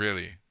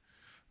 really.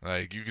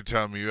 Like, you could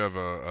tell me you have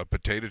a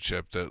potato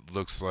chip that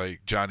looks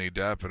like Johnny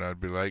Depp, and I'd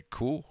be like,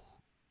 cool.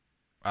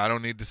 I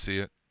don't need to see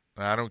it.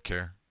 I don't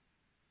care.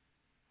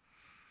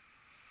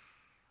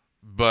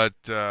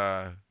 But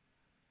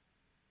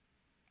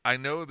I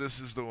know this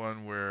is the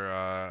one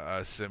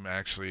where Sim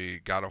actually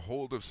got a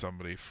hold of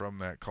somebody from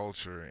that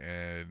culture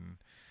and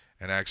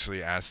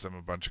actually asked them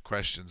a bunch of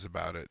questions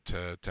about it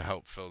to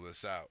help fill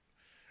this out.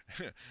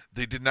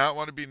 They did not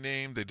want to be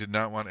named. They did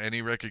not want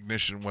any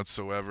recognition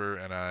whatsoever,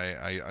 and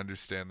I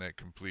understand that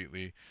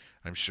completely.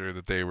 I'm sure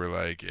that they were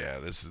like, yeah,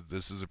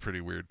 this is a pretty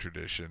weird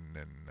tradition,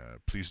 and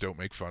please don't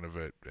make fun of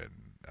it, and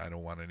I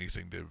don't want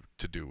anything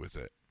to do with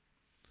it.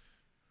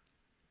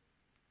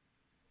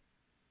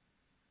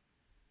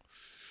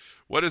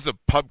 What is a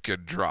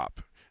pumpkin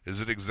drop?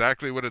 Is it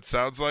exactly what it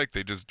sounds like?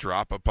 They just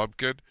drop a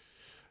pumpkin?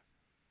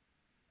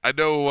 I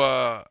know,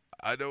 I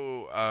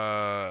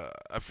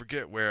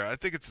forget where. I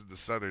think it's in the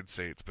southern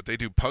states, but they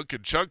do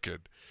pumpkin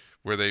chunkin',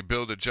 where they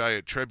build a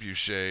giant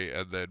trebuchet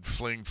and then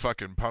fling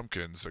fucking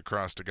pumpkins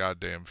across the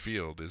goddamn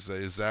field. Is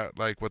that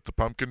like what the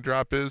pumpkin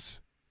drop is?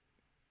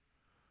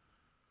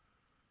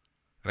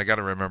 And I got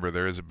to remember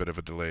there is a bit of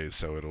a delay,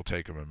 so it'll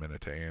take them a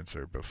minute to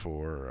answer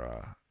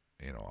before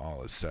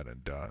all is said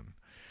and done.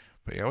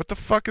 But yeah, what the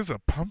fuck is a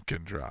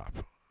pumpkin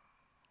drop?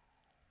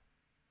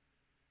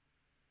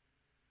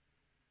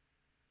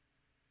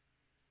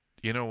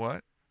 You know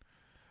what?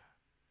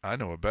 I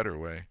know a better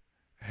way.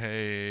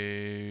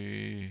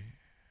 Hey.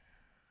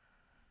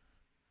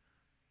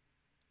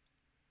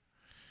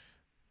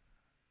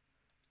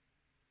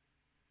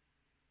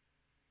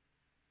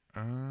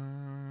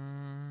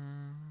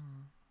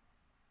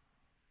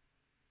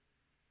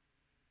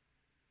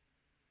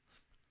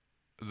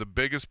 The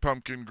biggest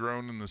pumpkin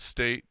grown in the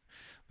state,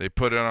 they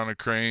put it on a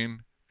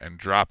crane and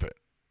drop it.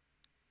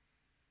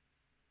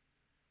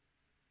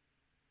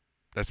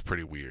 That's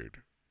pretty weird.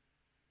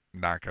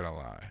 Not gonna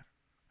lie.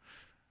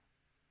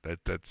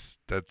 That's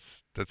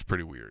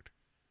pretty weird.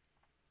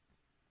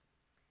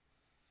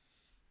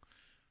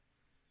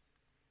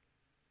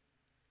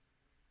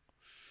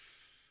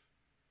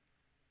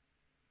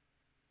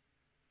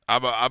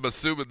 I'm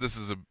assuming this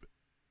is a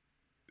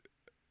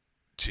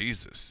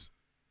Jesus.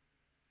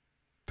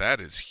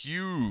 That is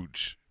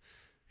huge.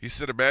 He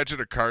said, imagine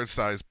a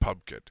car-sized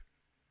pumpkin.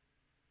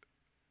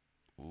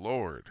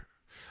 Lord.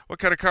 What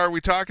kind of car are we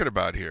talking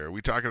about here? Are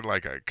we talking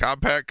like a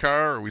compact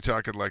car, or are we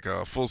talking like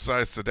a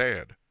full-size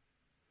sedan?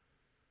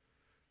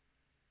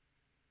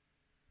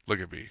 Look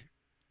at me.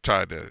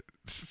 Trying to...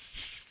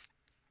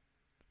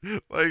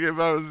 like, if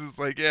I was just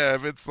like, yeah,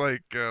 if it's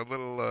like a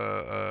little,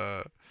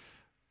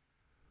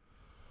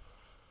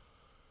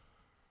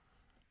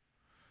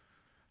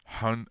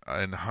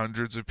 and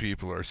hundreds of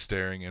people are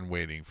staring and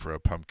waiting for a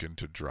pumpkin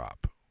to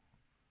drop.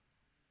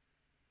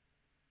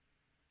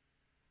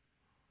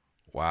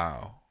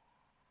 Wow.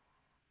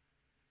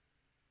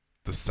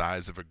 The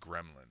size of a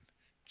gremlin.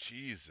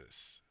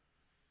 Jesus.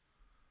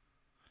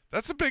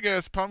 That's a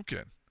big-ass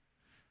pumpkin.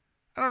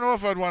 I don't know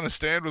if I'd want to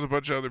stand with a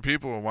bunch of other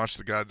people and watch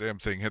the goddamn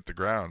thing hit the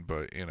ground,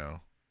 but, you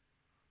know,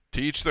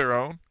 to each their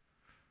own.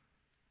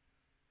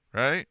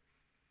 Right?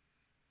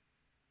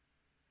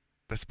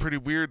 That's pretty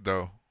weird,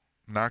 though.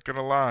 Not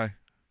gonna lie.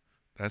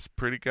 That's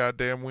pretty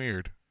goddamn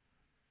weird.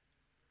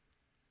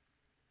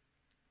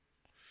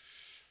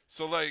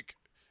 So, like,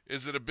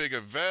 is it a big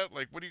event?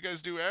 Like, what do you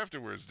guys do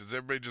afterwards? Does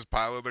everybody just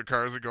pile in their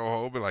cars and go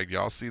home and, like,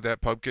 y'all see that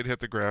pumpkin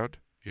hit the ground?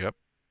 Yep.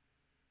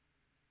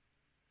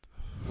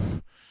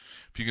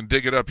 If you can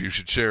dig it up, you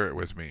should share it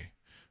with me.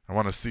 I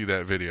want to see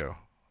that video.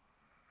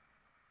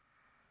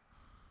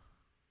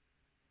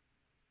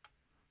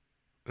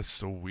 That's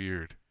so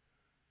weird.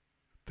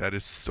 That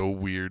is so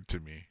weird to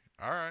me.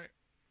 All right.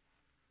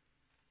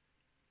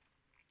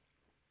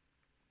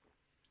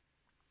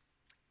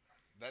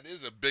 That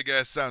is a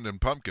big-ass sounding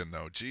pumpkin,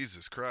 though.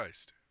 Jesus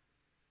Christ.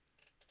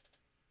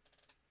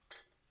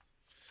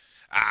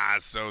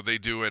 So they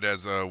do it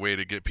as a way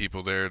to get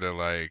people there to,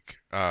 like,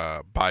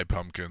 buy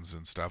pumpkins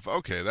and stuff.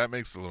 Okay, that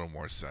makes a little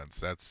more sense.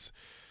 That's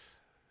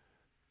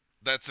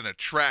an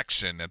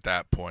attraction at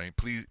that point.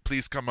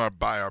 Please come out,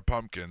 buy our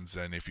pumpkins,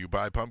 and if you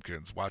buy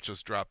pumpkins, watch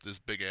us drop this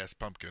big-ass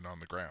pumpkin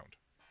on the ground.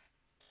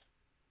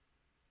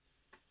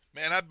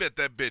 Man, I bet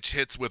that bitch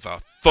hits with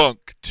a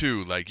thunk,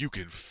 too. Like, you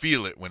can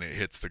feel it when it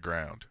hits the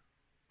ground.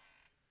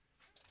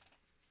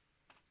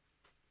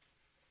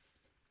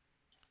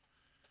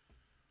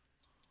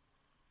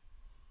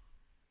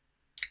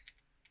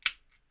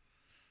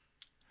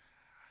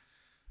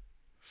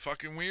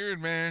 Fucking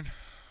weird, man.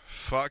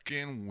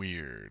 Fucking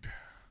weird.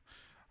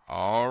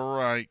 All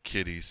right,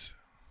 kiddies.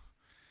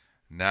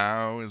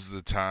 Now is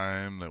the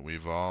time that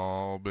we've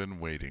all been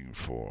waiting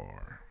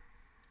for.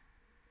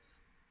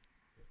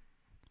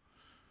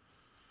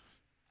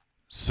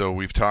 So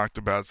we've talked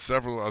about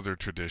several other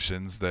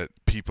traditions that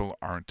people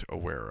aren't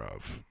aware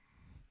of.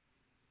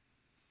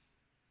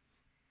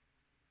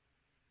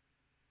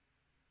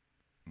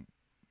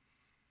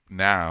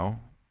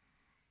 Now,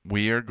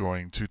 we are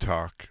going to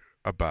talk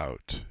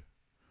about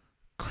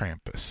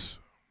Krampus.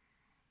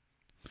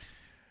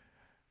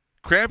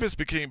 Krampus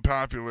became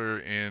popular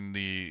in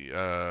the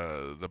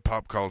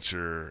pop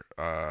culture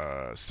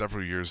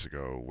several years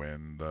ago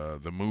when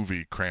the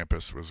movie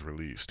Krampus was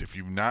released. If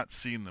you've not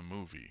seen the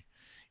movie,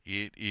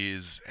 it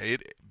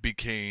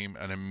became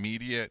an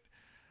immediate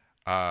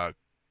Odd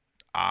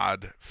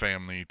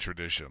family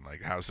tradition,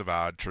 like House of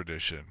Odd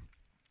tradition.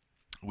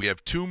 We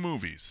have two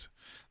movies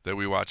that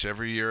we watch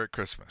every year at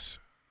Christmas.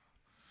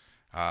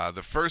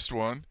 The first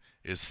one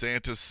is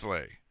Santa's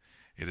Sleigh.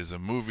 It is a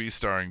movie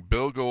starring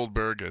Bill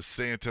Goldberg as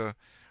Santa,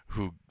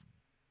 who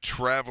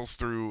travels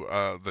through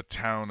the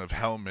town of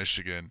Hell,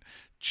 Michigan,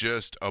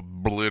 just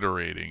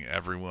obliterating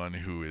everyone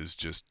who is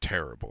just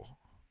terrible.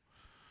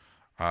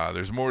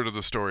 There's more to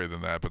the story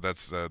than that, but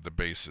that's the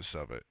basis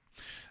of it.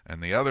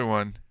 And the other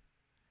one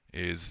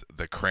is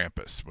the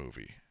Krampus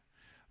movie.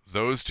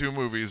 Those two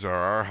movies are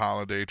our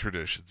holiday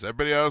traditions.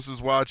 Everybody else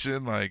is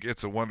watching like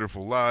It's a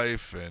Wonderful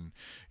Life and,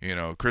 you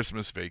know,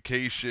 Christmas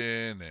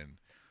Vacation and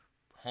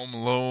Home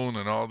Alone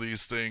and all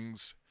these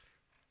things.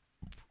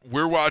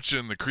 We're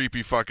watching the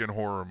creepy fucking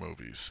horror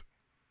movies.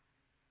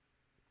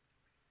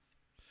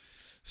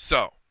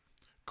 So,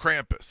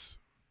 Krampus.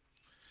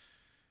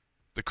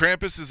 The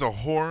Krampus is a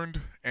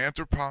horned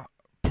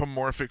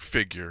anthropomorphic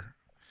figure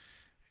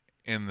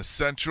in the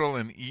central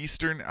and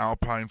eastern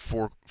alpine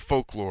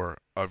folklore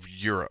of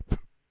Europe.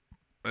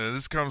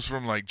 This comes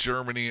from like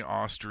Germany,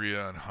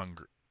 Austria, and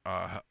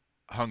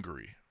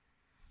Hungary.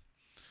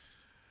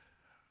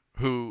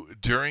 Who,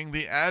 during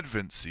the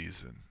Advent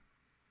season,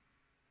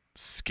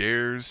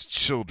 scares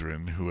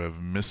children who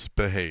have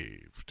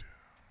misbehaved.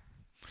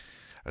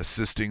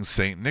 Assisting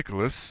St.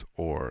 Nicholas,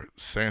 or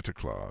Santa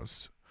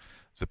Claus,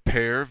 the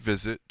pair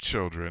visit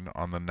children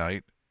on the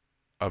night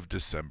of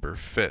December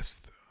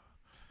 5th,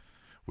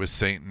 with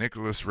St.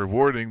 Nicholas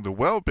rewarding the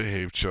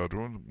well-behaved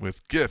children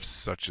with gifts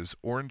such as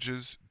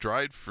oranges,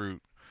 dried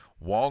fruit,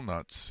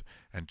 walnuts,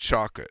 and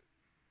chocolate,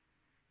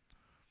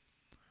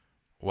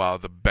 while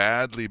the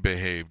badly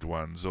behaved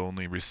ones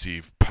only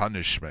receive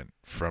punishment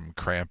from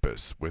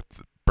Krampus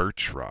with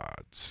birch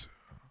rods.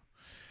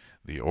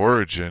 The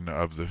origin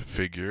of the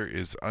figure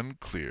is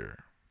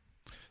unclear.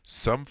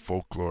 Some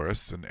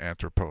folklorists and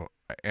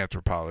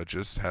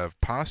anthropologists have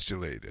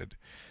postulated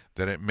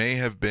that it may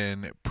have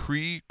been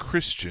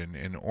pre-Christian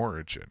in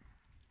origin.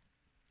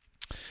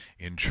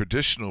 In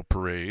traditional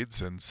parades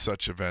and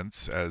such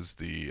events as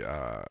the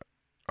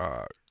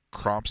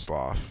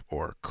Krampslauf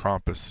or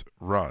Krampus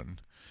Run,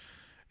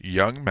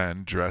 young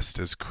men dressed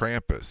as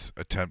Krampus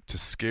attempt to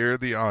scare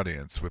the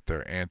audience with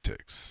their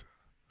antics.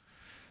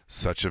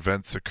 Such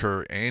events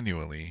occur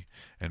annually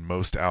in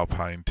most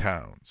alpine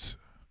towns.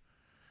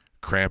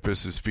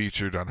 Krampus is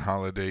featured on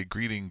holiday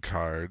greeting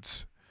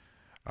cards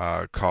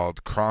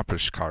called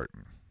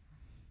Krampuskarten.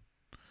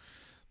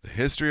 The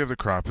history of the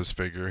Krampus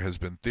figure has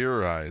been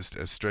theorized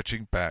as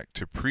stretching back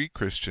to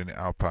pre-Christian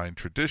alpine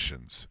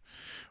traditions,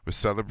 with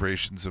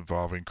celebrations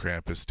involving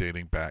Krampus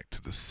dating back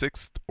to the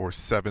 6th or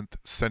 7th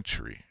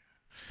century,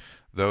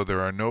 though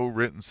there are no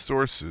written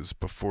sources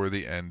before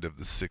the end of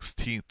the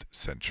 16th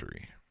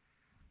century.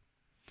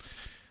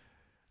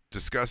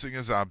 Discussing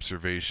his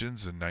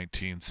observations in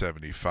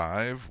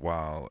 1975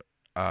 while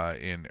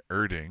in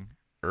Erdening,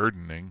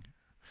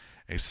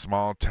 a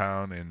small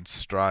town in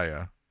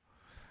Styria,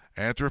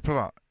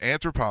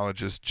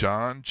 anthropologist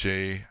John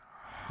J.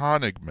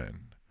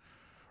 Honigman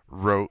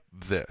wrote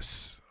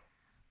this: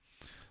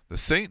 "The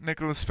St.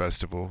 Nicholas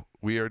Festival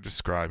we are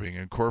describing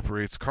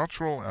incorporates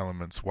cultural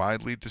elements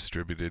widely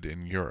distributed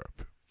in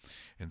Europe,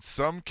 in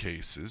some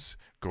cases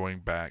going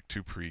back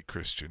to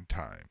pre-Christian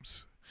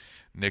times.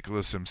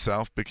 Nicholas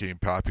himself became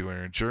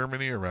popular in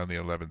Germany around the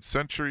 11th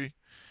century.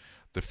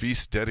 The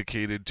feast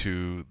dedicated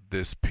to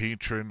this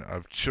patron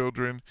of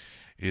children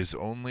is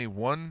only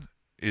one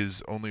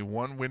is only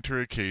one winter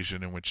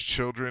occasion in which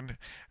children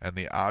and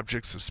the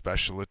objects of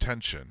special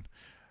attention,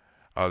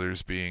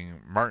 others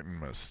being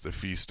Martinmas, the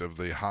feast of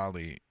the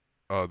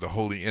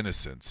Holy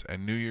Innocents,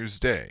 and New Year's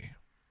Day,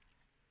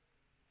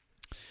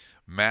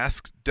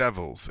 masked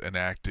devils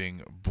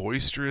enacting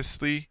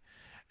boisterously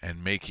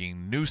and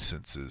making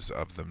nuisances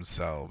of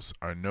themselves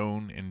are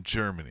known in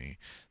Germany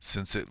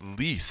since at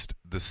least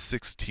the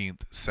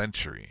 16th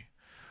century,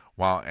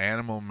 while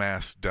animal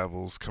masked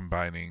devils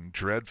combining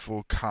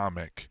dreadful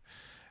comic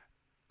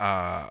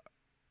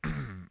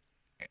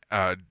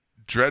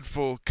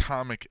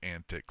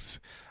antics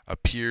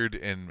appeared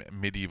in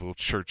medieval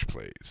church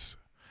plays.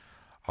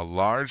 A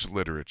large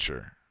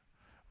literature,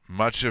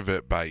 much of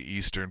it by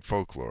Eastern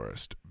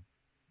folklorists,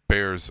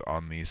 bears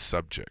on these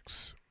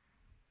subjects.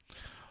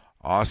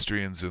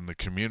 Austrians in the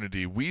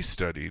community we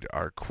studied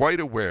are quite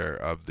aware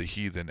of the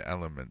heathen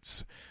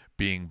elements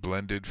being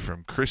blended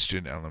from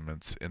Christian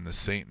elements in the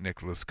St.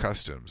 Nicholas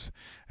customs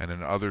and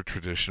in other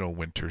traditional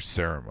winter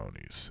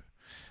ceremonies.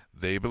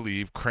 They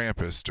believe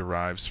Krampus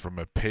derives from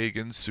a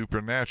pagan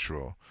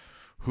supernatural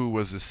who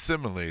was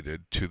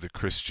assimilated to the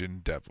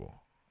Christian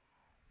devil.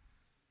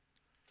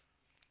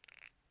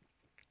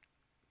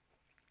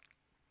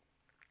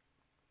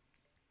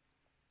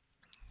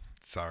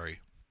 Sorry.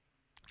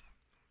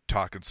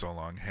 Talking so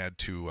long, had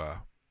to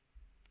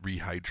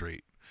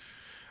rehydrate.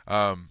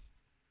 The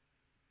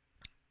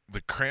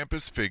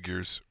Krampus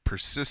figures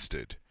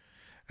persisted,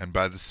 and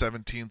by the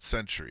 17th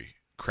century,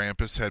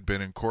 Krampus had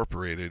been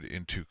incorporated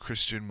into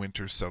Christian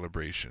winter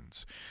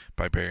celebrations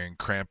by pairing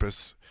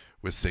Krampus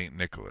with St.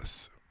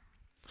 Nicholas.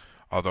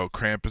 Although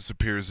Krampus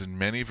appears in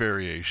many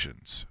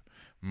variations,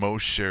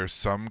 most share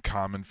some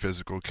common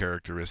physical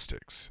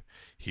characteristics.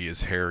 He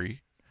is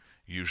hairy,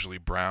 usually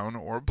brown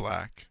or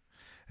black,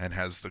 and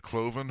has the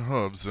cloven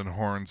hooves and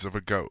horns of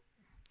a goat.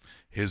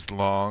 His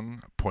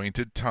long,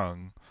 pointed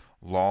tongue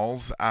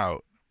lolls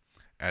out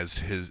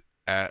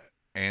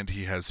and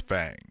he has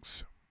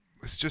fangs.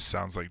 This just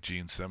sounds like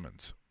Gene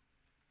Simmons.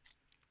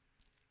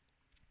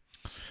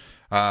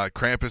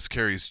 Krampus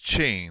carries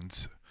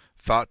chains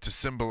thought to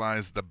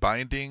symbolize the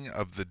binding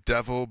of the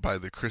devil by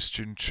the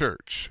Christian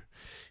church.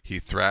 He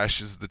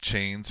thrashes the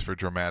chains for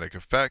dramatic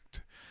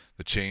effect.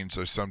 The chains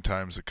are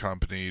sometimes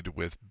accompanied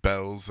with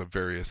bells of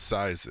various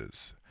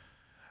sizes.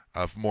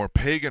 Of more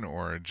pagan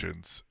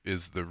origins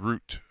is the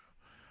root,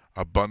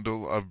 a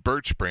bundle of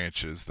birch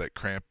branches that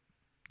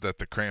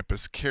the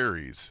Krampus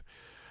carries,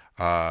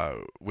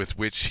 with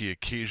which he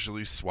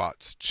occasionally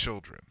swats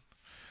children.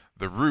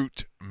 The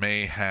root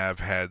may have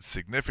had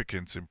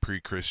significance in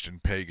pre-Christian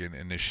pagan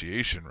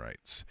initiation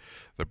rites.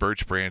 The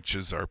birch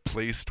branches are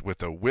placed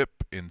with a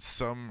whip in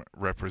some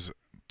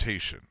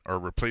representation, or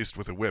replaced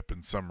with a whip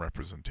in some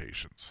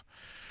representations.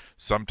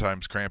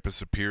 Sometimes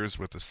Krampus appears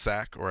with a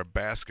sack or a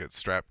basket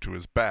strapped to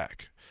his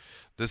back.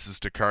 This is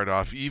to cart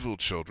off evil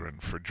children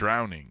for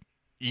drowning,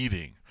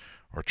 eating,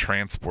 or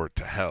transport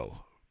to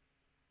hell.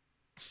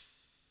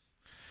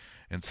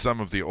 In some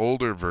of the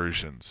older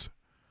versions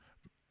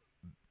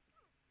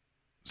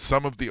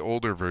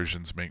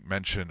make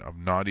mention of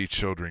naughty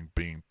children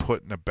being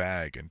put in a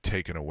bag and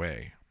taken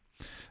away.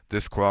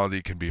 This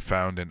quality can be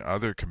found in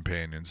other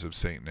companions of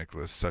St.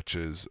 Nicholas, such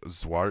as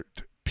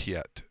Zwart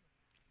Piet.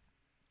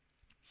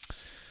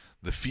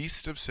 The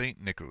feast of St.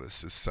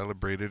 Nicholas is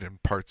celebrated in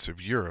parts of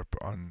Europe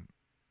on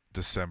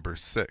December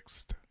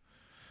 6th.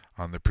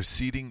 On the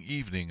preceding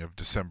evening of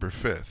December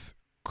 5th,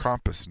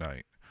 Krampus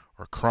night,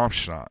 or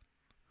Krampsnacht,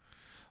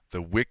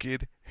 the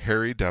wicked,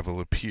 hairy devil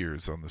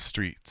appears on the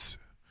streets,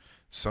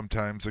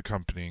 sometimes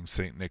accompanying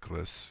St.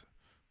 Nicholas,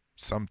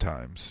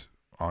 sometimes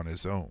on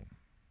his own.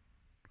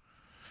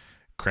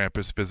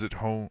 Krampus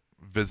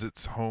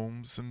visits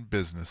homes and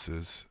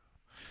businesses.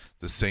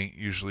 The saint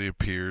usually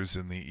appears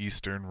in the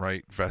Eastern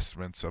Rite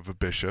vestments of a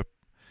bishop,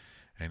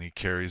 and he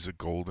carries a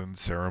golden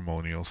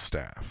ceremonial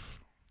staff.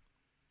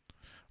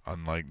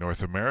 Unlike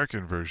North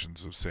American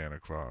versions of Santa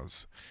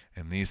Claus,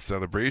 in these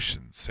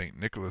celebrations, St.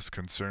 Nicholas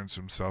concerns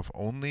himself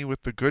only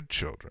with the good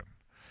children,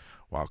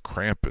 while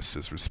Krampus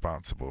is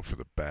responsible for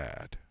the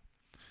bad.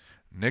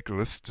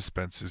 Nicholas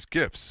dispenses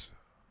gifts,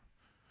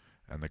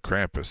 and the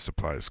Krampus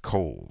supplies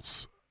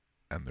coals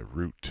and the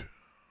root.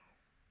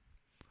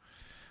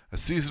 A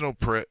seasonal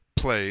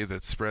play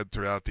that spread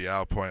throughout the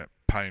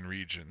Alpine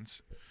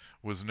regions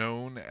was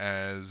known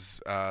as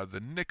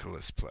the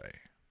Nicholas play.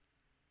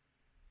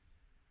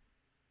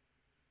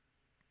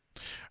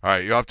 All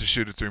right, you'll have to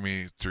shoot it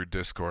through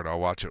Discord. I'll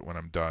watch it when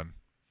I'm done.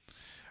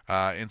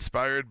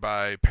 Inspired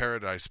by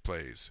Paradise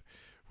Plays,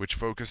 which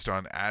focused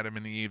on Adam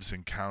and Eve's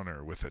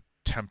encounter with a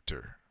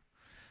tempter.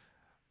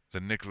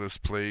 The Nicholas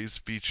plays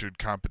featured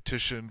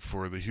competition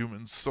for the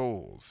human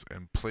souls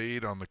and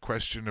played on the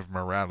question of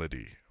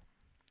morality.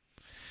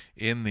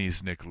 In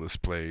these Nicholas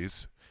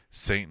plays,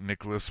 St.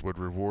 Nicholas would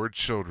reward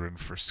children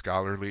for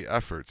scholarly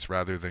efforts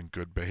rather than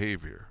good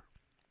behavior.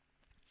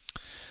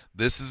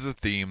 This is a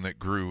theme that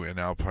grew in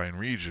Alpine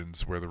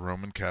regions where the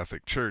Roman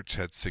Catholic Church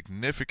had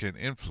significant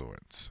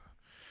influence.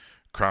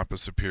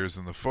 Krampus appears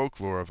in the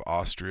folklore of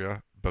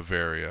Austria,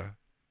 Bavaria,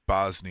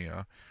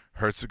 Bosnia,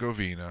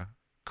 Herzegovina,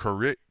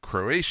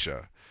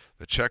 Croatia,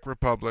 the Czech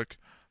Republic,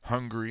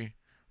 Hungary,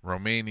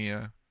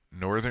 Romania,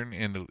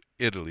 Northern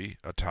Italy,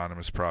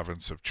 Autonomous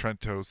Province of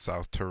Trento,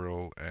 South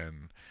Tyrol,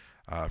 and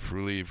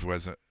Friuli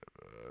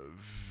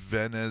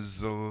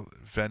Venezia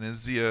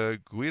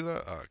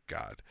Giulia,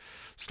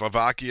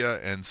 Slovakia,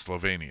 and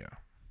Slovenia.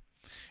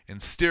 In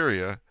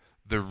Styria,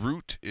 the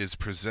root is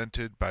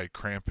presented by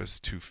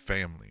Krampus to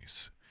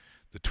families.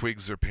 The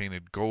twigs are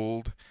painted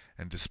gold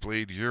and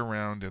displayed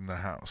year-round in the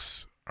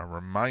house, a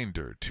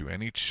reminder to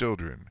any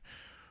children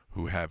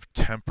who have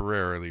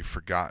temporarily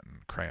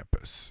forgotten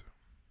Krampus.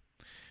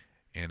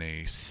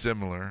 In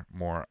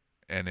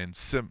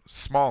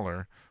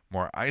smaller,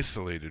 more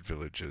isolated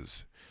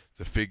villages,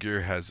 the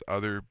figure has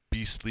other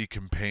beastly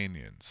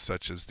companions,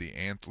 such as the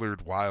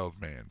antlered wild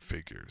man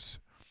figures,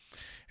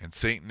 and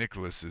St.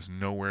 Nicholas is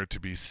nowhere to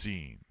be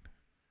seen.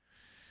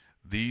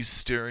 These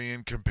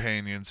Styrian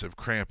companions of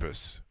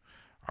Krampus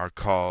are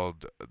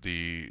called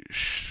the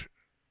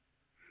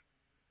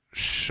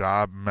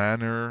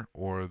Schabmanner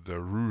or the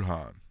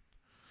Ruhan.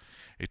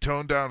 A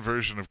toned-down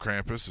version of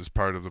Krampus is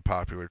part of the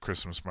popular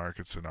Christmas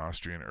markets in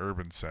Austrian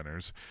urban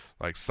centers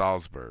like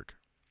Salzburg.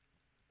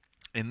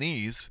 In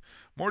these,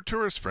 more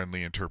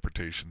tourist-friendly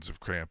interpretations of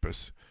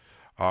Krampus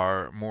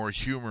are more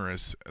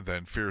humorous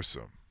than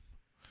fearsome.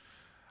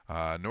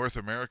 North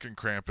American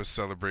Krampus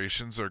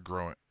celebrations are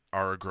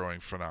a growing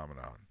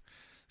phenomenon.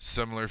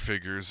 Similar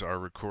figures are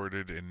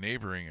recorded in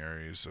neighboring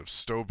areas of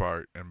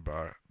Stobart and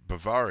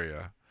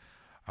Bavaria,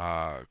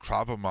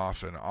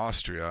 Kloppenmoff in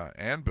Austria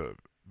and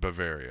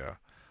Bavaria,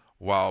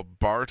 while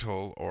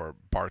Bartel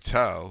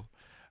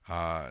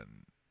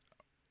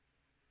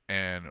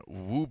and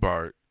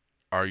Woobart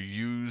are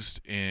used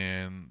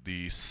in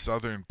the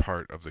southern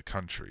part of the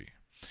country.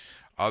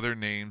 Other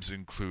names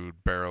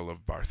include Barrel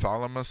of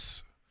Bartholomew,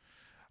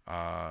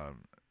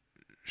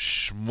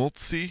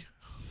 Schmulzi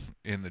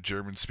in the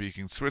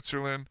German-speaking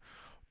Switzerland,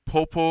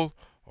 Popel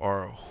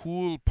or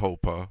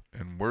Hulpopa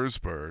in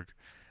Würzburg,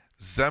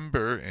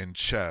 Zember in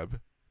Cheb,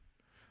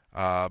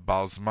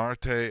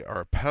 Balsmarte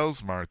or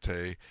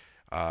Pelsmarte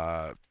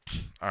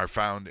are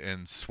found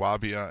in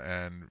Swabia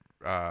and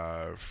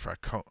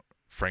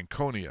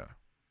Franconia.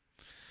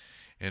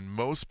 In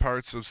most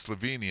parts of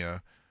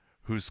Slovenia,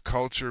 whose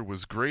culture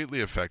was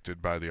greatly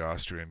affected by the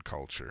Austrian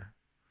culture,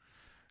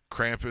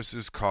 Krampus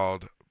is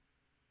called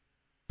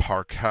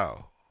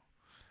Parkel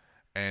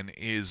and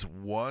is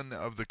one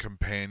of the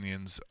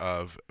companions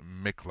of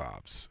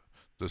Miklabs,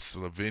 the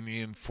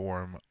Slovenian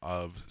form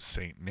of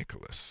St.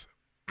 Nicholas.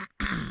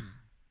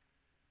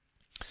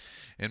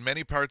 In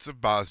many parts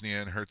of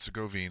Bosnia and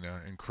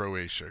Herzegovina and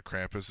Croatia,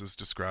 Krampus is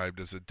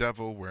described as a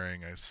devil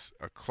wearing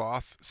a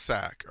cloth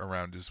sack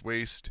around his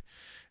waist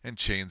and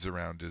chains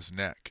around his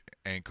neck,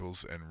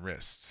 ankles, and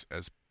wrists.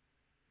 As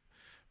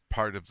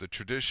part of the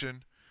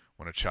tradition,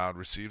 when a child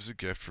receives a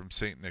gift from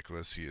St.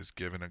 Nicholas, he is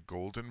given a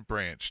golden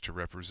branch to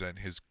represent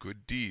his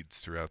good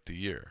deeds throughout the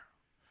year.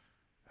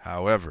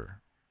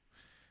 However,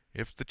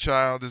 if the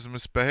child is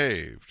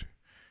misbehaved,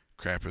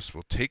 Krampus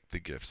will take the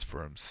gifts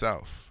for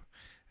himself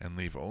and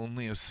leave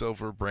only a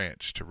silver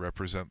branch to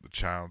represent the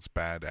child's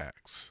bad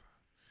acts.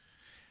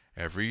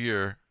 Every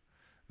year,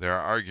 there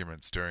are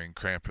arguments during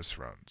Krampus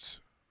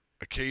runs.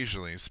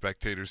 Occasionally,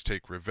 spectators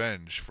take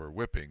revenge for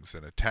whippings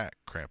and attack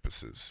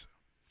Krampuses.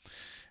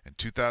 In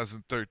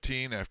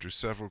 2013, after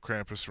several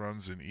Krampus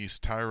runs in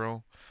East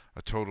Tyrol,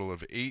 a total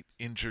of 8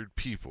 injured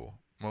people,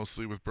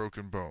 mostly with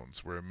broken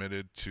bones, were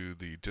admitted to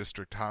the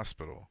district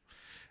hospital,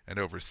 and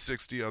over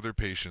 60 other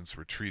patients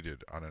were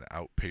treated on an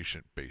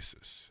outpatient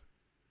basis.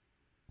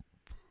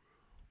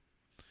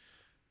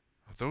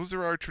 Those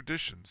are our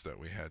traditions that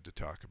we had to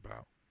talk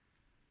about.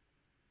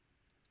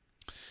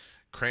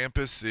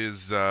 Krampus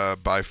is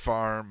by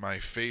far my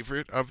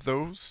favorite of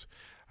those.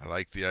 I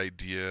like the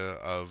idea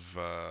of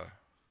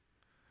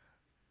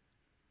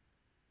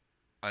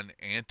an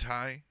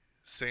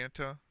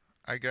anti-Santa,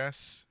 I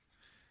guess,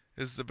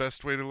 is the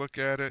best way to look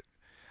at it.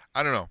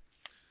 I don't know.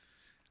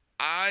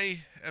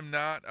 I am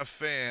not a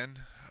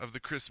fan of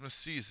the Christmas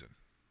season.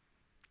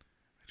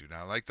 I do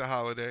not like the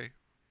holiday.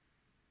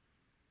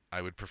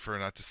 I would prefer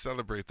not to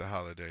celebrate the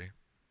holiday.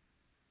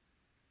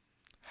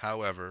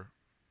 However,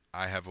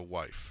 I have a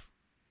wife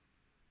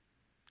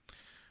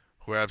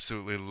who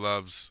absolutely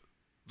loves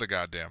the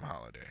goddamn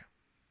holiday.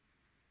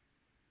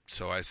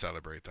 So I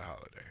celebrate the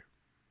holiday.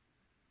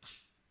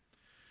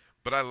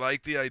 But I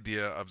like the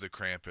idea of the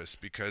Krampus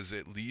because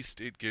at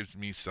least it gives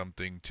me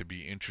something to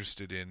be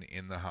interested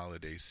in the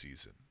holiday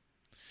season.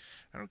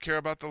 I don't care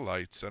about the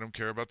lights. I don't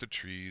care about the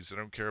trees. I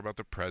don't care about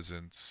the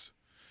presents.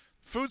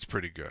 Food's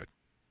pretty good.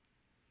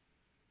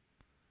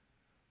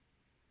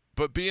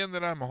 But being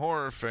that I'm a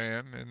horror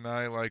fan and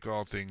I like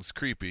all things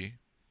creepy,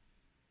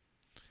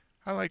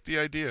 I like the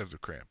idea of the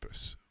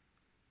Krampus.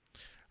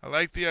 I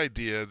like the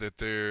idea that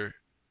there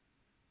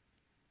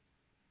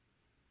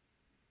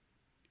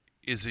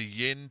is a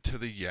yin to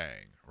the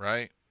yang,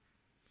 right?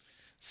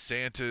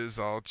 Santa is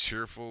all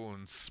cheerful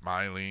and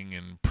smiling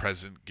and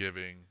present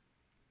giving.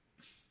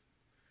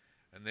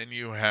 And then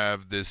you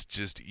have this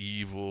just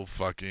evil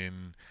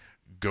fucking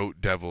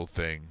goat devil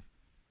thing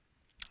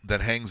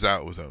that hangs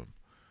out with him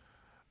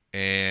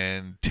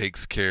and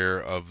takes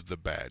care of the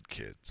bad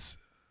kids.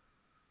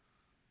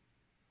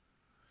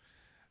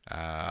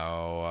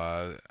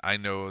 I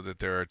know that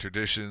there are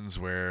traditions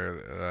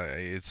where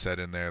it's said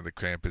in there the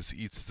Krampus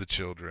eats the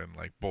children,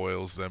 like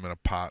boils them in a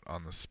pot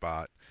on the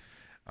spot.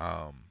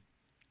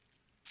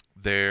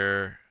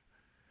 There's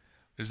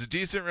a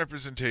decent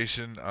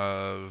representation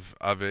of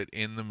it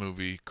in the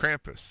movie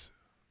Krampus.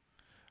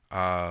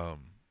 I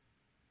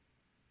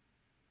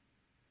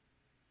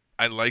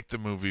like the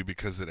movie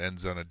because it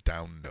ends on a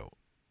down note.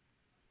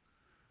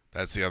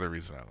 That's the other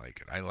reason I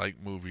like it. I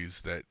like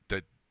movies that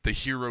the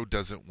hero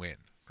doesn't win,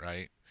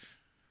 right?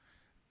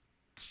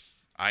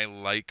 I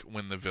like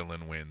when the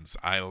villain wins.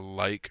 I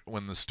like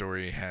when the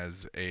story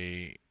has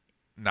a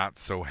not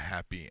so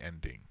happy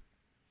ending.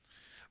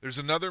 There's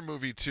another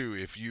movie too,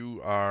 if you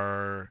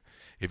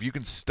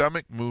can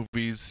stomach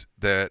movies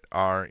that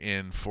are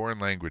in foreign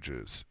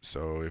languages,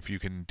 so if you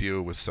can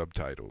deal with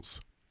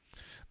subtitles.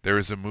 There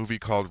is a movie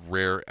called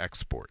Rare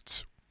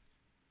Exports.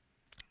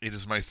 It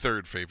is my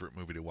third favorite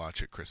movie to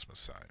watch at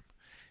Christmas time.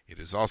 It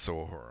is also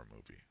a horror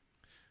movie,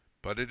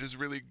 but it is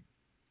really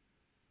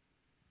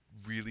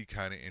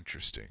kind of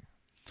interesting.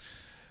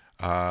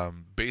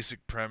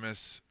 Basic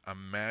premise: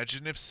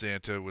 imagine if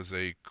Santa was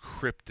a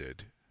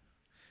cryptid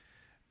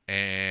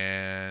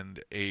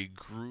and a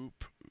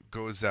group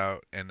goes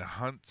out and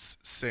hunts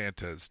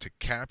Santas to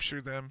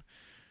capture them,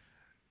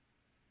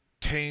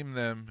 tame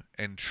them,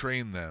 and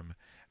train them,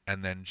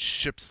 and then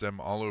ships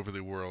them all over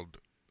the world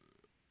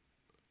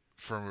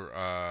for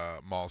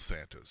mall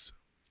Santas.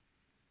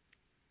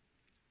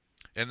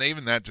 And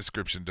even that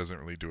description doesn't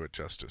really do it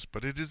justice,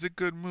 but it is a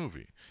good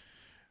movie.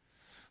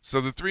 So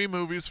the three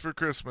movies for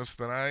Christmas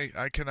that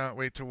I cannot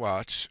wait to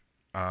watch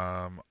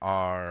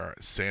are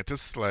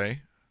Santa's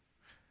Sleigh,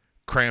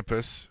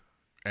 Krampus,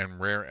 and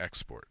Rare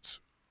Exports.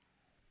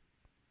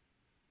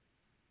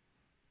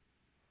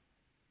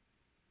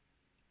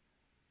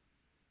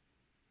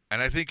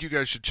 And I think you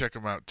guys should check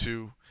them out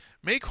too.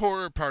 Make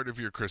horror part of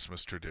your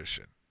Christmas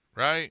tradition,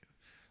 right?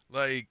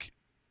 Like,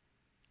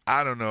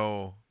 I don't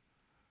know.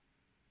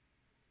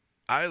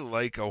 I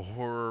like a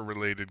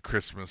horror-related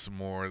Christmas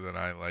more than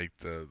I like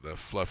the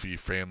fluffy,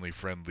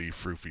 family-friendly,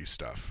 froofy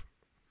stuff.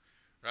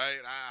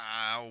 Right?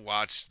 I'll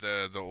watch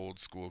the old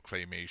school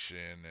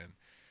claymation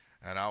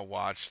and I'll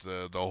watch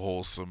the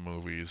wholesome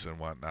movies and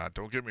whatnot.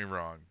 Don't get me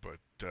wrong, but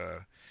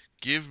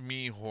give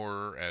me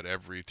horror at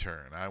every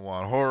turn. I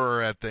want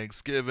horror at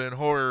Thanksgiving,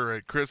 horror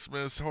at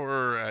Christmas,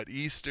 horror at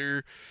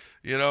Easter,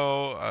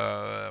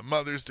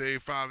 Mother's Day,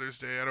 Father's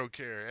Day, I don't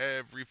care.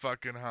 Every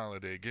fucking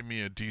holiday, give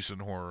me a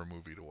decent horror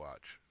movie to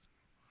watch.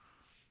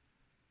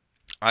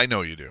 I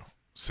know you do.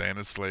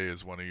 Santa's Sleigh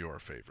is one of your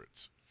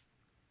favorites.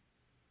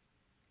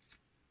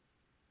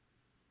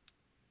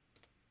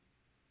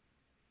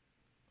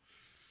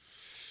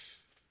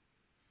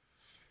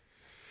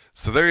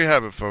 So there you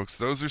have it, folks.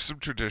 Those are some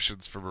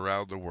traditions from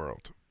around the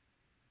world.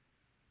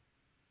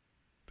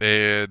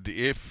 And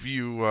if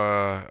you,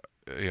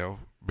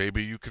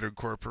 maybe you could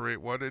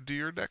incorporate one into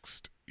your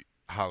next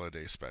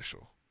holiday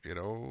special.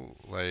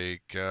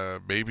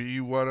 Maybe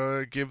you want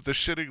to give the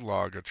shitting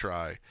log a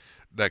try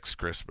next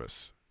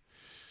Christmas.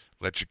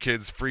 Let your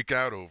kids freak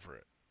out over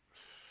it.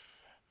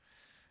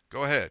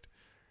 Go ahead.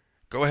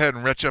 Go ahead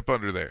and retch up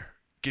under there.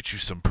 Get you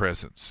some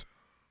presents.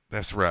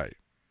 That's right.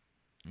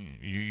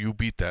 You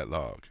beat that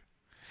log.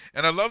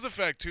 And I love the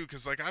fact, too,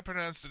 because, I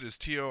pronounced it as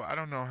Tio. I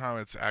don't know how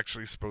it's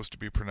actually supposed to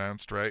be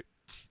pronounced right.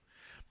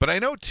 But I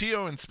know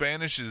Tio in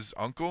Spanish is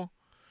uncle.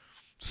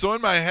 So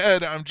in my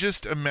head, I'm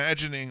just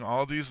imagining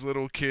all these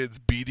little kids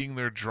beating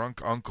their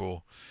drunk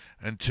uncle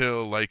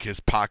until,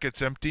 his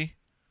pocket's empty.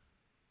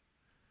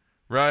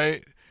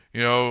 Right?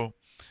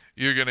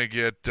 You're going to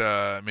get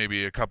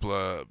maybe a couple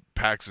of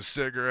packs of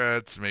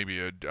cigarettes, maybe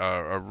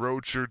a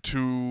roach or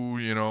two,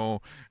 you're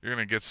going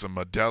to get some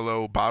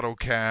Modelo bottle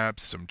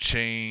caps, some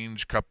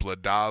change, couple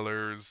of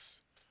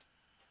dollars,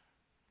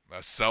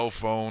 a cell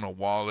phone, a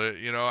wallet,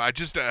 I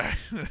just,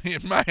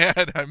 in my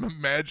head, I'm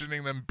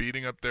imagining them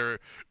beating up their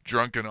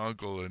drunken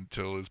uncle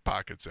until his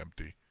pocket's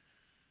empty.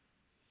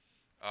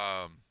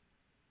 I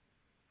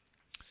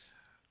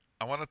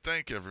want to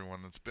thank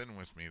everyone that's been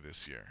with me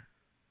this year.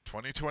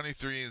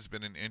 2023 has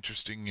been an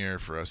interesting year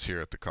for us here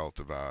at the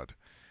Cultivad,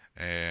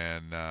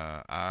 and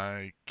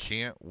I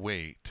can't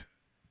wait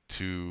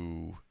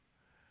to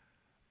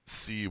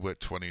see what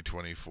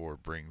 2024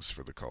 brings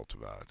for the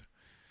Cultivad.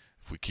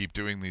 If we keep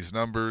doing these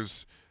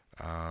numbers,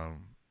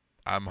 I'm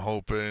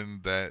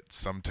hoping that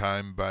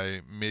sometime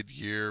by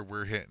mid-year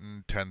we're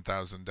hitting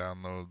 10,000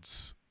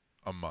 downloads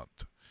a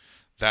month.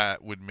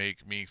 That would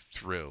make me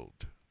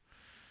thrilled.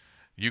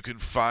 You can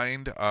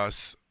find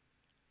us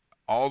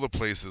all the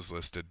places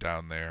listed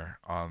down there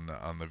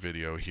on the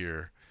video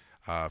here.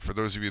 For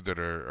those of you that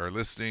are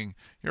listening,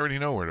 you already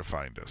know where to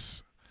find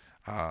us.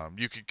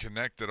 You can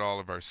connect at all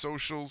of our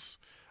socials.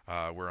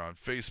 We're on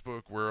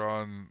Facebook. We're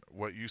on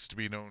what used to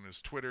be known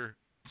as Twitter.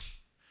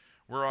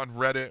 We're on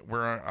Reddit.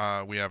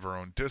 We have our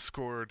own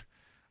Discord.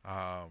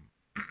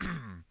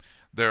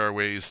 There are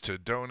ways to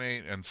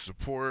donate and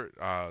support.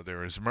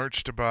 There is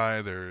merch to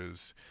buy. There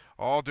is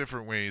all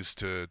different ways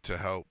to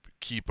help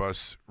keep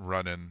us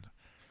running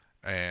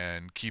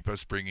and keep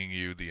us bringing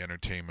you the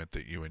entertainment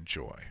that you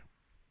enjoy.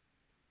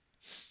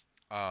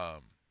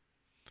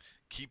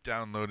 Keep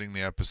downloading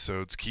the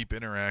episodes. Keep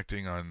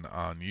interacting on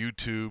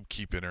YouTube.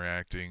 Keep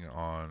interacting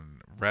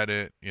on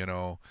Reddit. You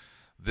know,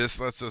 this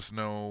lets us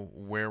know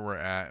where we're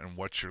at and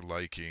what you're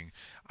liking.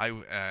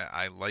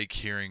 I like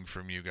hearing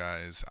from you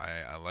guys.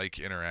 I like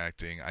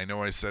interacting. I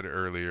know I said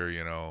earlier,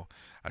 you know,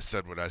 I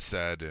said what I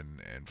said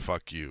and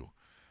fuck you.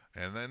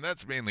 And then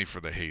that's mainly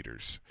for the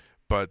haters.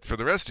 But for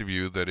the rest of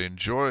you that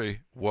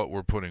enjoy what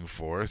we're putting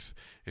forth,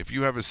 if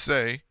you have a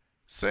say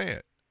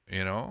it,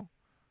 you know?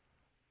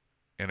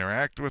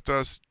 Interact with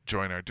us,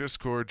 join our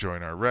Discord,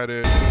 join our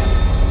Reddit.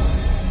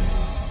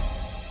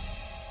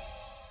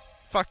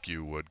 Fuck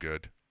you,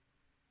 Woodgood.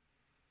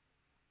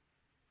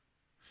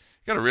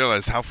 You gotta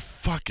realize how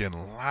fucking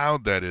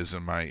loud that is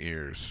in my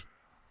ears.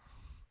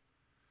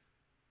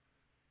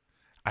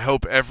 I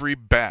hope every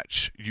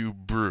batch you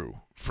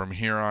brew from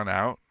here on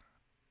out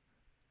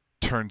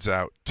turns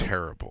out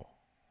terrible.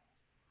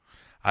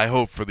 I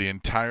hope for the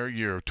entire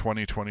year of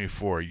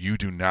 2024 you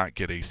do not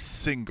get a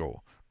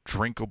single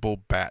drinkable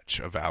batch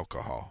of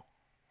alcohol.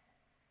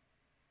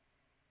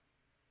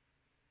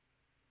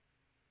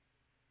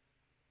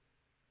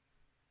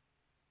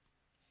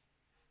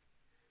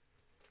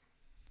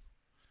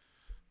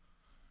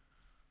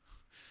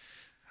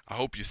 I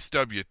hope you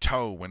stub your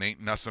toe when ain't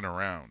nothing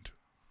around.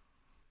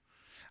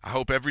 I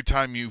hope every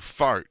time you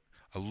fart,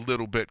 a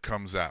little bit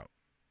comes out.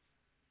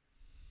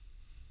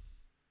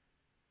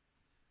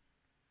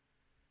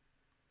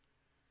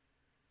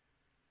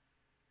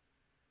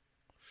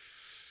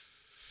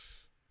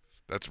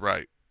 That's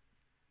right.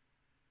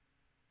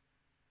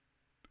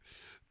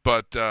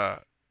 But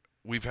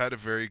we've had a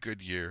very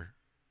good year,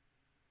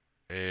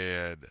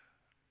 and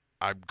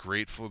I'm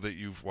grateful that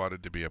you've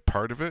wanted to be a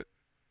part of it.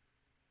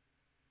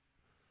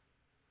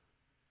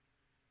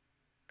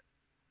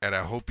 And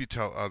I hope you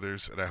tell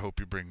others, and I hope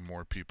you bring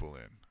more people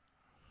in.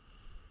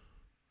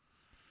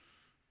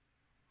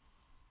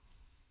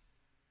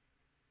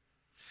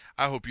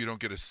 I hope you don't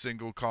get a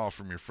single call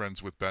from your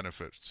friends with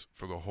benefits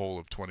for the whole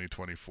of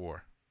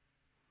 2024.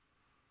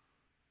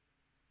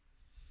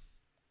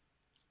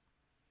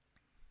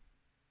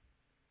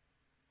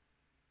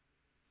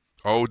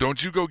 Oh,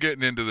 don't you go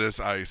getting into this,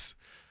 Ice.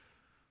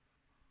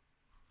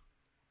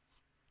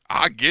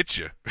 I'll get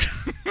you.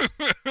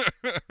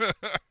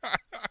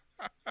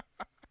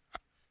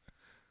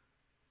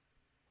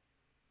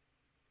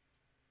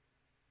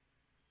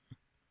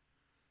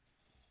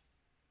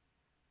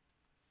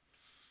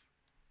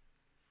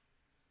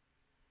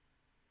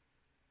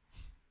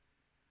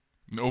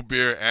 No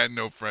beer and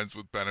no friends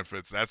with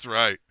benefits. That's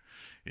right.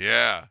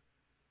 Yeah.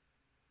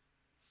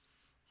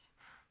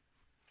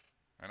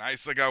 And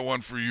Ice, I got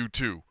one for you,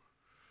 too.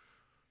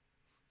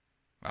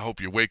 I hope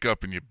you wake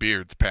up and your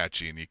beard's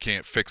patchy and you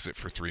can't fix it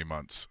for 3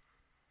 months.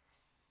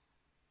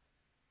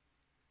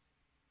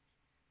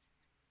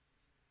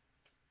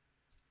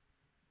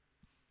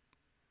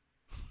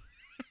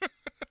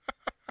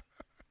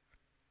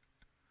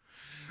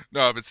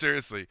 No, but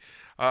seriously,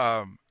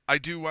 I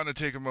do want to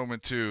take a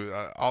moment to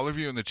all of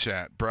you in the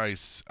chat,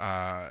 Bryce,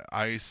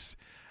 Ice,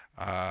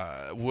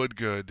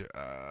 Woodgood,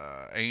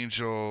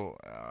 Angel,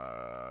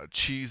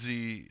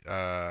 Cheesy,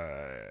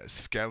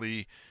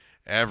 Skelly,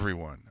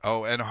 everyone.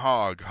 Oh, and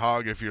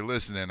Hog, if you're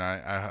listening,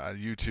 I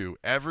you too.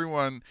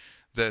 Everyone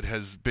that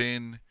has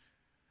been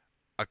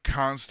a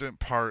constant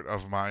part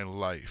of my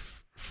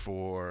life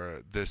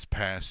for this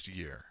past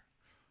year.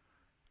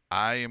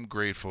 I am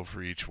grateful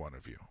for each one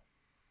of you.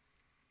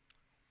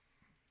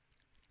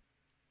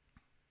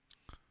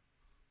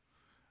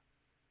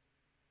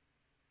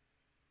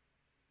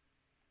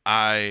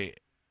 I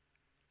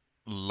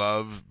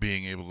love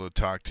being able to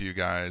talk to you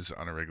guys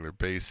on a regular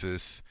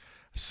basis,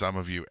 some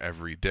of you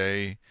every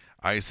day.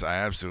 Ice, I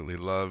absolutely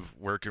love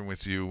working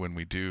with you when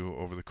we do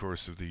over the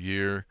course of the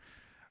year.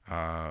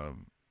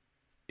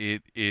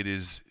 It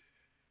is,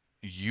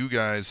 you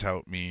guys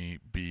help me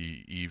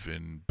be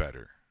even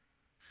better.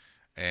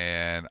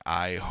 And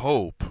I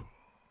hope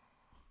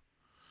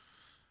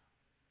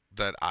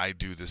that I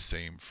do the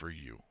same for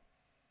you.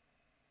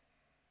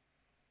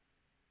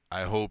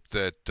 I hope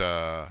that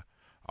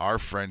our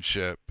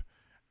friendship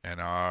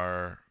and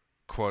our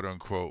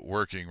quote-unquote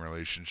working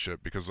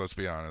relationship, because let's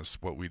be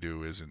honest, what we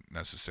do isn't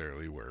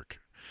necessarily work,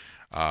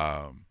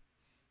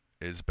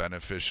 is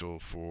beneficial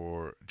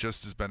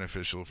just as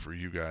beneficial for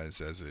you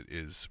guys as it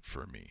is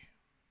for me.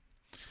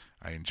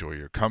 I enjoy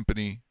your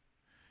company,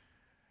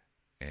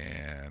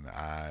 and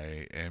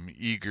I am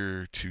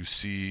eager to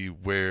see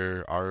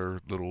where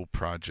our little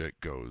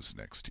project goes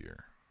next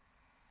year.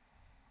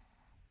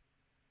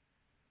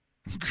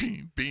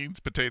 Green beans,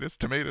 potatoes,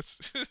 tomatoes.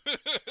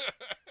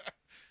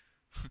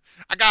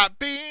 I got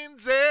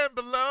beans and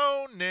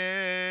bologna.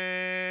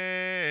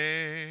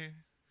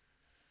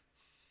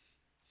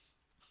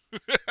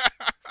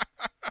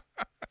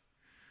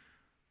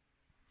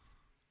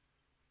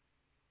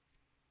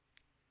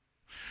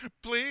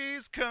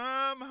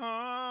 come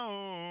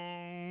home.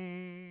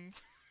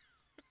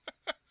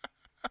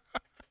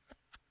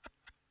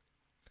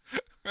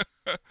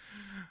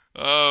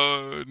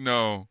 Oh,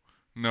 no.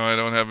 No, I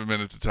don't have a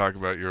minute to talk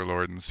about your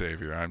Lord and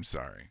Savior. I'm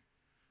sorry.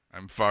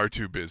 I'm far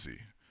too busy.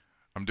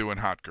 I'm doing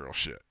hot girl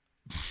shit.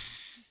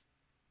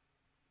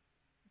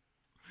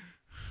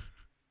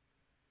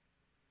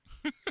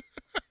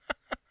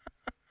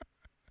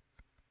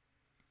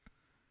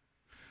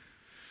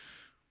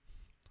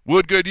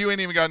 Woodgood, you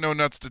ain't even got no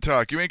nuts to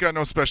talk. You ain't got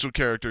no special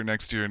character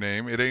next to your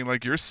name. It ain't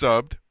like you're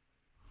subbed.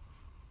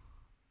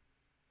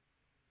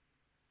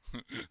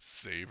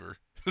 Savor.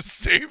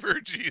 Savor,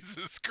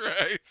 Jesus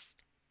Christ.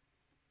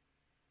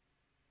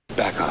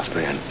 Back off,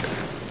 man.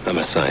 I'm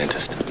a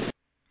scientist.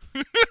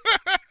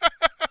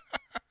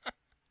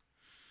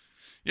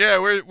 Yeah,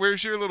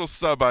 where's your little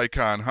sub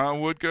icon, huh,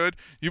 Woodgood?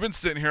 You've been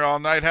sitting here all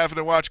night having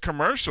to watch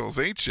commercials,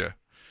 ain't you?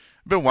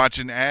 Been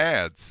watching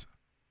ads.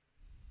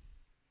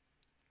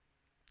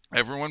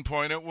 Everyone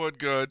point at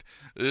Woodgood.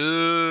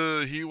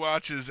 Ugh, he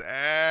watches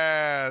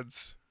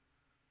ads.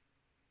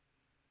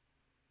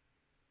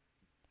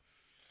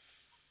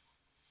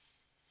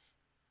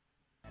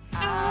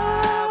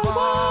 I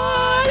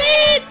want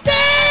it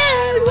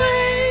that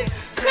way.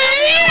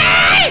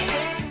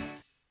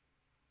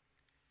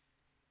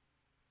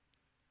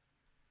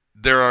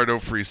 There are no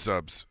free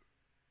subs.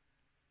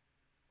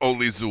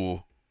 Only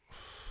Zool.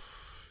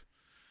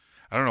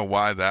 I don't know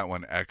why that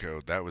one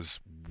echoed. That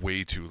was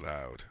way too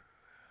loud.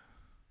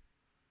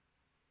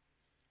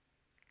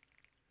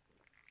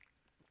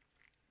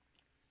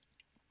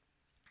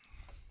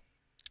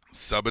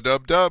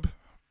 Sub-a-dub-dub.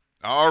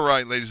 All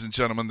right, ladies and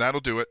gentlemen,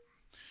 that'll do it.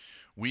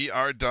 We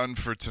are done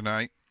for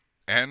tonight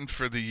and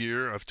for the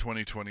year of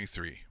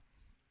 2023.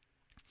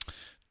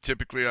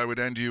 Typically, I would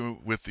end you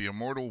with the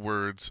immortal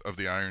words of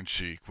the Iron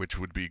Sheik, which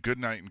would be good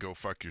night and go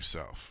fuck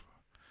yourself.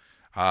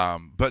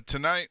 But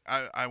tonight,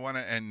 I want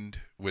to end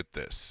with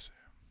this.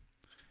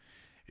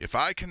 If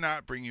I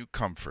cannot bring you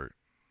comfort,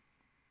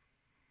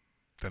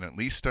 then at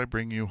least I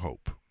bring you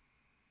hope.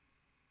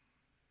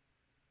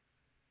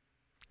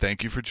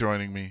 Thank you for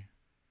joining me.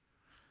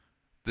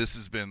 This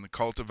has been the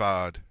Cult of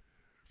Odd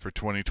for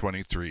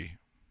 2023,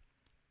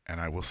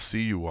 and I will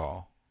see you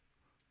all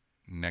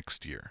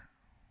next year.